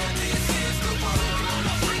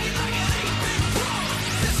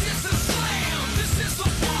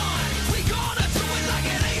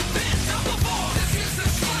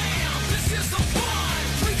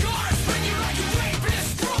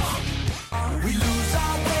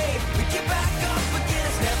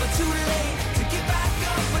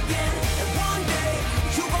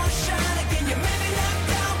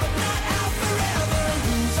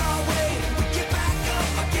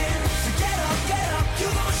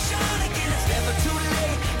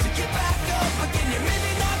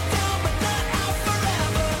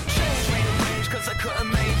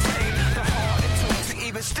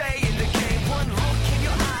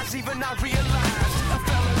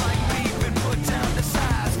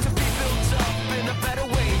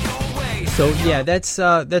 So yeah, that's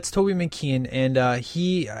Toby McKeon, and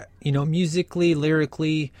he, musically,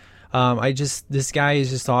 lyrically, this guy is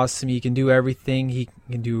just awesome. He can do everything. He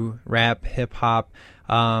can do rap, hip hop.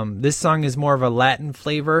 This song is more of a Latin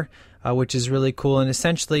flavor, which is really cool. And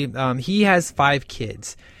essentially, he has 5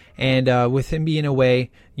 kids, and with him being away,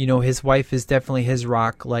 his wife is definitely his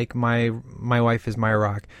rock, like my wife is my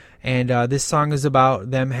rock. And this song is about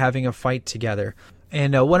them having a fight together.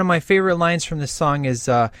 And one of my favorite lines from this song is,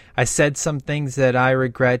 I said some things that I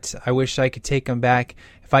regret. I wish I could take them back.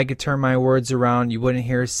 If I could turn my words around, you wouldn't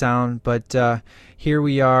hear a sound. But here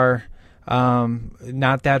we are,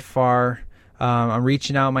 not that far. I'm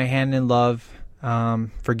reaching out my hand in love.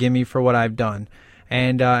 Forgive me for what I've done.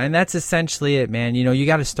 And that's essentially it, man. You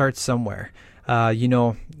got to start somewhere.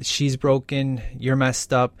 She's broken, you're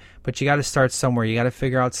messed up, but you got to start somewhere. You got to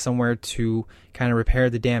figure out somewhere to kind of repair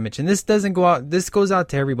the damage. And this goes out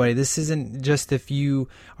to everybody. This isn't just if you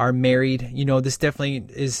are married. This definitely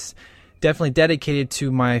is dedicated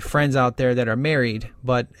to my friends out there that are married.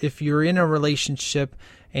 But if you're in a relationship,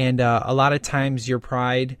 and a lot of times your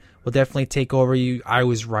pride will definitely take over you. I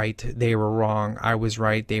was right, they were wrong. I was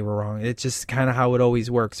right, they were wrong. It's just kind of how it always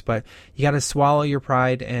works. But you got to swallow your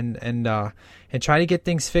pride and try to get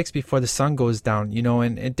things fixed before the sun goes down.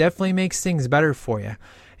 And it definitely makes things better for you.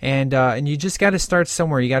 And you just got to start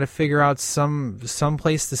somewhere. You got to figure out some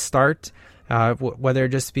place to start. Whether it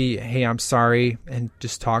just be, hey, I'm sorry, and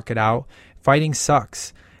just talk it out. Fighting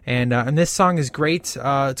sucks. And this song is great.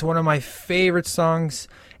 It's one of my favorite songs.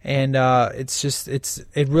 And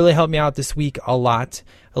it really helped me out this week a lot.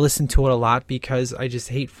 I listened to it a lot because I just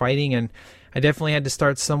hate fighting, and I definitely had to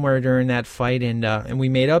start somewhere during that fight, and we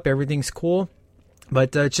made up. Everything's cool,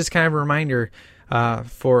 but it's just kind of a reminder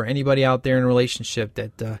for anybody out there in a relationship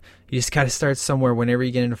that you just got to start somewhere whenever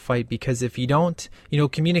you get in a fight, because if you don't,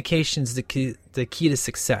 communication's the key to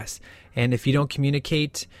success, and if you don't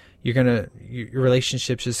communicate, your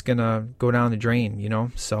relationship's just gonna go down the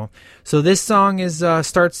drain, So this song is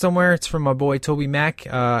Start Somewhere. It's from my boy Toby Mac.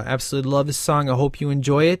 Absolutely love this song. I hope you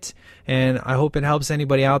enjoy it, and I hope it helps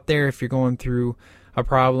anybody out there if you're going through a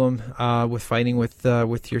problem with fighting with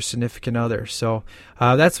your significant other. So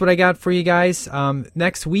that's what I got for you guys.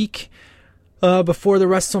 Next week, Before the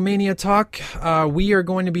WrestleMania talk, we are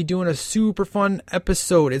going to be doing a super fun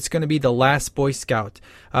episode. It's going to be The Last Boy Scout.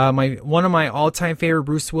 One of my all-time favorite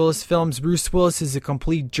Bruce Willis films. Bruce Willis is a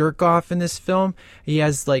complete jerk-off in this film. He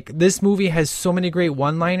has, this movie has so many great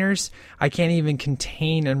one-liners, I can't even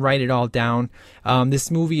contain and write it all down.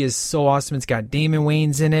 This movie is so awesome. It's got Damon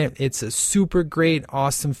Wayans in it. It's a super great,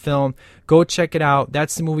 awesome film. Go check it out.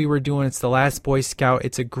 That's the movie we're doing. It's The Last Boy Scout.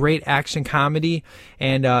 It's a great action comedy,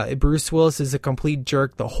 and Bruce Willis is a complete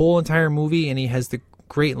jerk the whole entire movie, and he has the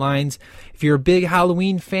great lines. If you're a big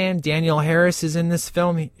Halloween fan, Danielle Harris is in this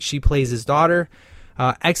film. She plays his daughter.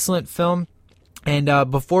 Excellent film. And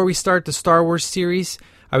before we start the Star Wars series,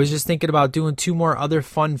 I was just thinking about doing 2 more other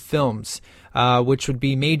fun films, which would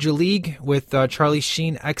be Major League with Charlie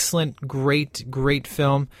Sheen. Excellent, great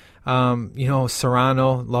film.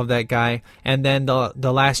 Serrano, love that guy. And then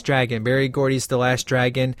the Last Dragon, Barry Gordy's The Last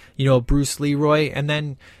Dragon, Bruce Leroy, and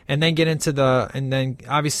then get into and then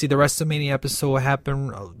obviously the WrestleMania episode will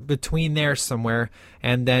happen between there somewhere,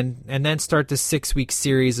 and then start the 6-week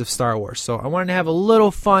series of Star Wars. So I wanted to have a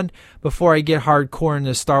little fun before I get hardcore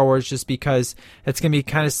into Star Wars, just because it's going to be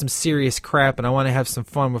kind of some serious crap, and I want to have some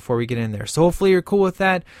fun before we get in there. So hopefully you're cool with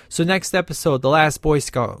that. So next episode, The Last Boy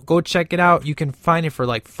Scout. Go check it out. You can find it for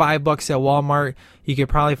like $5 at Walmart. You could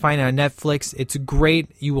probably find it on Netflix. It's great.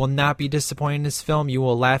 You will not be disappointed in this film. You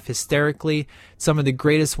will laugh hysterically. Some of the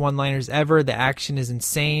greatest one-liners ever. The action is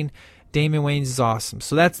insane. Damon Wayans is awesome.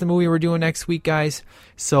 So that's the movie we're doing next week, guys.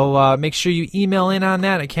 So make sure you email in on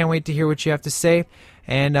that. I can't wait to hear what you have to say.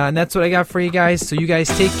 And that's what I got for you guys. So you guys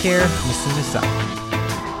take care. I'm sending this out.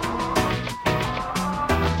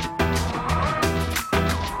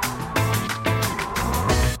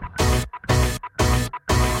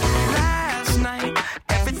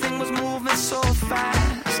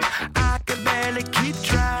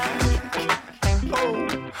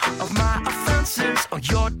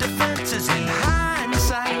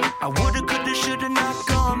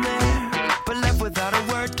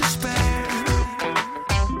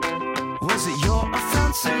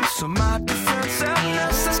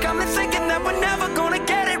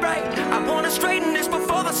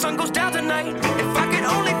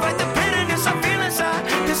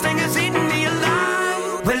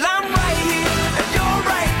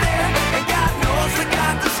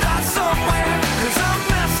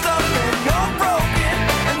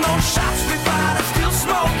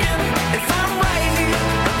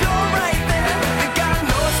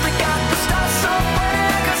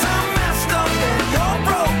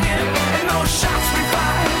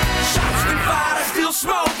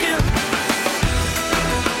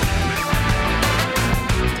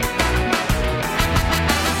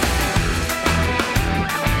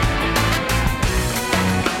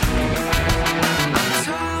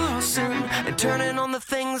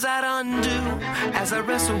 As I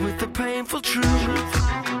wrestle with the painful truth.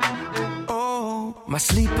 Oh, my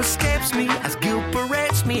sleep escapes me as guilt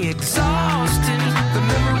berates me. Exhausted, the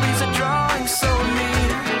memories are drawing so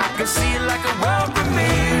near. I can see it like a world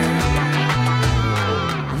premiere.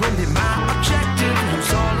 When did my objective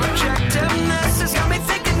lose all objectiveness? It's got me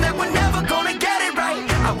thinking that we're never gonna get it right.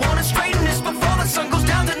 I wanna straighten this before the sun goes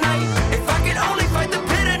down tonight. If I could only fight the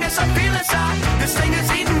bitterness I feel inside. This thing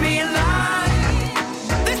is eating me alive.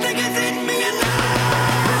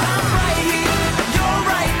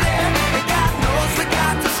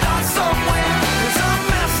 Somewhere, 'cause I'm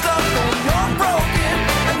messed up.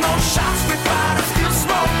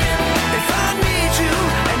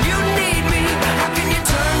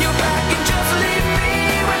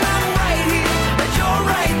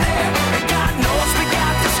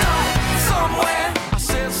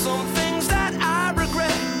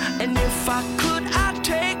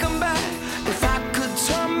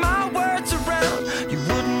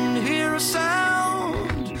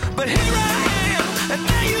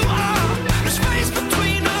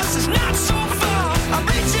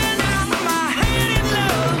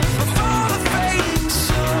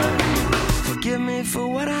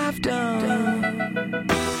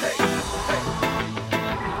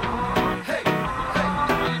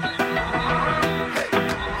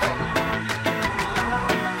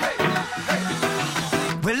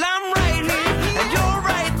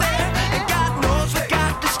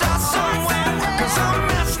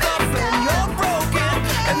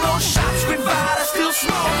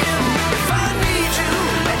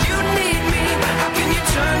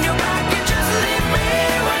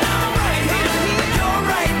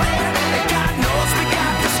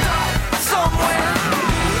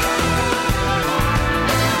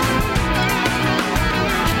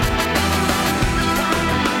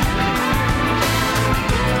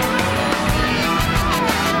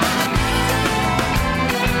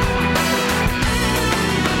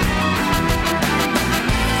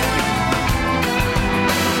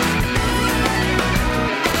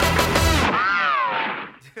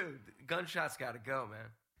 Slingshot's got to go, man.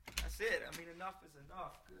 That's it. I mean, enough is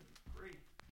enough. Good.